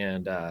camped,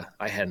 and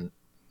I hadn't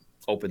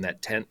opened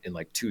that tent in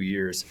like 2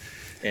 years.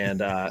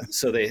 And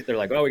so they're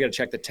like, "Oh, we got to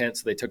check the tent."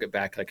 So they took it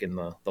back like in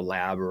the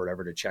lab or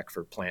whatever to check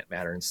for plant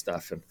matter and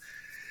stuff. And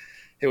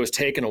it was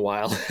taking a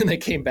while, and they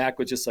came back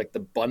with just like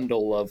the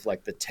bundle of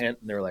like the tent,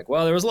 and they were like,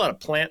 "Well, there was a lot of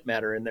plant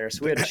matter in there,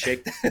 so we had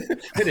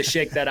to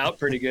shake that out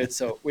pretty good.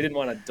 So we didn't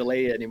want to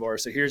delay it anymore.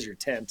 So here's your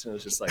tent." And it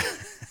was just like,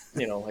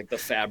 like the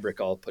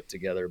fabric all put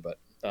together. But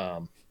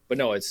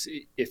no, it's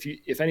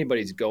if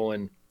anybody's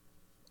going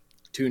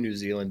to New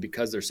Zealand,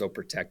 because they're so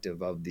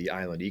protective of the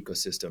island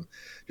ecosystem,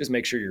 just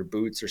make sure your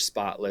boots are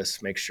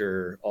spotless. Make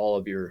sure all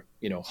of your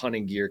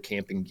hunting gear,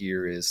 camping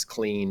gear is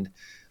cleaned.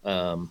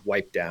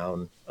 Wiped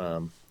down.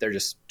 They're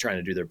just trying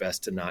to do their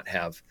best to not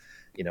have,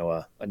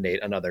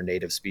 another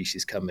native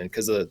species come in,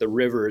 because the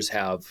rivers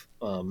have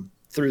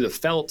through the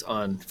felt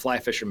on fly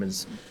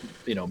fishermen's,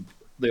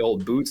 the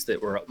old boots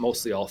that were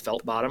mostly all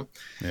felt bottom.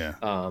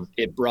 Yeah.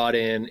 It brought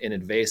in an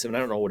invasive, and I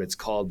don't know what it's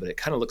called, but it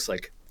kind of looks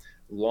like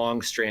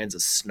long strands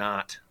of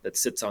snot that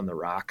sits on the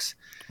rocks.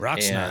 Rock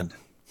snot.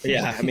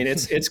 Yeah, I mean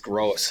it's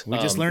gross. We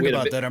just learned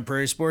about that on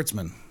Prairie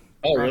Sportsman.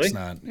 Oh, rock really?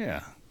 Snot.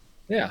 Yeah.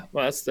 Yeah,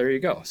 well, there you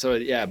go. So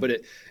yeah,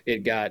 but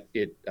it got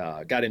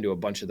into a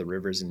bunch of the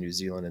rivers in New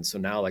Zealand, and so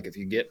now like if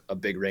you get a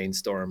big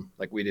rainstorm,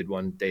 like we did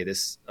one day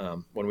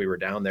when we were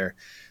down there,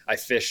 I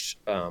fished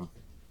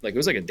like it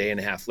was like a day and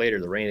a half later,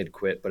 the rain had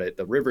quit, but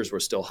the rivers were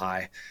still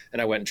high,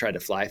 and I went and tried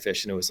to fly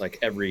fish, and it was like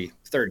every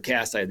third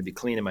cast I had to be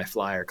cleaning my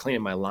fly or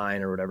cleaning my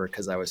line or whatever,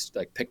 because I was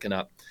like picking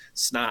up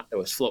snot that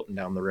was floating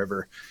down the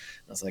river.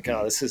 I was like,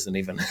 oh, this isn't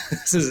even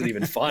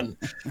fun.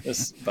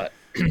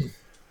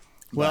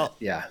 Well,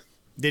 yeah.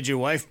 Did your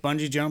wife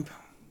bungee jump?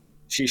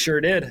 She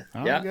sure did.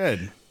 Oh, yeah.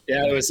 Good.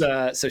 Yeah, it was.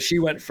 So she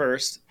went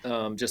first.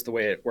 Just the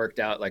way it worked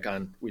out. Like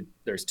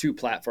there's 2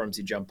 platforms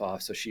you jump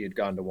off. So she had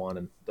gone to one,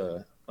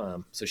 and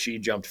so she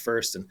jumped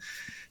first, and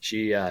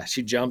she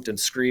jumped and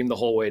screamed the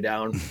whole way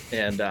down.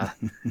 And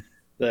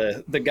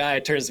the guy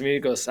turns to me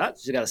and goes,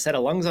 "She got a set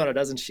of lungs on her,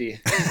 doesn't she?"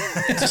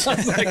 I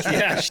was like,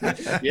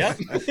 "Yeah, yep."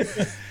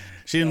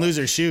 She didn't lose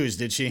her shoes,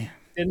 did she?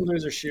 Didn't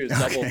lose her shoes.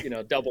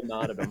 Double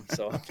knotted them.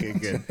 So okay,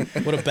 good.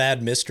 What a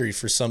bad mystery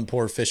for some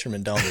poor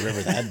fisherman down the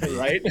river that'd be.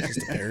 Right?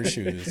 Just a pair of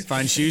shoes.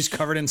 Find shoes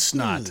covered in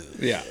snot.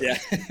 Yeah.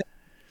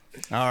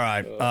 All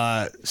right.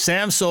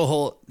 Sam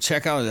Soholt,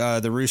 check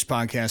out the Roost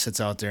podcast that's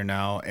out there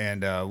now.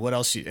 And what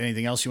else?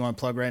 Anything else you want to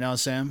plug right now,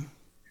 Sam?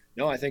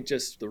 No, I think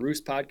just the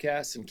Roost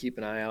podcast, and keep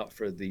an eye out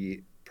for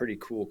the pretty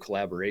cool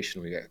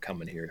collaboration we got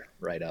coming here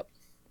right up.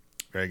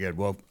 Very good.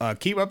 Well,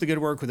 keep up the good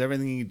work with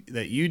everything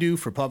that you do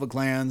for public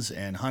lands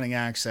and hunting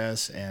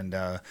access, and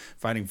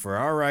fighting for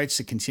our rights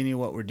to continue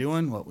what we're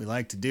doing, what we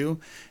like to do.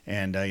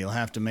 And you'll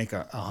have to make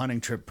a hunting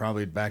trip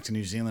probably back to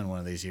New Zealand one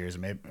of these years.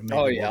 Maybe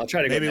I'll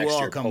try to go next year. Maybe we'll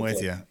all come hopefully.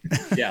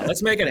 with you. Yeah,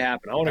 let's make it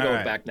happen. I want to go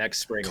right. back next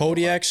spring.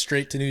 Kodiak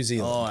straight to New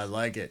Zealand. Oh, I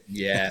like it.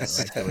 Yes.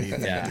 I like the way you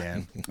think,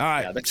 Dan. All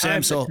right, Yeah,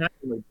 Sam Soholt.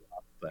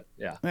 But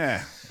yeah.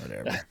 Yeah,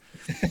 whatever.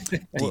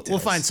 We'll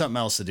find something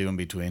else to do in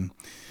between.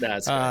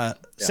 That's right.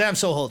 Yeah. Sam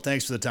Soholt,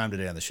 thanks for the time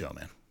today on the show,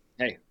 man.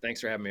 Hey,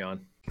 thanks for having me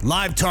on.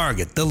 Live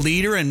Target, the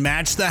leader in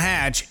Match the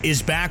Hatch,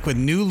 is back with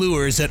new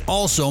lures that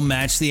also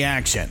match the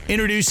action.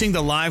 Introducing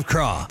the Live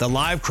Craw. The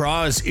Live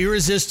Craw is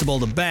irresistible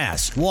to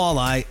bass,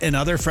 walleye, and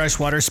other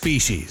freshwater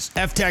species.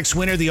 FTech's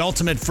winner, the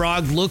Ultimate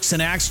Frog, looks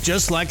and acts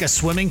just like a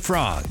swimming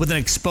frog. With an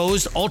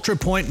exposed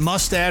ultra-point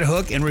mustad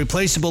hook and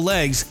replaceable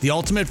legs, the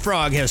Ultimate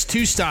Frog has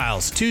 2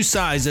 styles, 2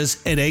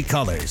 sizes, and 8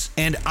 colors.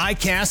 And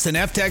iCast and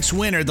FTech's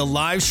winner, the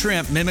Live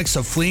Shrimp, mimics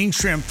a fleeing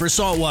shrimp for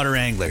saltwater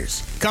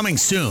anglers. Coming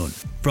soon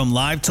from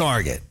Live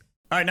Target.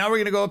 All right, now we're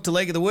going to go up to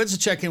Lake of the Woods to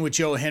check in with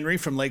Joe Henry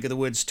from Lake of the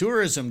Woods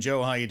Tourism.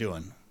 Joe, how you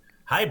doing?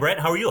 Hi, Brett.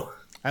 How are you?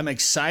 I'm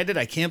excited.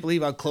 I can't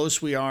believe how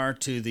close we are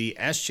to the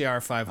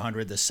SJR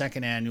 500, the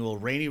second annual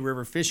Rainy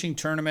River Fishing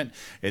Tournament.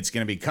 It's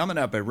going to be coming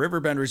up at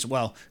Riverbend Resort.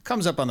 Well,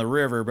 comes up on the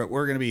river, but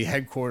we're going to be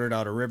headquartered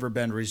out of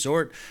Riverbend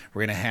Resort.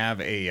 We're going to have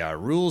a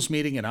rules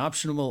meeting, an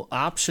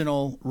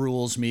optional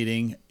rules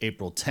meeting,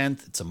 April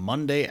 10th. It's a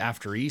Monday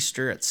after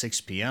Easter at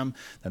 6 p.m.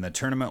 Then the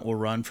tournament will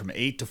run from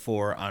 8 to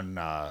 4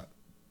 on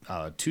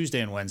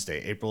Tuesday and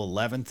Wednesday, April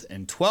 11th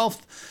and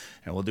 12th.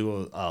 And we'll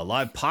do a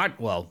live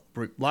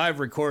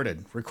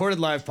recorded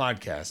live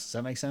podcast. Does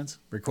that make sense?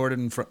 Recorded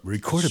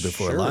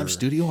before a live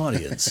studio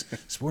audience.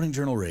 Sporting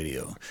Journal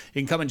Radio.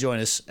 You can come and join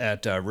us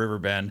at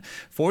Riverbend.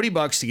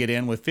 $40 to get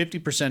in with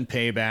 50%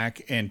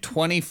 payback, and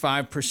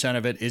 25%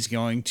 of it is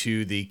going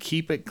to the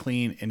Keep It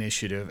Clean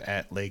initiative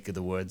at Lake of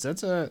the Woods.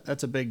 That's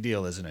a big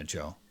deal, isn't it,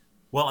 Joe?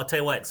 Well, I'll tell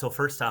you what. So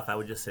first off, I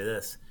would just say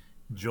this.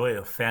 Enjoy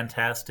a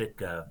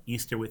fantastic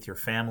Easter with your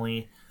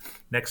family.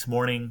 Next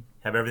morning,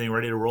 have everything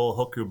ready to roll,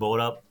 hook your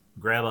boat up,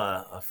 grab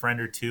a friend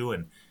or two,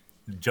 and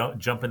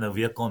jump in the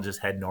vehicle and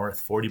just head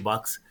north.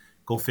 $40,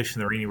 go fish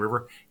in the Rainy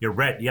River. You're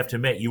Brett, you have to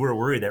admit, you were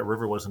worried that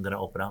river wasn't going to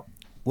open up.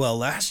 Well,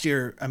 last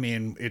year, I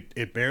mean,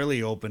 it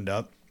barely opened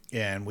up,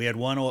 and we had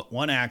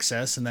one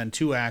access and then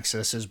two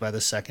accesses by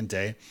the second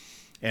day.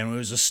 And it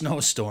was a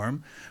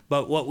snowstorm.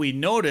 But what we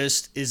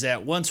noticed is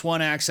that once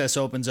one access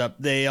opens up,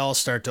 they all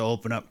start to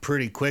open up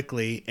pretty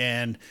quickly.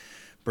 And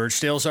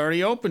Birchdale's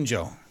already open,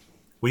 Joe.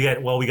 We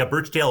got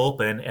Birchdale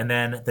open, and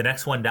then the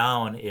next one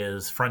down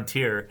is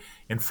Frontier.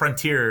 In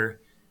Frontier,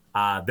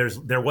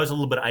 there was a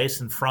little bit of ice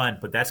in front,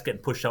 but that's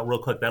getting pushed out real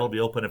quick. That'll be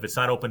open. If it's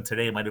not open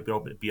today, it might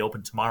be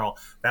open tomorrow.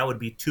 That would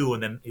be 2,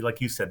 and then like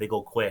you said, they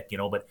go quick,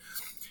 But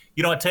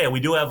I tell you, we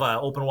do have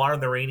open water in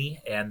the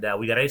Rainy, and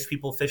we got ice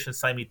people fishing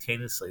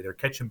simultaneously. They're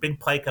catching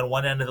big pike on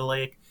one end of the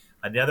lake.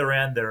 On the other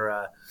end,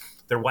 they're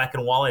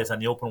whacking walleyes on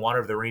the open water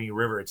of the Rainy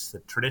River. It's the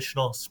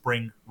traditional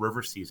spring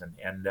river season,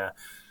 and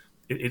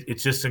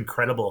it's just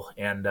incredible.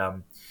 And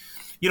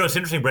it's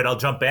interesting, Brett. I'll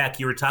jump back.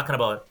 You were talking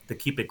about the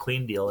Keep It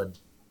Clean deal, and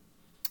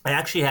I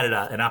actually had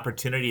an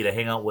opportunity to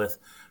hang out with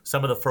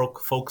some of the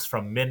folks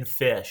from Min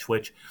Fish,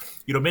 which,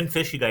 Min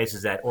Fish, you guys,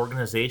 is that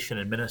organization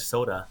in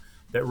Minnesota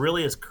that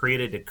really is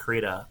created to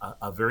create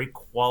a very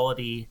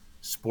quality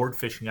sport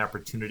fishing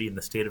opportunity in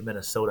the state of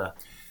Minnesota.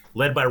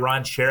 Led by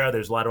Ron Shera,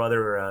 there's a lot of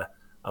other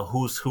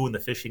who's who in the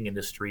fishing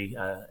industry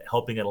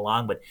helping it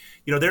along. But,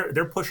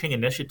 they're pushing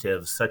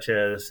initiatives such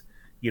as,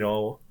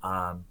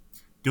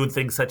 doing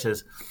things such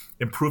as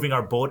improving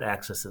our boat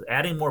accesses,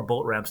 adding more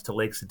boat ramps to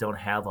lakes that don't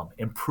have them,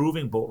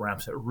 improving boat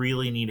ramps that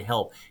really need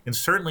help. And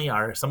certainly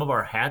some of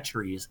our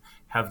hatcheries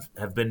have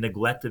been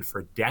neglected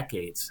for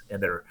decades,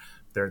 and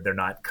they're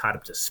not caught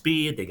up to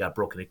speed. They got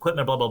broken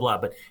equipment, blah, blah, blah.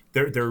 But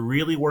they're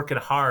really working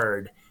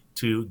hard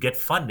to get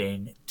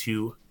funding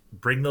to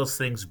bring those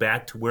things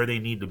back to where they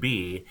need to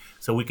be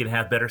so we can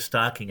have better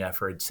stocking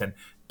efforts and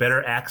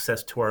better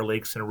access to our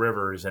lakes and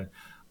rivers. And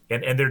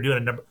they're doing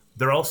a number.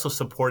 They're also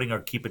supporting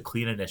our Keep It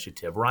Clean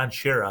initiative. Ron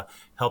Shera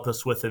helped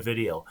us with the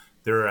video.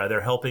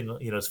 They're helping,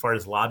 as far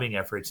as lobbying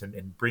efforts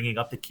and bringing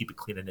up the Keep It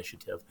Clean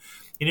initiative.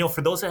 And,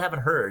 for those that haven't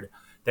heard,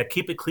 that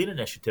Keep It Clean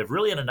initiative,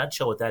 really in a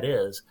nutshell what that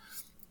is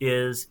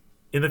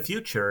in the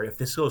future, if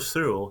this goes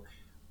through,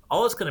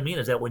 all it's going to mean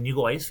is that when you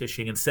go ice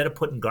fishing, instead of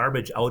putting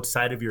garbage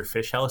outside of your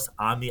fish house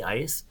on the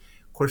ice,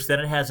 of course, then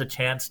it has a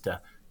chance to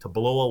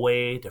blow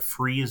away, to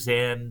freeze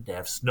in, to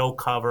have snow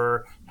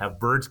cover, have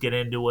birds get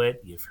into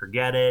it, you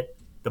forget it.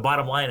 The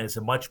bottom line is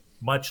a much,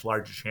 much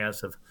larger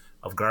chance of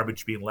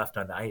garbage being left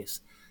on the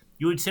ice.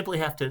 You would simply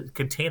have to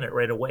contain it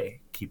right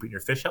away. Keep it in your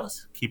fish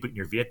house, keep it in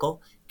your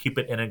vehicle, keep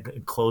it in an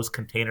enclosed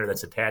container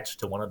that's attached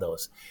to one of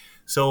those.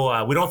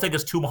 So we don't think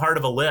it's too hard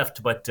of a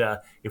lift, but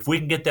if we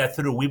can get that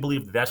through, we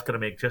believe that's going to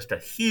make just a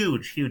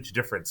huge, huge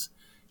difference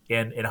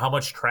in how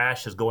much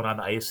trash is going on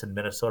the ice in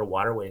Minnesota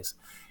waterways.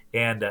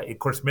 And, of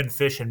course, Min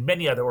Fish and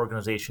many other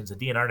organizations, the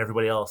DNR and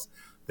everybody else,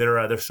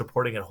 they're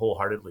supporting it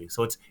wholeheartedly.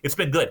 So it's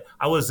been good.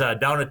 I was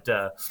down at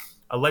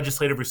a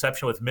legislative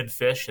reception with Min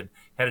Fish and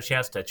had a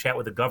chance to chat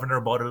with the governor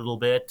about it a little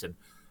bit. And,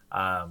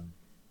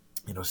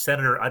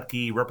 Senator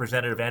Utke,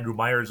 Representative Andrew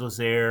Myers was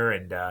there,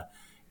 and that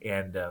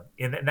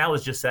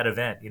was just that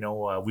event.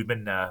 We've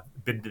been to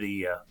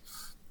the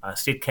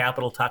state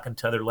capitol talking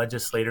to other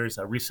legislators.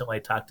 Recently I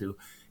talked to,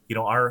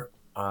 our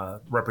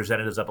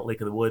representatives up at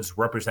Lake of the Woods,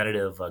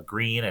 Representative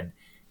Green and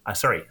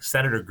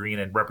Senator Green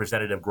and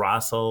Representative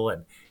Grossel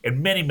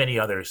and many, many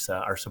others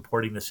are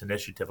supporting this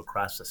initiative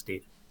across the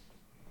state.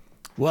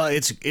 Well,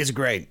 it's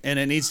great, and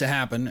it needs to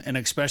happen, and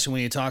especially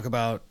when you talk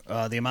about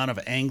the amount of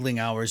angling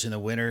hours in the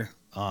winter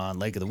on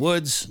Lake of the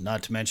Woods,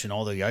 not to mention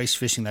all the ice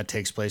fishing that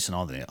takes place in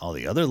all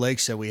the other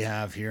lakes that we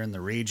have here in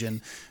the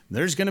region.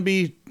 There's going to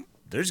be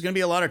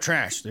a lot of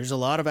trash. There's a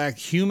lot of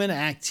human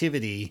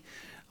activity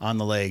on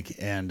the lake,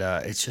 and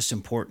it's just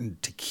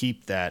important to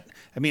keep that.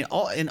 I mean,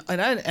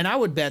 I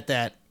would bet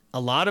that a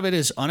lot of it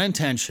is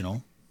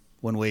unintentional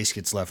when waste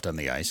gets left on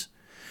the ice,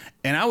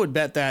 and I would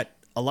bet that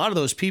a lot of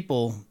those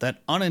people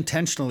that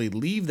unintentionally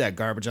leave that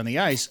garbage on the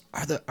ice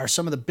are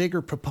some of the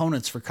bigger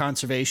proponents for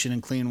conservation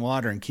and clean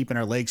water and keeping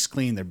our lakes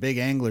clean. They're big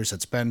anglers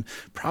that spend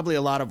probably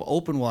a lot of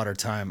open water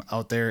time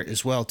out there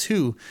as well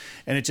too,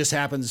 and it just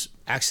happens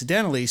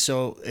accidentally.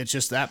 So it's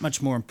just that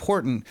much more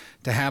important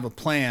to have a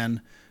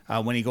plan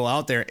when you go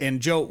out there.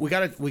 And Joe, we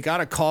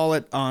gotta call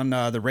it on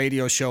the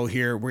radio show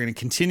here. We're going to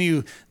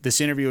continue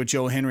this interview with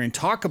Joe Henry and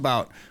talk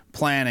about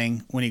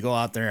planning when you go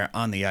out there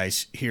on the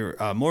ice here.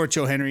 More with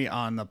Joe Henry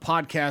on the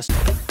podcast.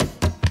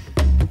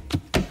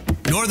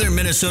 Northern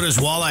Minnesota's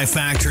Walleye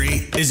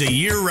Factory is a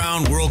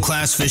year-round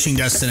world-class fishing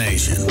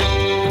destination.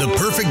 The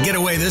perfect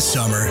getaway this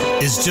summer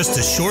is just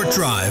a short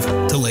drive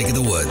to Lake of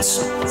the Woods.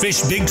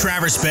 Fish Big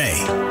Traverse Bay,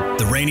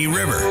 the Rainy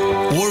River,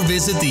 or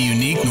visit the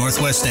unique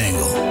Northwest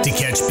Angle. To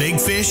catch big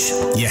fish,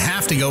 you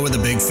have to go where the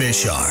big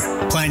fish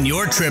are. Plan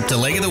your trip to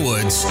Lake of the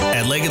Woods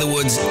at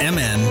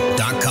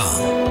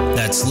lakeofthewoodsmn.com.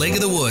 That's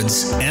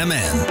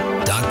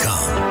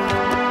lakeofthewoodsmn.com.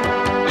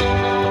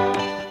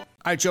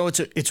 All right, Joe,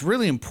 it's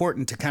really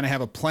important to kind of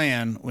have a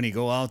plan when you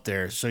go out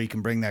there so you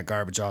can bring that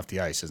garbage off the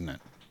ice, isn't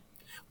it?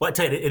 Well, I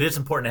tell you, it is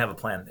important to have a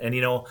plan. And,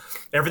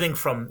 everything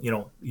from,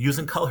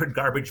 using colored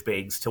garbage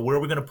bags to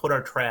where we're going to put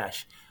our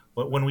trash.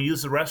 When we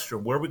use the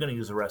restroom, where are we going to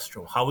use the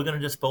restroom? How are we going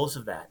to dispose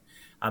of that?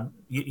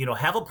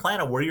 Have a plan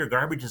of where your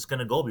garbage is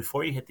going to go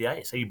before you hit the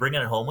ice. Are you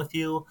bringing it home with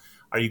you?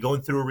 Are you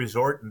going through a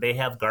resort and they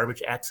have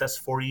garbage access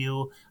for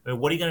you? I mean,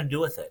 what are you going to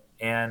do with it?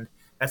 And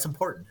that's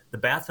important. The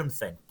bathroom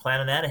thing,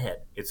 planning that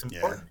ahead. It's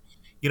important.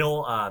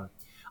 Yeah.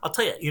 I'll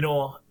tell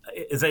you,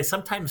 as I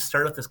sometimes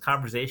start with this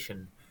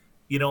conversation,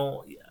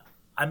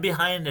 I'm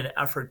behind an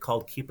effort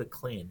called Keep It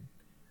Clean.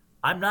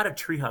 I'm not a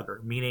tree hugger,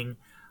 meaning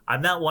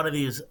I'm not one of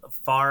these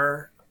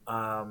far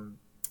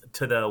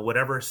to the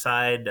whatever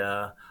side.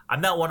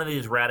 I'm not one of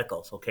these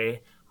radicals,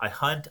 okay? I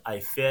hunt,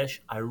 I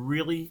fish. I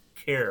really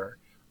care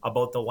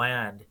about the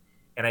land,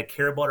 and I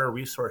care about our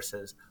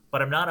resources,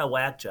 but I'm not a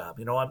whack job.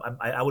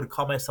 I would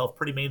call myself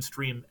pretty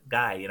mainstream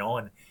guy,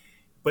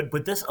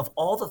 But this, of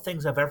all the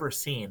things I've ever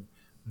seen,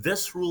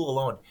 this rule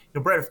alone,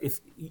 Brett,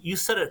 if you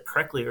said it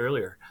correctly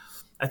earlier,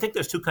 I think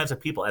there's two kinds of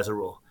people as a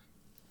rule.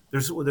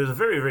 There's a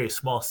very, very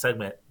small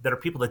segment that are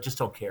people that just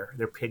don't care.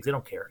 They're pigs. They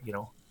don't care,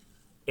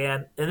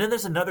 And then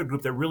there's another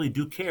group that really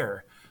do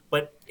care.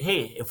 But,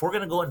 hey, if we're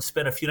going to go and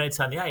spend a few nights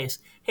on the ice,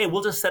 hey,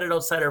 we'll just set it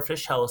outside our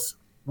fish house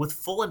with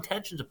full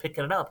intentions of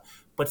picking it up.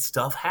 But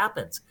stuff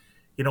happens.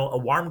 A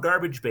warm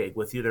garbage bag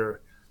with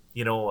either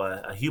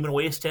a human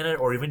waste in it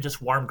or even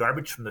just warm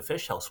garbage from the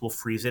fish house will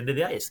freeze into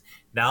the ice.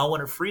 Now,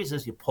 when it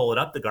freezes, you pull it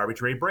up, the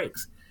garbage rate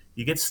breaks.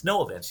 You get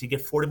snow events. You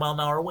get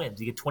 40-mile-an-hour winds.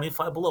 You get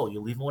 25 below.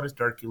 You leave it when it's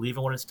dark. You leave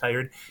it when it's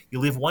tired.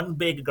 You leave one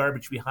bag of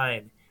garbage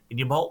behind, and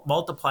you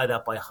multiply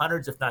that by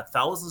hundreds, if not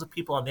thousands of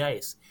people on the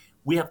ice.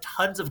 We have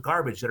tons of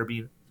garbage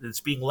that's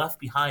being left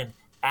behind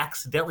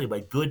accidentally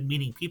by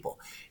good-meaning people.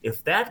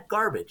 If that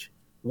garbage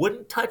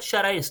wouldn't touch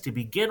that ice to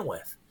begin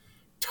with,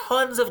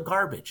 tons of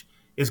garbage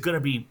is going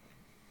to be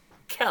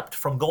kept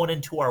from going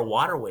into our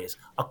waterways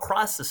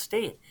across the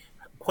state,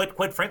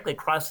 quite frankly,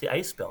 across the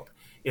ice belt,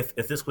 if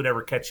this would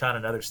ever catch on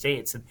in other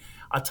states. And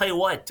I'll tell you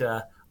what,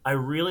 I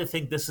really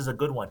think this is a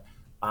good one.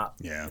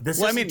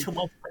 This isn't too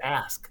much to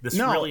ask. This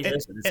really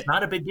isn't. It's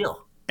not a big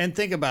deal. And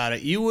think about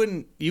it. You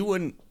wouldn't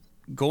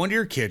go into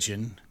your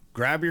kitchen,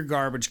 grab your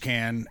garbage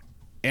can,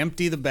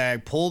 empty the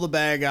bag, pull the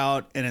bag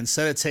out, and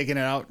instead of taking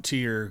it out to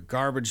your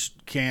garbage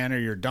can or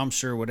your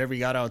dumpster or whatever you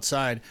got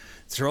outside,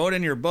 throw it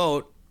in your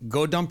boat,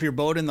 go dump your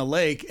boat in the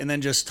lake, and then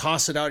just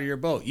toss it out of your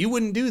boat. You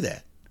wouldn't do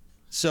that.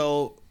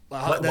 So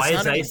why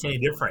is ice any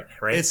different,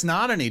 right? It's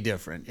not any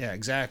different. Yeah,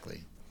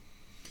 exactly.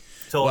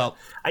 So,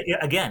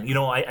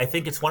 I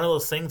think it's one of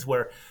those things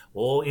where,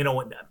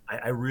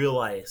 I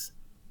realize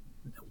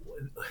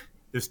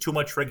there's too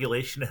much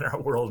regulation in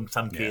our world in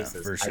some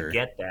cases. For sure. I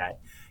get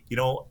that.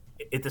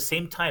 At the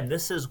same time,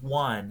 this is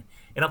one,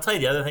 and I'll tell you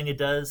the other thing it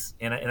does,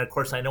 and of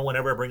course I know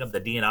whenever I bring up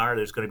the DNR,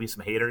 there's going to be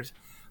some haters,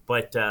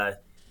 but a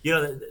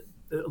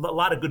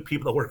lot of good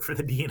people that work for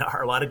the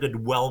DNR, a lot of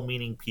good,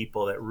 well-meaning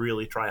people that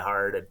really try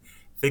hard and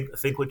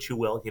think what you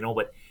will,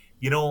 but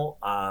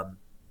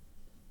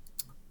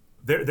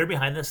they're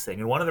behind this thing,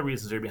 and one of the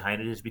reasons they're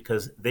behind it is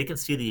because they can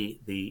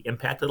see the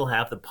impact it'll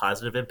have, the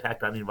positive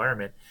impact on the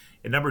environment,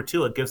 and number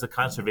two, it gives the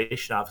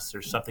conservation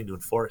officers something to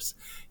enforce.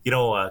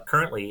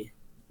 Currently,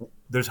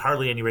 there's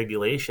hardly any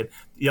regulation.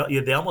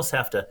 They almost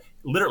have to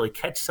literally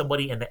catch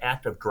somebody in the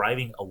act of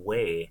driving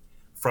away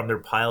from their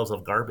piles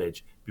of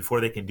garbage before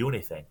they can do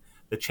anything.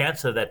 The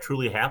chance of that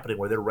truly happening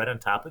where they're right on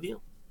top of you,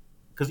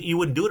 because you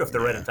wouldn't do it if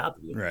they're right on top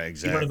of you. Right,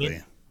 exactly. You know what I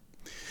mean?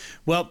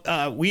 Well,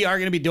 we are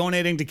going to be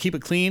donating to Keep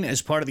It Clean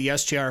as part of the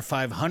SJR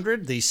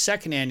 500, the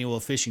second annual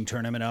fishing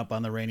tournament up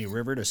on the Rainy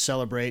River to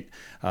celebrate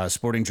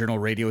Sporting Journal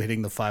Radio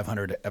hitting the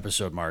 500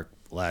 episode mark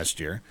last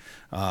year.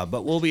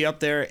 But we'll be up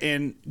there.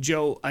 And,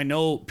 Joe, I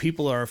know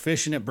people are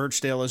fishing it.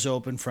 Birchdale is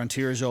open.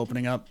 Frontier is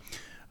opening up.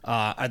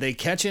 Are they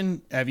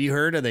catching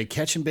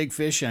big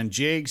fish on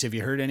jigs? Have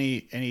you heard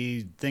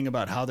anything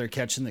about how they're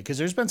catching it? Because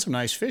there's been some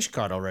nice fish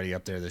caught already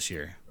up there this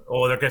year.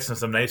 Oh, they're catching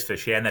some nice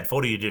fish. Yeah, and that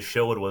photo you just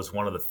showed was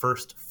one of the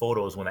first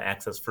photos when the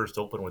access first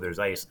opened where there's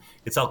ice.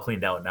 It's all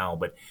cleaned out now.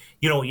 But,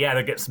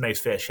 they're getting some nice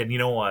fish. And,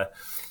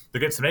 they're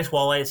getting some nice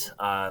walleyes.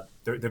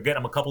 They're getting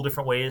them a couple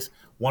different ways.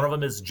 One of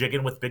them is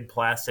jigging with big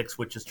plastics,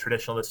 which is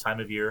traditional this time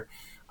of year.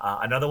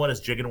 Another one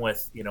is jigging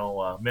with,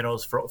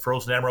 minnows,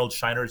 frozen emerald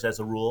shiners as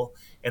a rule.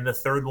 And the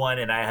third one,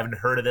 and I haven't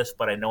heard of this,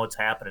 but I know it's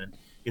happening,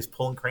 is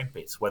pulling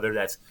crankbaits, whether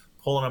that's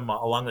pulling them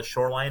along the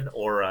shoreline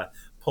or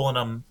pulling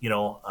them,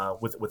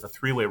 with a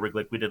three-way rig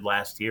like we did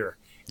last year.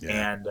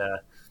 Yeah. And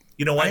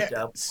you know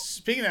what?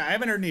 Speaking of, I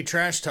haven't heard any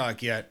trash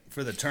talk yet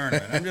for the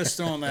tournament. I'm just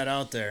throwing that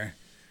out there.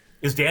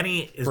 Is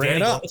Danny going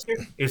this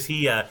year? Is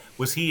he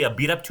was he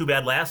beat up too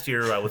bad last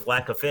year with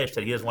lack of fish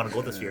that he doesn't want to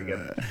go this year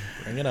again?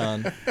 Bring it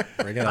on.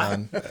 Bring it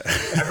on.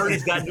 I heard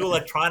he's got new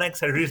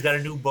electronics. I heard he's got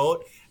a new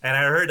boat, and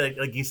I heard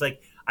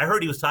I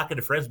heard he was talking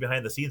to friends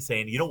behind the scenes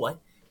saying, you know what?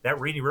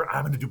 That rainy river,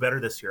 I'm going to do better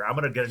this year. I'm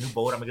going to get a new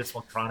boat. I'm going to get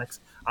some electronics.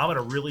 I'm going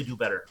to really do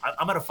better.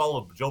 I'm going to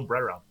follow Joan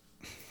Brett around.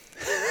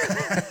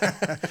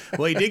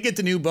 Well, you did get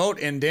the new boat,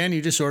 and Dan,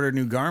 you just ordered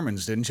new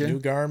Garmin's, didn't you? New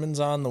Garmin's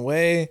on the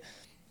way.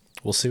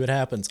 We'll see what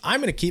happens.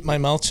 I'm going to keep my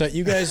mouth shut.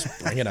 You guys,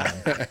 bring it on.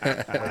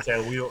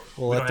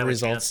 We'll let the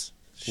results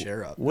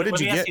share up. What did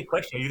you get? Let me ask you a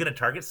question. Are you going to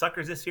target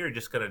suckers this year or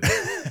just going to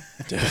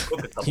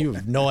You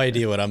have no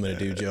idea what I'm going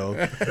to do,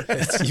 Joe.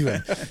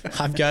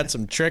 I've got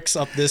some tricks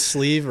up this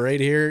sleeve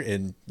right here,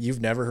 and you've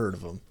never heard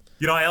of them.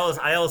 I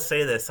always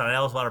say this, and I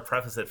always want to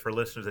preface it for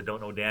listeners that don't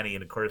know Danny.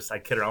 And, of course, I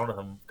kid around with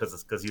him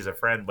because he's a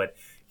friend, but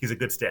he's a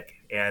good stick.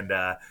 And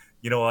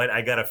you know what?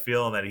 I got a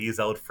feeling that he's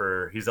out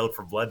for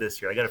blood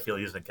this year. I got a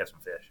feeling he's going to catch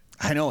some fish.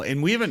 I know,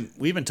 and we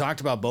haven't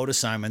talked about boat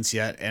assignments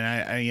yet. And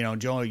I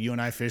Joe, you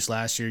and I fished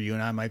last year. You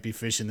and I might be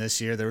fishing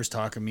this year. There was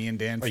talk of me and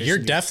Dan. You're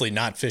definitely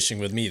not fishing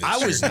with me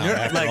this year.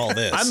 After all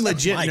this, I'm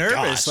legit My nervous.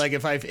 gosh. Like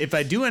if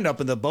I do end up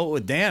in the boat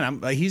with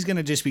Dan, he's going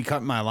to just be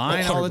cutting my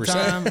line all the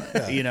time.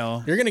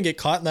 Yeah. You're going to get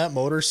caught in that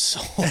motor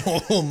so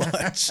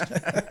much.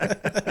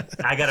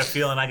 I got a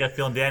feeling.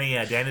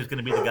 Danny's going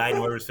to be the guy.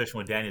 Whoever's fishing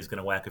with Danny is going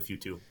to whack a few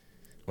too.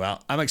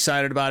 Well, I'm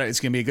excited about it. It's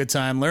going to be a good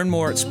time. Learn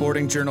more at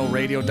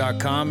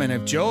sportingjournalradio.com. And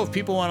if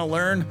people want to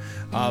learn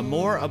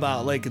more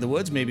about Lake of the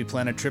Woods, maybe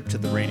plan a trip to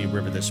the Rainy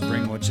River this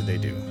spring, what should they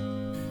do?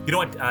 You know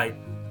what?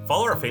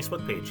 Follow our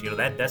Facebook page.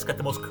 That's got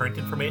the most current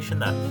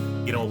information,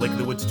 Lake of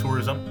the Woods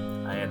tourism.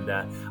 And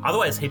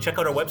otherwise, hey, check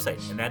out our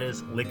website, and that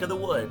is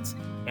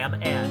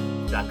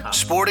lakeofthewoodsmn.com.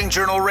 Sporting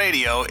Journal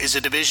Radio is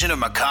a division of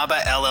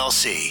Macaba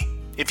LLC.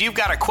 If you've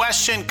got a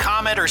question,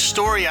 comment, or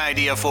story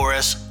idea for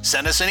us,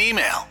 send us an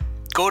email.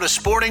 Go to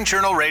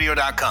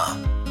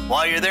sportingjournalradio.com.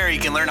 While you're there, you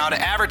can learn how to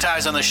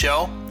advertise on the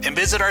show and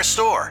visit our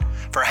store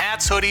for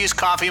hats, hoodies,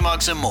 coffee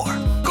mugs, and more.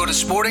 Go to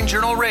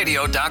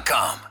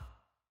sportingjournalradio.com.